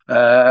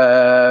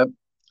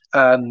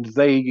 and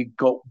they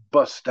got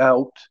bussed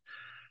out.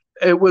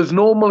 It was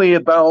normally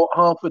about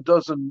half a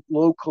dozen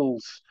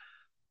locals,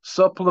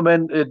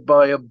 supplemented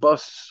by a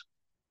bus,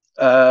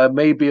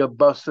 maybe a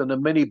bus and a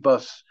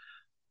minibus,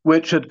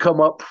 which had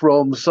come up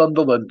from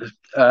Sunderland.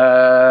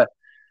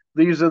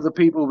 These are the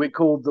people we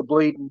called the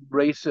blatant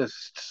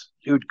racists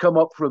who'd come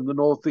up from the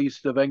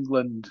northeast of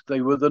England.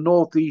 They were the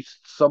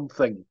northeast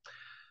something.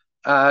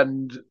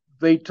 And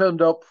they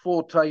turned up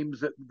 4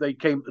 times that they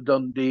came to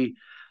Dundee.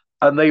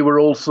 And they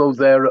were also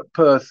there at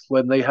Perth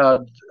when they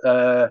had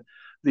the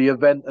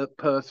event at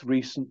Perth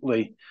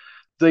recently.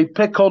 They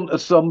pick onto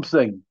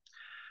something.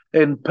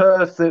 In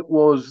Perth, it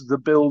was the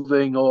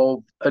building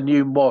of a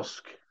new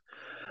mosque.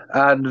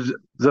 And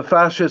the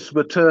fascists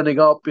were turning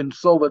up in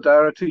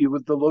solidarity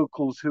with the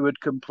locals who had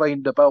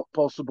complained about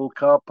possible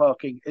car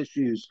parking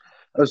issues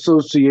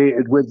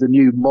associated with the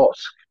new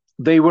mosque.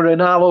 They were in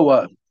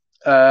Alloa,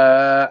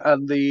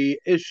 and the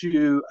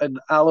issue in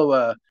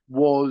Alloa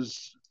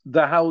was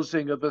the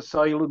housing of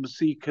asylum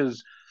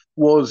seekers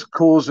was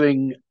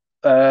causing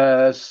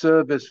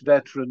service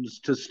veterans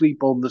to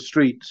sleep on the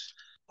streets.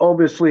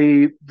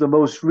 Obviously, the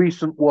most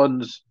recent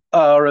ones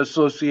are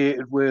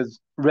associated with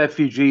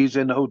refugees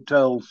in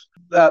hotels.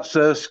 That's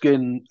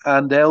Erskine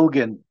and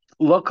Elgin.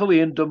 Luckily,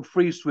 in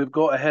Dumfries, we've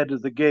got ahead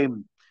of the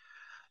game.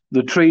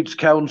 The Trades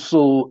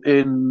Council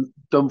in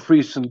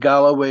Dumfries and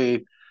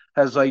Galloway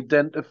has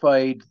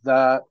identified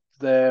that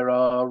there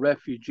are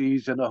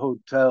refugees in a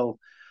hotel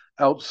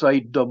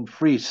outside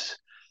Dumfries,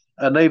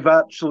 and they've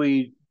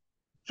actually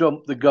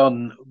jumped the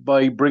gun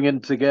by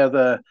bringing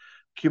together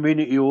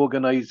community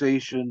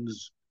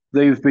organisations.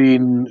 They've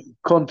been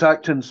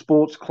contacting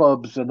sports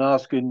clubs and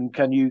asking,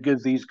 can you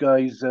give these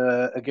guys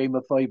a game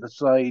of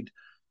five-a-side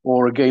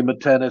or a game of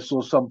tennis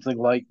or something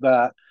like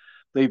that?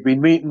 They've been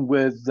meeting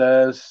with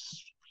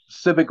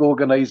civic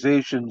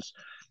organisations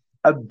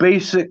and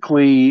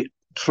basically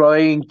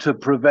trying to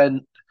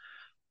prevent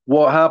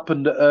what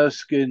happened at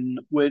Erskine,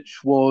 which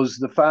was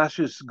the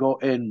fascists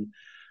got in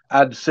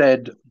and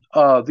said,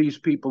 these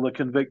people are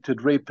convicted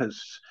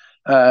rapists,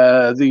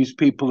 these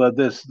people are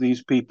this,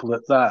 these people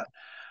are that,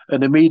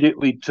 and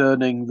immediately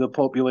trying to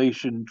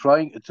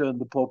turn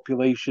the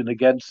population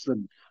against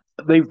them.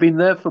 They've been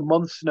there for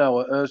months now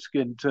at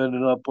Erskine,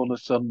 turning up on a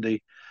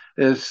Sunday.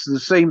 It's the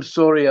same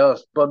sorry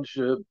ass bunch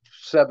of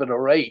 7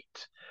 or 8,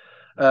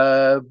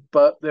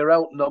 but they're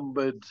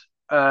outnumbered,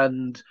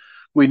 and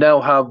we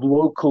now have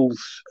locals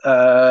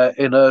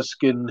in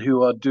Erskine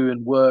who are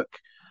doing work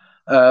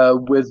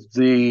with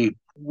the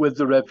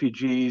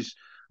refugees,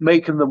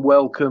 making them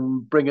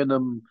welcome, bringing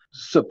them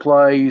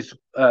supplies,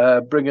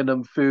 bringing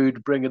them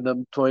food, bringing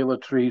them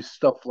toiletries,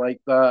 stuff like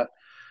that.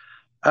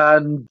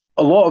 And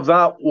a lot of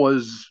that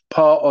was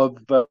part of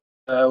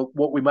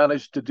what we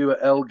managed to do at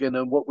Elgin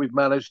and what we've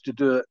managed to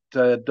do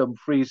at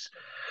Dumfries,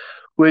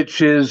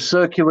 which is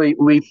circulate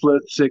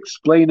leaflets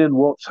explaining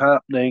what's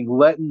happening,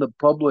 letting the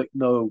public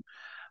know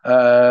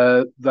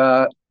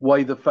that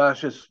why the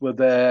fascists were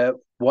there,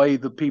 why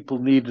the people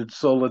needed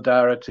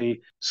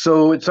solidarity.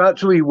 So it's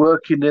actually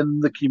working in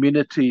the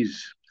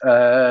communities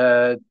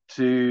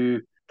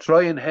to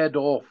try and head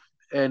off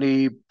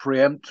any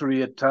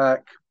preemptory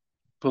attack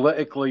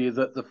politically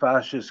that the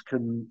fascists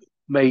can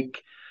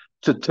make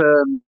to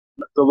turn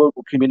the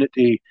local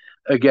community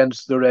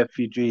against the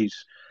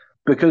refugees.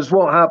 Because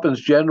what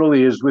happens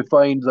generally is we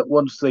find that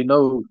once they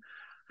know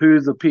who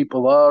the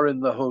people are in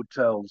the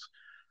hotels,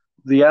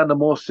 the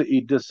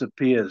animosity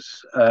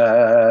disappears.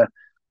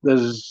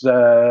 There's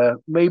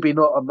maybe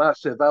not a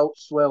massive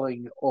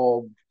outswelling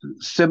of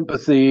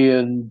sympathy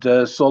and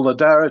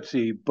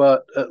solidarity,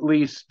 but at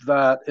least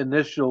that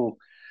initial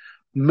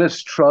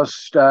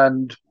mistrust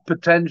and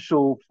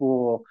potential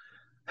for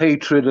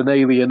hatred and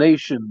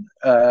alienation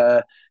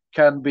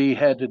can be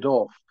headed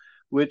off,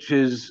 which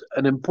is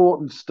an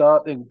important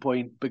starting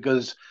point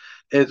because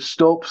it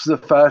stops the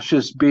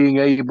fascists being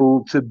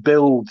able to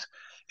build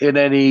in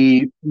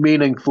any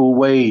meaningful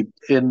way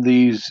in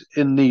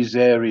these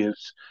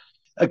areas.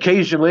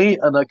 Occasionally,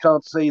 and I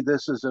can't say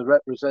this as a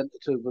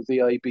representative of the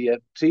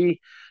IBMT,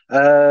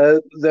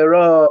 there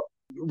are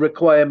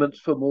requirements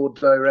for more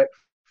direct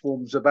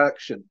forms of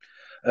action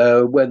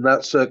when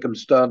that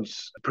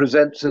circumstance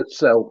presents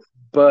itself.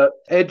 But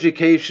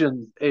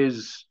education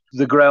is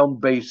the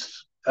ground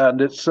base, and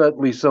it's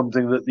certainly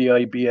something that the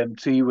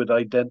IBMT would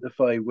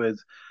identify with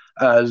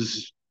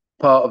as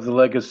part of the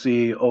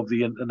legacy of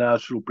the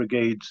international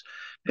brigades,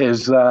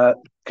 is that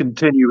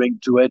continuing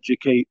to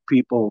educate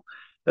people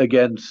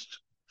against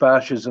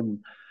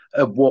fascism,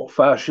 of what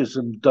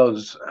fascism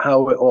does,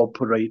 how it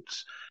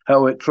operates,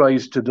 how it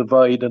tries to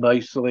divide and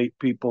isolate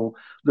people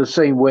the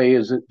same way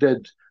as it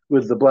did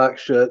with the black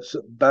shirts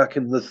back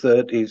in the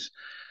 30s.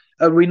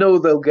 And we know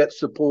they'll get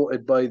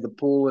supported by the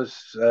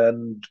police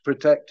and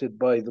protected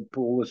by the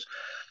police.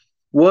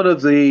 One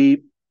of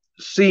the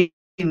scenes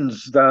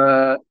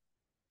that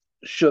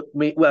shook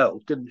me, well,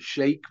 didn't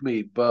shake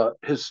me, but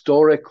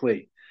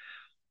historically,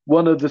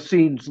 one of the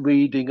scenes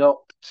leading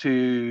up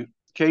to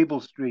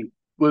Cable Street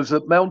was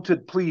that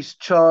mounted police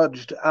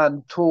charged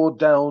and tore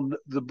down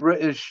the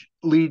British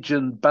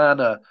Legion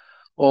banner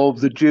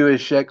of the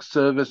Jewish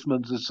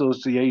Ex-Servicemen's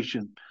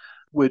Association,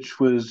 which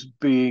was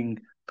being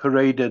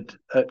paraded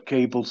at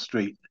Cable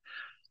Street.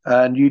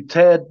 And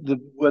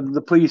when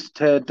the police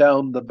tear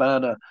down the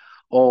banner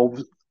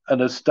of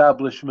an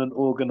establishment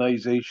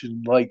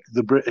organization like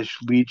the British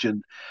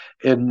Legion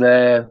in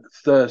their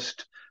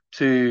thirst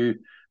to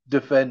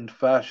defend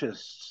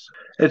fascists,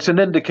 it's an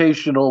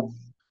indication of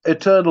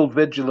eternal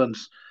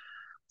vigilance.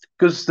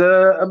 Because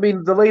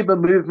the labor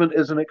movement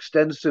isn't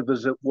extensive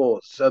as it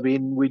was. I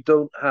mean,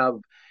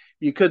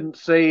 you couldn't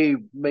say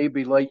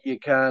maybe like you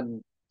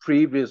can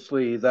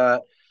previously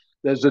that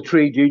there's a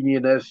trade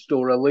unionist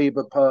or a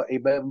Labour Party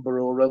member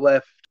or a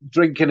left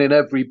drinking in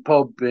every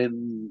pub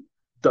in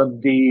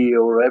Dundee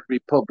or every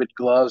pub in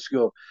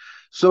Glasgow.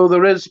 So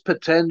there is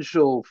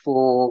potential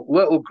for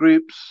little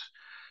groups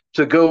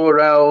to go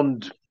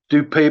around,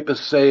 do paper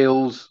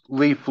sales,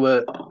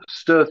 leaflet,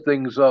 stir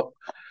things up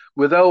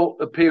without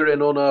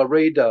appearing on our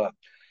radar.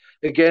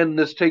 Again,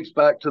 this takes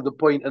back to the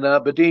point in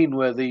Aberdeen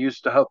where they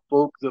used to have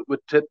folk that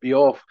would tip you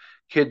off,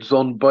 kids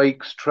on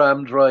bikes,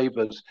 tram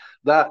drivers,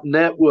 that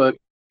network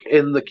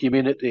in the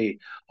community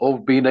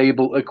of being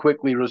able to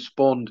quickly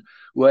respond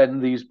when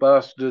these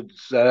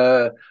bastards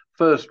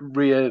first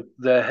rear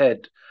their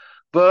head.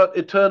 But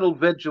eternal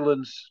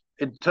vigilance,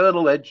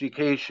 internal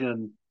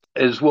education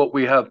is what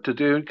we have to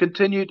do and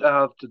continue to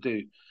have to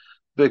do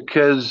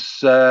because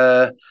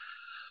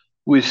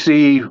we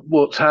see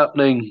what's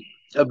happening.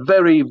 A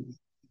very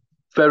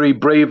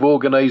brave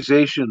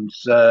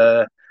organizations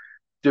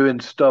doing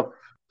stuff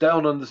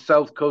down on the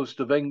south coast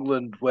of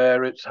England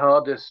where it's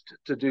hardest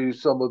to do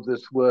some of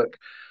this work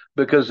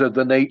because of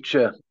the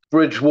nature.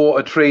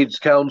 Bridgewater Trades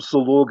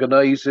Council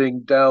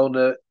organizing down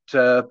at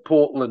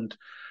Portland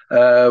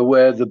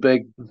where the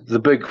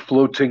big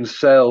floating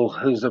cell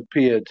has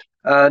appeared.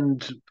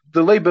 And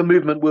the labour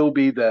movement will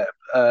be there.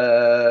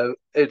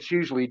 It's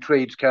usually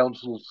trades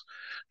councils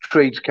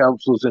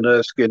in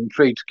Erskine,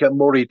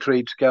 Moray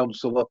Trades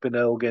Council up in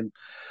Elgin,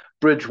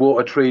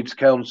 Bridgewater Trades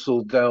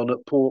Council down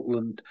at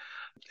Portland.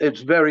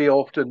 It's very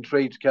often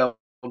trades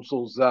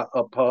councils that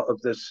are part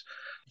of this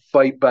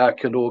fight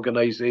back and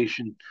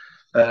organisation.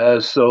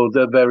 So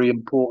they're very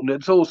important.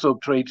 It's also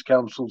trades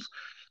councils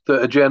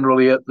that are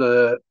generally at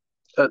the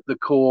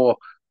core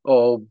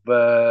of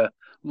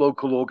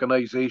local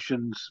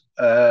organisations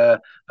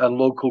and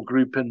local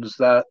groupings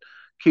that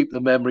keep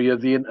the memory of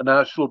the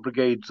international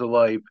brigades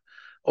alive.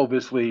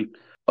 Obviously,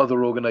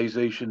 other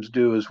organisations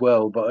do as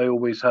well, but I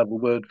always have a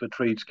word for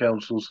trades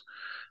councils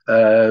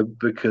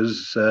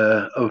because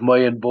of my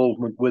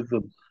involvement with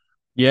them.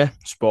 Yeah,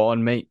 spot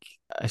on, Mike.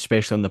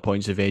 Especially on the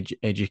points of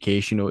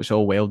education. It's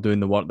all well doing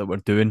the work that we're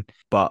doing,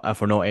 but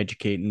if we're not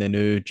educating the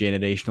new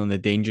generation on the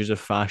dangers of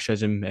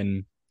fascism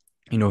and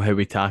how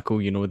we tackle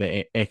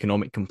the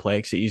economic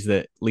complexities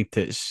that lead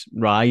to its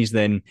rise,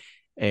 then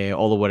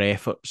all of our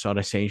efforts are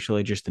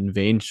essentially just in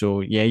vain.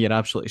 So yeah, you're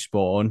absolutely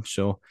spot on.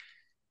 So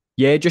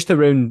yeah, just to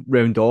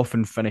round off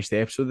and finish the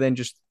episode, then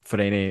just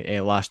for any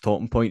last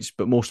talking points,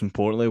 but most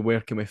importantly,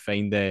 where can we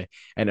find the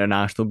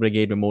International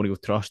Brigade Memorial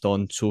Trust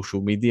on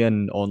social media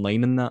and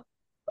online and that?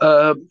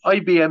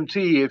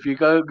 IBMT, if you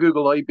go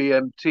Google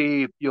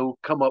IBMT, you'll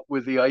come up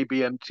with the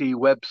IBMT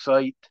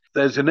website.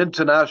 There's an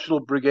International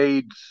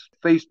Brigades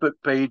Facebook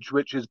page,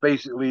 which is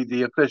basically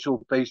the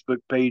official Facebook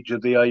page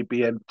of the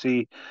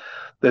IBMT.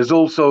 There's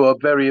also a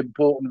very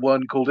important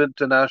one called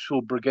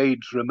International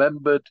Brigades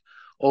Remembered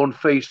on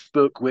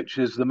Facebook, which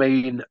is the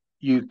main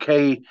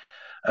UK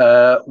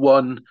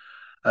one.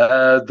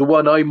 The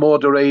one I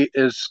moderate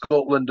is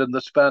Scotland and the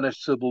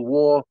Spanish Civil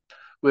War,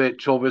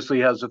 which obviously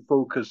has a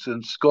focus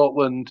in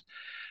Scotland.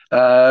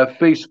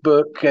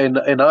 Facebook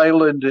in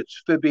Ireland,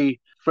 it's FIBI,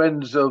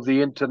 Friends of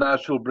the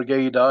International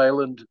Brigade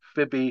Ireland,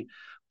 FIBI.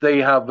 They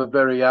have a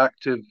very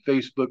active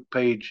Facebook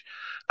page,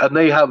 and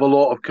they have a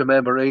lot of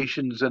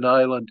commemorations in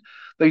Ireland.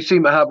 They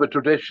seem to have a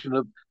tradition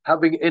of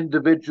having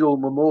individual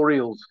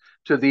memorials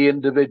to the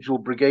individual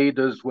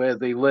brigaders where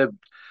they lived.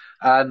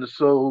 And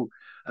so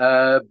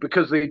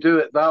because they do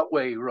it that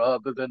way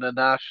rather than a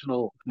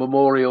national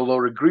memorial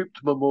or a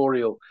grouped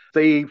memorial,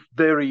 they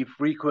very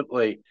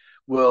frequently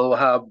will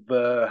have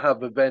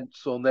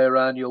events on their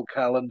annual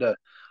calendar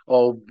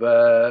of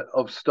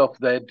stuff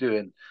they're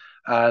doing,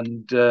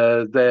 and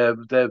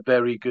they're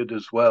very good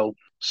as well.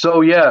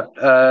 So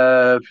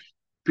yeah,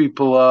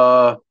 people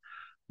are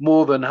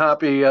more than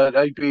happy.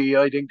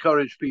 I'd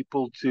encourage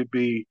people to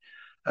be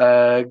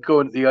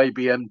going to the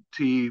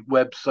IBMT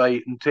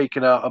website and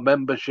taking out a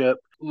membership,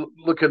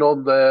 looking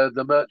on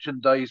the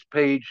merchandise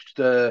page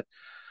to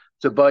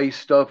buy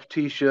stuff,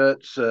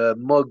 t-shirts,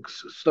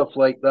 mugs, stuff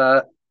like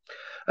that,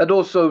 and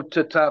also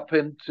to tap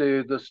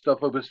into the stuff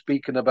I was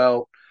speaking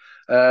about,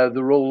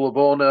 the Roll of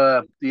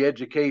Honour, the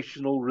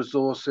educational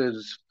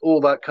resources,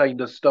 all that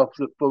kind of stuff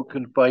that folk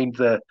can find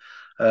there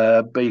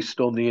based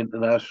on the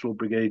International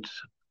Brigades.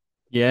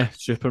 Yeah,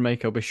 super,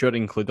 Mike. I'll be sure to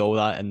include all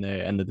that in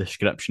the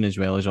description, as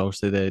well as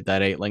obviously the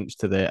direct links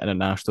to the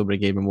International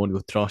Brigade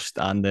Memorial Trust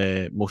and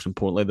most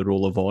importantly the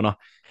Roll of Honour.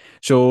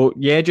 So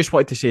yeah, just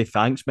wanted to say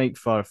thanks, Mike,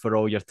 for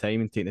all your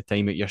time and taking the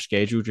time out your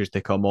schedule just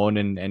to come on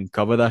and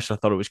cover this. I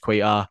thought it was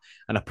quite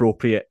an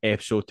appropriate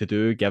episode to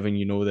do, given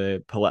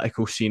the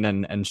political scene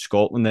in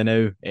Scotland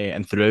now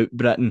and throughout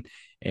Britain.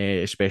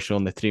 Especially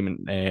on the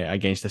treatment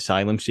against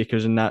asylum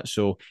seekers and that.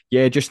 So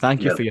yeah, just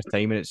thank you for your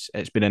time, and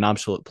it's been an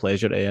absolute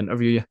pleasure to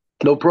interview you.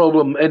 No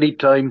problem,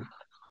 anytime.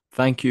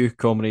 Thank you,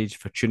 comrades,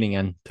 for tuning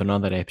in to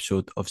another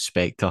episode of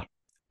Spectre.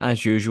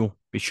 As usual,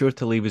 be sure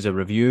to leave us a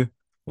review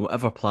on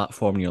whatever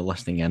platform you're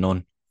listening in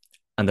on.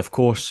 And of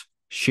course,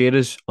 share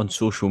us on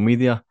social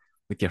media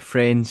with your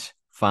friends,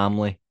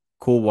 family,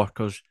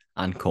 co-workers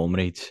and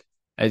comrades.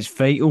 It's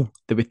vital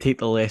that we take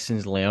the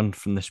lessons learned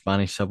from the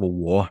Spanish Civil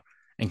War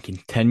and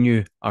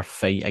continue our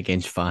fight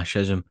against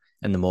fascism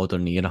in the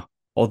modern era.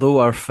 Although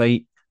our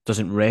fight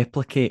doesn't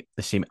replicate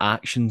the same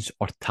actions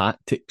or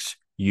tactics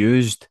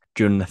used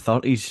during the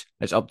 30s,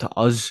 it's up to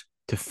us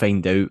to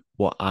find out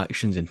what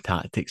actions and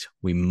tactics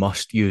we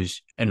must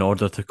use in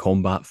order to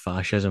combat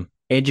fascism.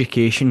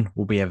 Education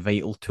will be a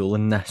vital tool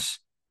in this.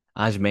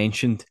 As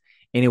mentioned,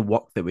 any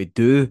work that we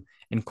do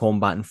in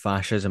combating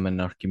fascism in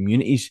our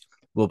communities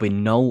will be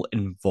null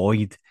and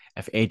void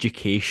if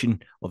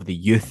education of the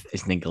youth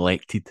is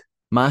neglected.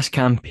 Mass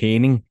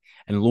campaigning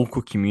in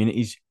local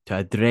communities to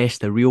address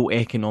the real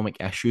economic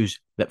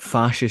issues that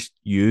fascists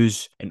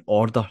use in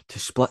order to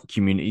split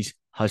communities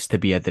has to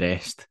be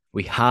addressed.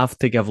 We have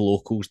to give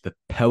locals the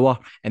power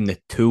and the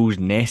tools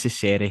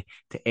necessary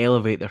to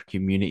elevate their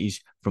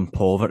communities from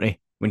poverty.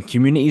 When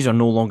communities are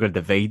no longer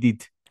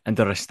divided and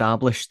are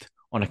established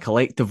on a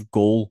collective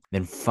goal,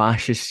 then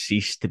fascists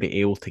cease to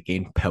be able to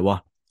gain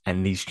power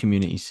in these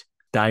communities.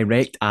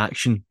 Direct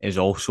action is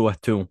also a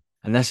tool,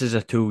 and this is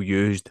a tool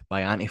used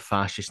by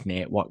anti-fascist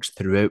networks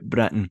throughout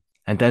Britain.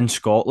 And in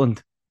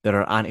Scotland,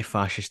 there are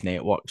anti-fascist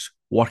networks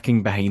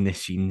working behind the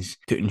scenes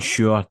to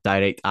ensure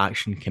direct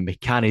action can be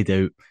carried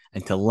out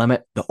and to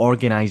limit the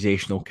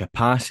organisational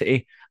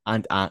capacity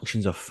and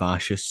actions of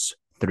fascists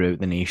throughout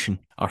the nation.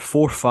 Our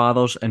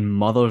forefathers and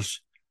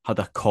mothers had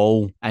a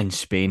call in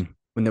Spain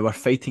when they were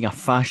fighting a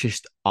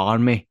fascist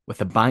army with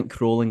the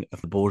bankrolling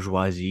of the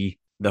bourgeoisie.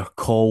 Their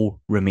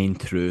call remained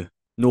true.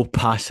 No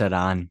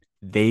pasarán,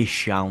 they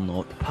shall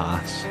not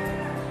pass.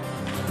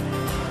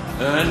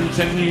 And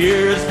 10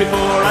 years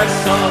before I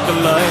saw the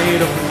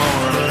light of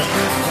morn,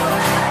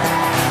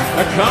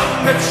 a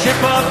convict ship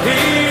of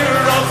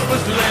heroes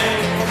was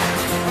laid.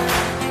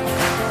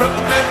 From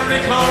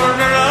every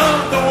corner of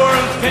the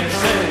world came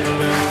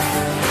sailing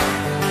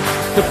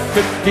the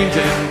 15th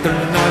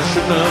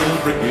International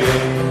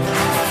Brigade.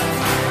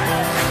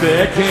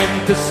 They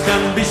came to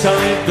stand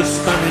beside the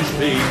Spanish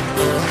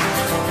people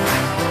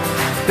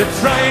to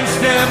try and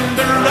stem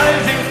the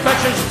rising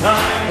fascist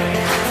tide.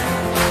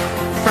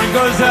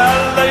 Franco's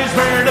allies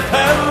were the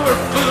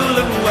powerful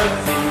and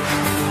wealthy.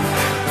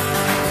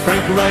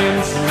 Frank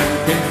Ryan's men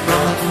came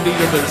from the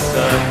other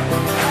side.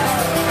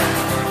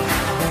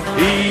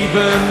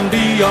 Even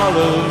the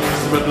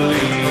olives were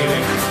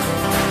bleeding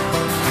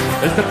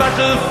as the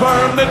battle for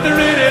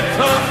Madrid had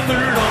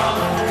thundered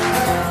on.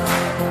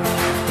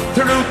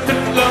 Truth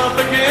and love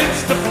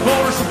against the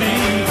force of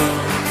evil,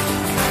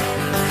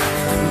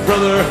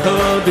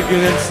 brotherhood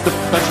against the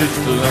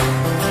fascist love.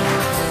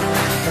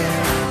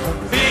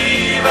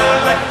 Viva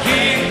la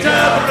Quinta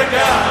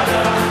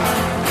Brigada,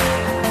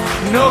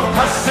 no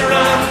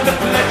passerán, the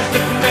pledge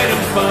that made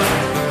him fun.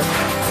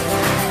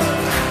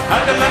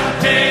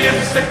 Adelante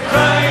is the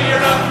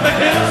crier on the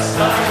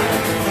hillside.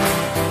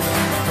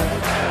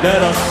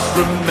 Let us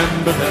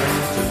remember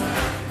them.